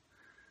poo.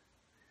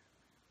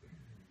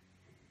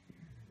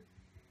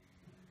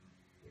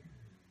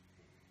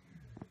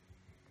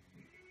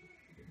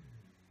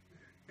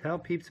 Tell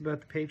peeps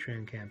about the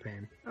Patreon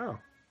campaign. Oh,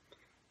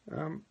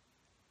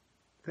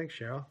 thanks,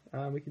 Cheryl.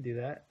 We can do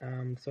that.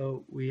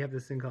 So we have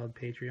this thing called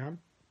Patreon.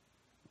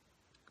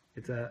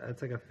 It's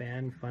like a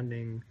fan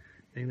funding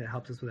thing that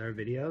helps us with our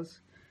videos.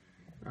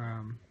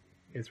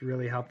 It's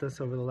really helped us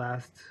over the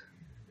last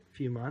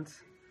few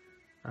months.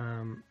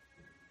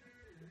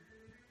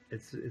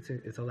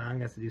 It's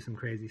allowing us to do some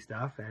crazy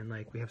stuff, and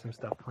like we have some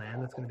stuff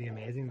planned that's going to be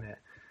amazing that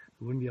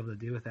we wouldn't be able to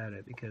do without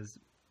it, because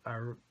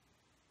our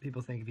people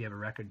think if you have a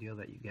record deal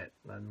that you get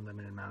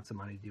unlimited amounts of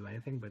money to do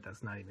anything, but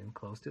that's not even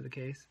close to the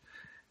case.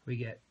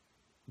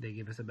 They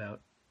give us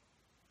about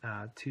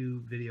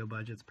 2 video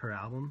budgets per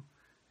album,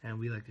 and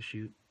we like to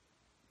shoot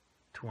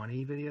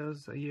 20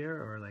 videos a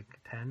year, or like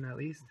 10 at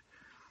least.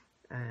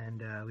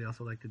 And we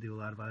also like to do a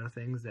lot of other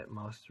things that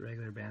most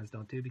regular bands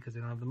don't do because they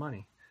don't have the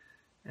money.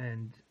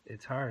 And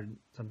it's hard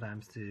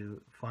sometimes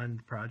to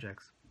fund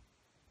projects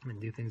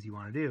and do things you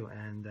want to do.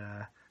 And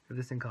have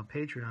this thing called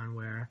Patreon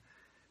where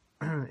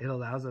it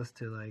allows us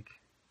to like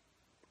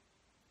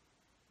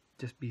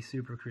just be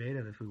super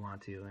creative if we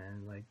want to,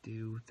 and like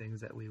do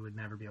things that we would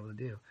never be able to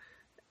do.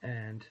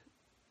 And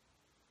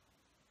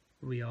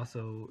we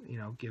also, you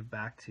know, give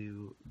back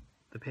to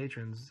the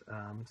patrons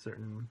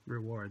certain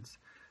rewards.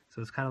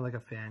 So it's kind of like a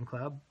fan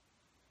club.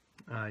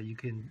 You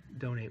can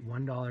donate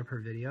 $1 per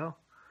video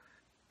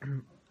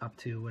up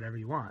to whatever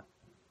you want.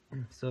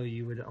 So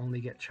you would only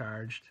get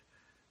charged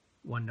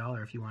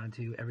 $1 if you wanted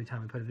to every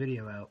time we put a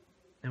video out.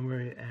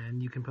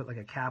 And you can put like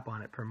a cap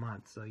on it per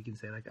month. So you can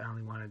say like, I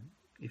only want to,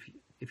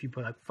 if you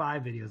put like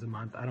 5 videos a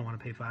month, I don't want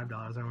to pay $5.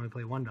 I only pay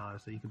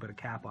 $1. So you can put a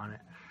cap on it.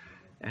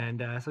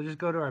 And so just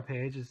go to our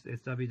page. It's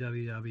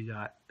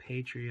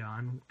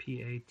www.patreon,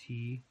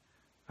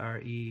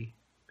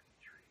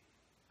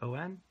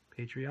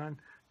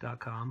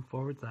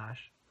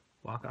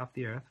 patreon.com/walk off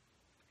the earth.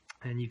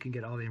 And you can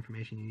get all the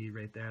information you need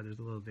right there. There's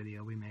a little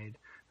video we made,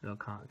 a little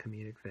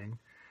comedic thing.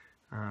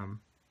 Yeah,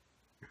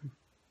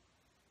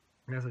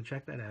 so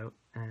check that out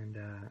and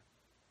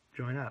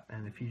join up.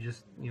 And if you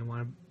just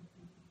want to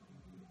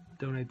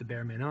donate the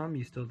bare minimum,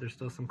 there's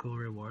still some cool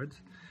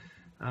rewards.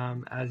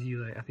 As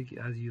you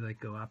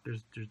go up,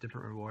 there's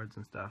different rewards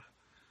and stuff.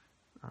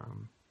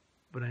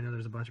 But I know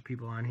there's a bunch of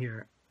people on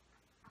here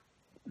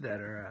that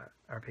are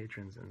our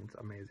patrons, and it's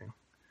amazing.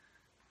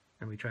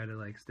 And we try to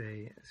like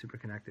stay super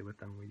connected with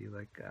them. We do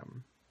like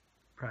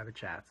private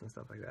chats and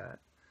stuff like that.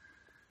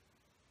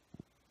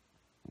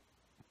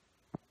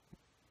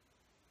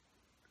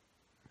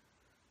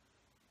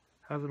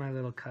 How's my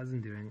little cousin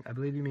doing? I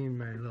believe you mean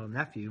my little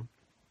nephew,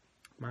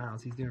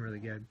 Miles. He's doing really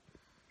good.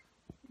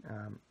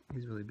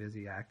 He's really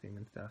busy acting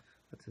and stuff.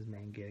 That's his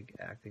main gig,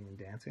 acting and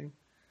dancing.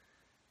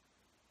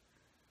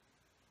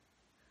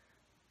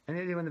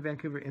 Any idea when the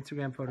Vancouver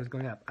Instagram photo is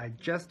going up? I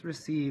just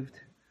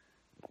received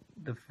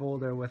the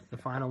folder with the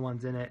final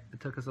ones in it. It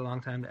took us a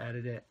long time to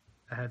edit it.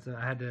 I had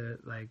to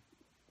like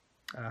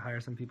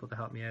hire some people to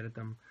help me edit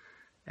them,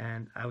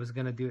 and I was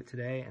gonna do it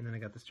today, and then I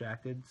got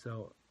distracted.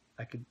 So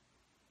I could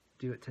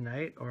do it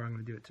tonight, or I'm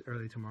gonna do it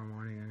early tomorrow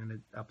morning. I'm gonna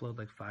upload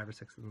like 5 or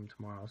 6 of them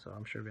tomorrow. So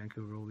I'm sure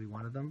Vancouver will be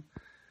one of them.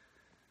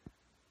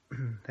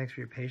 Thanks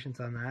for your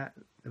patience on that.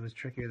 It was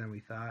trickier than we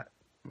thought.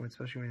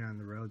 Especially when you're on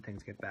the road,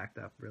 things get backed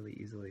up really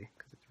easily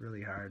because it's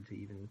really hard to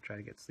even try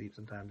to get sleep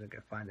sometimes and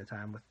find a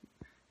time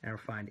or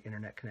find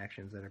internet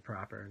connections that are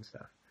proper and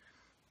stuff.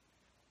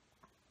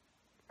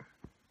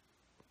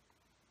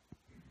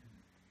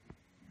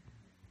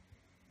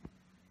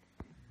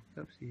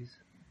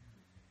 Oopsies.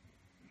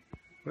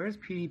 Where's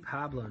PD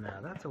Pablo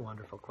now? That's a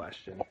wonderful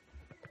question.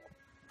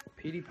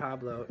 PD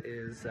Pablo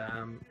is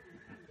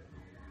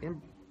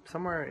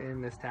somewhere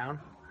in this town.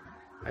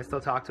 I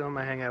still talk to him.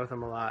 I hang out with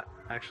him a lot.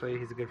 Actually,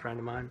 he's a good friend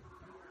of mine.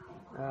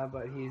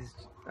 But he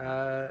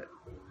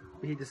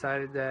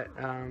decided that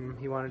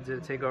he wanted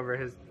to take over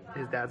his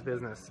dad's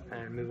business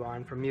and move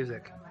on from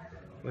music,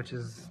 which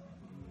is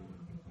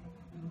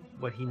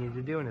what he needed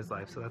to do in his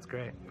life. So that's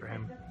great for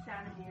him.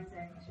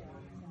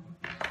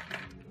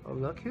 Oh,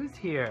 look who's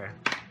here.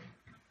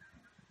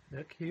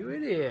 Look who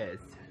it is.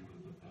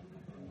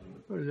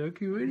 Oh, look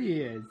who it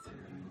is.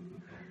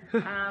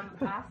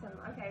 Awesome.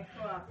 Okay,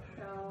 cool.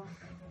 So,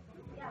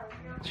 yeah,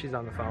 she's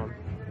on the phone.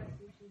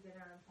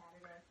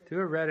 Do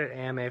a Reddit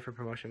AMA for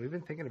promotion. We've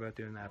been thinking about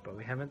doing that, but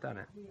we haven't done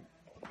it.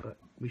 But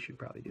we should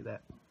probably do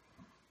that.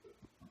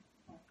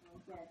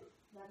 Good.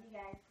 Love you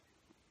guys.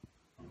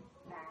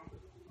 Bye.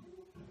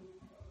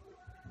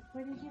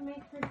 What did you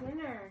make for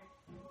dinner?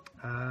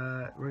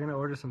 We're gonna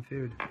order some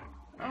food.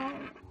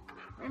 I'm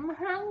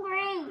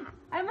hungry.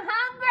 I'm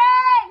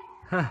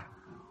hungry.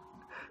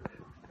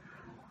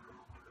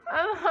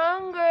 I'm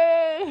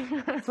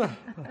hungry.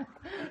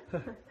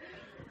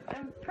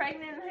 I'm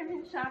pregnant and I've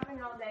been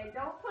shopping all day.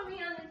 Don't put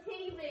me on the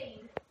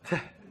TV.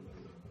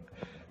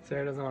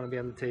 Sarah doesn't want to be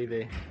on the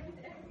TV.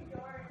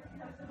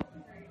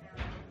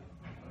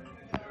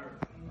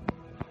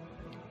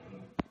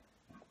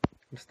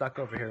 I'm stuck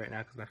over here right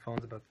now because my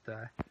phone's about to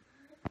die.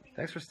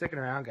 Thanks for sticking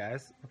around,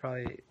 guys.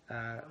 We'll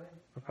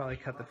probably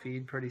cut the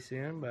feed pretty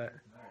soon, but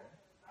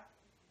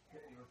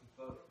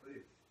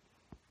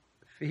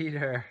feed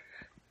her.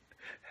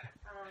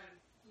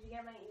 Did you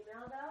get my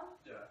email though?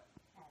 Yeah.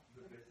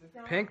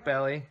 Pink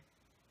Belly.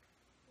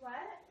 What?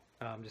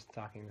 Oh, I'm just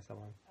talking to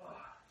someone.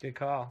 Good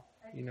call.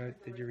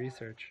 Did your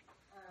research.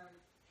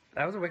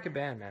 That was a wicked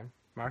band, man.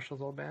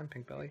 Marshall's old band,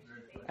 Pink Belly,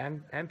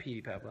 and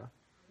P.D. Pablo.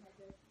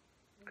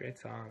 Great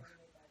songs.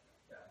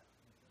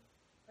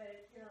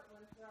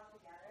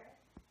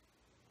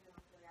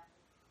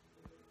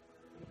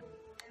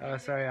 Oh,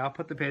 sorry. I'll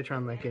put the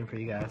Patreon link in for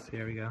you guys.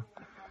 Here we go.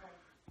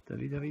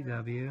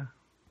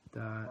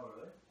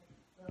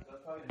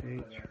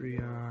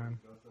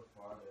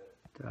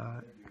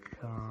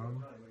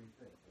 www.patreon.com/.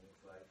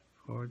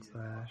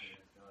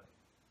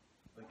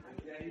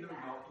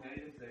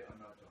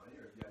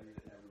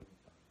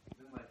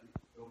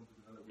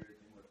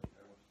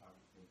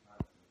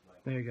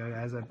 There you go,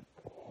 guys.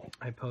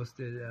 I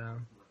posted.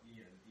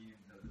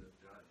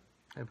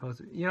 I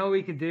posted. You know what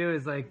we could do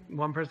is like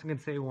one person can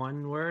say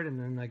one word and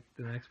then like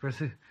the next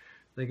person,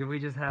 like if we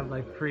just have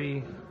like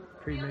pre.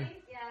 Really?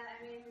 Yeah, I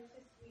mean, it's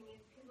just we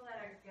need people that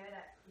are good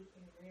at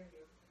speaking in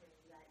interviews. We're gonna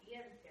do that.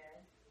 Ian's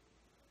good.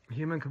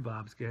 Human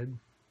kebab's good.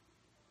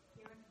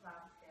 Human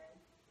kebab's good.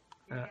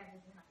 Your guy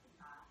doesn't have to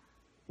talk.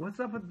 What's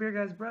up with Beer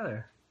Guy's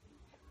brother?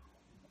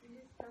 He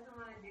just doesn't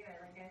want to do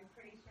it. Like, I'm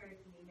pretty sure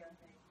it's an ego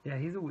thing. Yeah,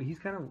 he's a little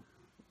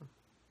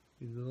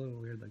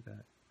weird like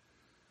that.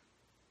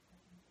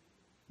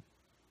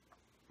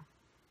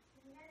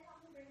 Can you guys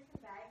help me bring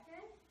some bags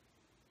in?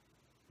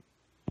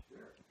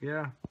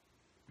 Yeah.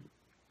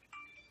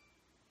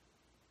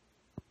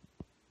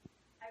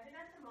 I've been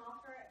at the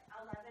mall for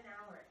 11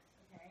 hours,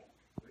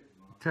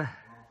 okay?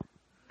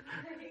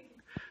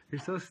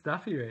 You're so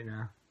stuffy right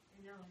now.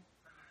 I know.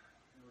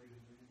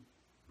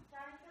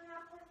 Johnny, come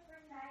help us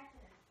bring bags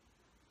in.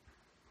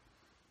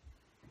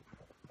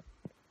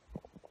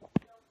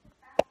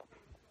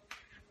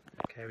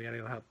 Okay, we gotta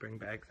go help bring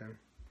bags in.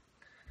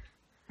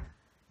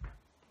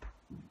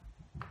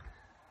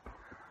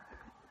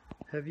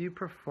 Have you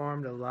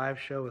performed a live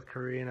show with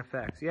Korean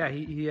Effects? Yeah,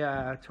 he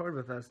toured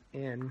with us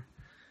in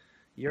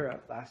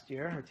Europe last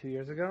year or 2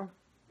 years ago,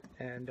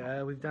 and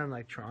we've done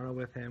like Toronto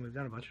with him. We've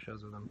done a bunch of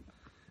shows with him.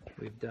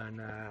 We've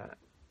done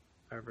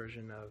our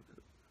version of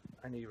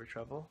 "I Knew You Were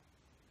Trouble"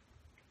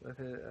 with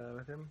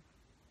him.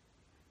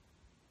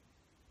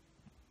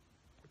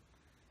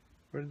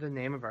 Where did the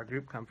name of our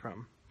group come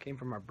from? It came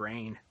from our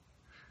brain.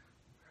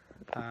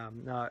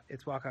 No,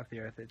 it's Walk Off the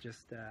Earth. It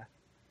just.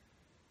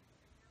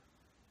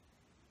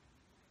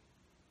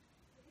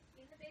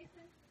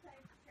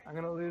 I'm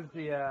gonna lose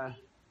the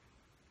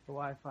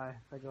Wi-Fi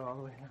if I go all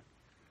the way up.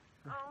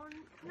 Oh,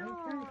 Why are you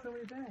carrying so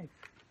many bags?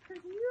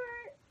 Because you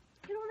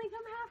can only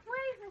come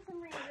halfway for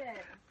some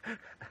reason.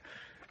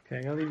 Okay,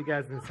 I'm gonna leave you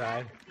guys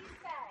inside. These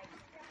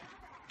bags.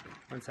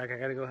 1 sec, I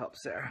gotta go help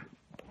Sarah.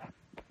 So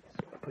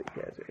I'll put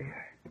you guys right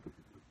here.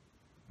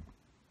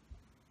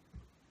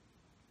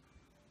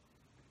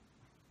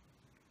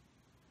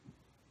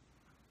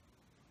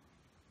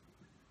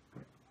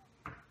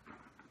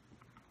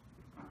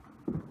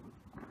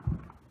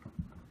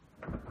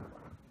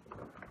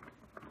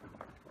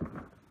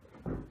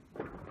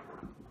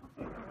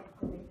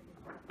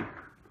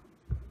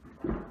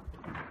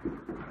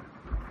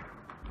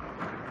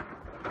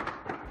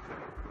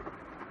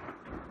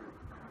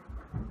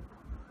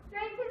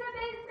 Straight to the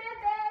basement,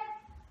 babe.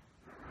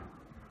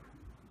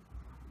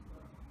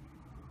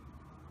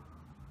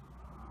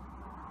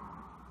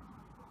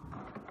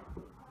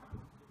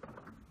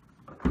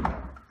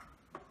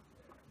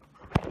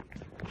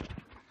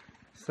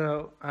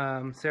 So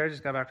Sarah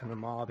just got back from the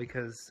mall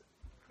because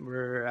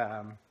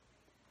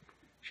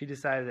she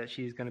decided that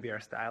she's going to be our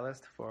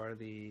stylist for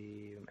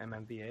the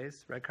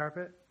MMVA's red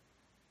carpet.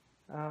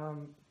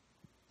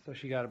 So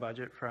she got a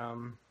budget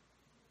from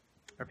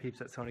our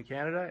peeps at Sony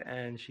Canada,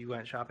 and she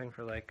went shopping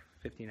for like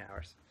 15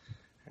 hours.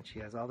 And she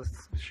has all the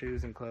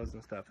shoes and clothes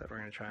and stuff that we're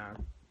going to try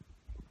on.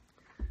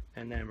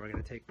 And then we're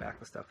going to take back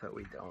the stuff that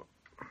we don't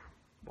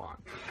want.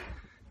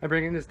 Am I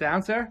bringing this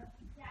down, Sarah?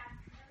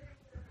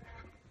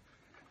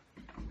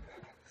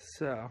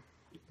 So,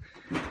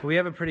 we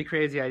have a pretty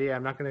crazy idea.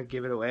 I'm not going to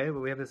give it away,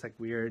 but we have this like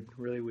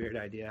really weird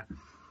idea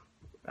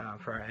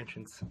for our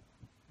entrance.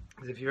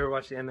 Because if you ever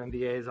watch the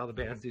MMVAs, all the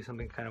bands do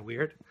something kind of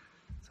weird.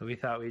 So we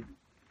thought we'd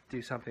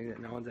do something that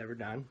no one's ever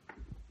done.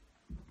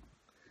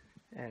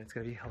 And it's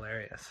going to be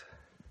hilarious.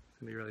 It's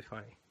going to be really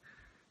funny.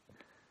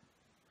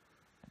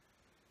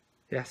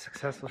 Yeah,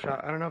 successful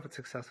shot. I don't know if it's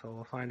successful.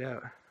 We'll find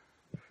out.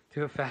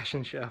 Do a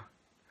fashion show.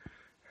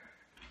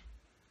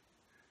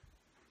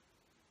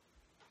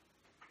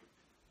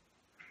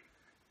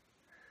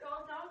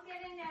 Don't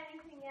get into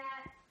anything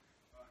yet.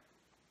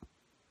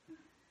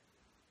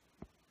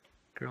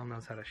 Girl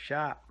knows how to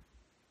shop.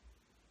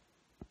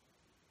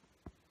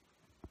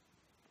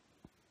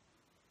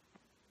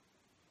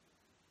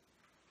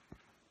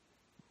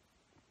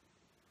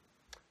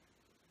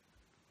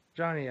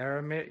 Johnny, you're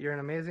an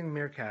amazing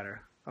meerkatter.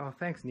 Oh,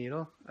 thanks,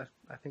 Needle.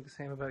 I think the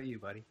same about you,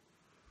 buddy.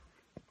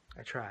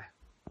 I try.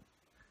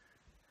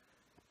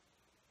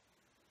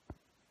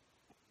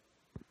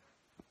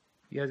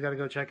 You guys got to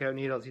go check out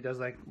Needles. He does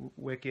like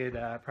wicked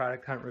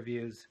product hunt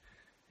reviews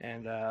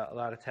and a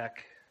lot of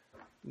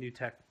new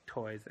tech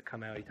toys that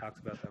come out. He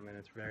talks about them, and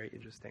it's very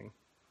interesting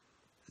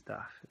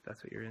stuff, if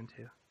that's what you're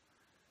into.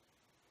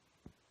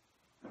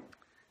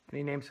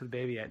 Any names for the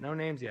baby yet? No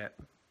names yet.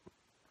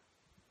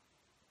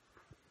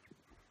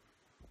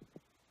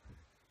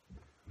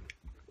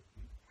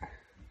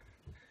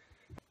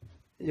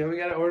 Yo, we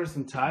gotta order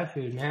some Thai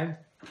food, man.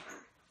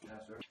 Yeah,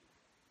 sure.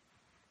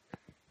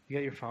 You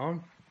got your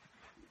phone?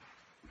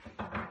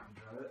 Got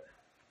it?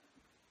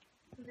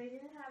 So they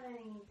didn't have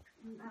any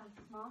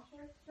small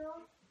shirts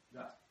still?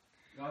 Yeah.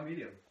 No,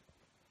 medium.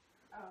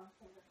 Oh,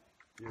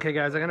 okay. Okay,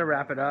 guys, I'm gonna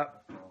wrap it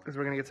up because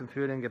we're gonna get some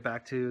food and get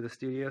back to the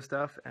studio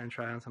stuff and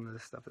try on some of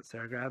this stuff that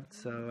Sarah grabbed.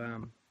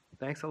 So,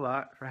 thanks a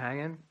lot for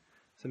hanging.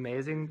 It's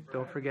amazing.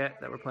 Don't forget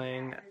that we're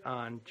playing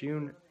on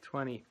June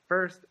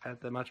 21st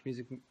at the Much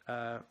Music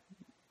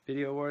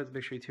Video Awards.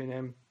 Make sure you tune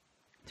in.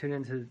 Tune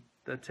into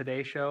the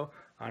Today Show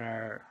on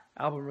our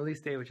album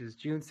release date, which is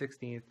June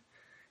 16th.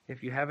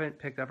 If you haven't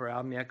picked up our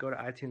album yet, go to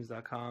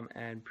iTunes.com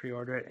and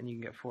pre-order it, and you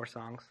can get 4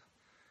 songs.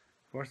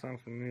 4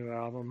 songs from the new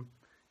album.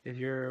 If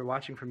you're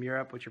watching from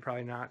Europe, which you're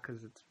probably not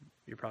because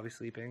you're probably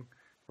sleeping,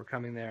 we're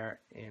coming there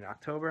in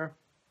October.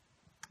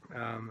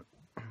 Then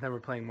we're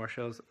playing more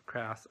shows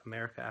across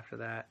America after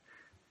that.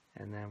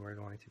 And then we're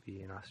going to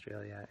be in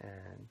Australia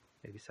and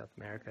maybe South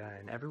America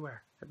and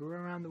everywhere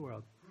around the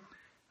world.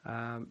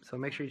 So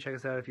make sure you check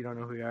us out if you don't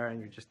know who we are and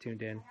you're just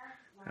tuned in.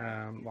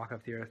 Walk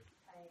Off the Earth.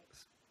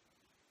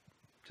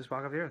 Just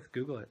Walk Off the Earth.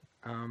 Google it.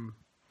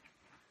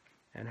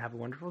 And have a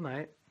wonderful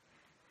night.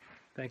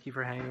 Thank you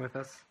for hanging with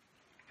us,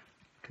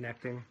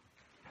 connecting.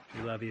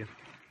 We love you.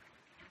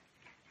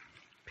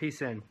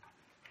 Peace in.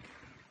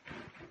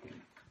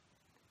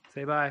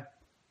 Say bye.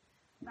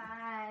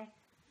 Bye.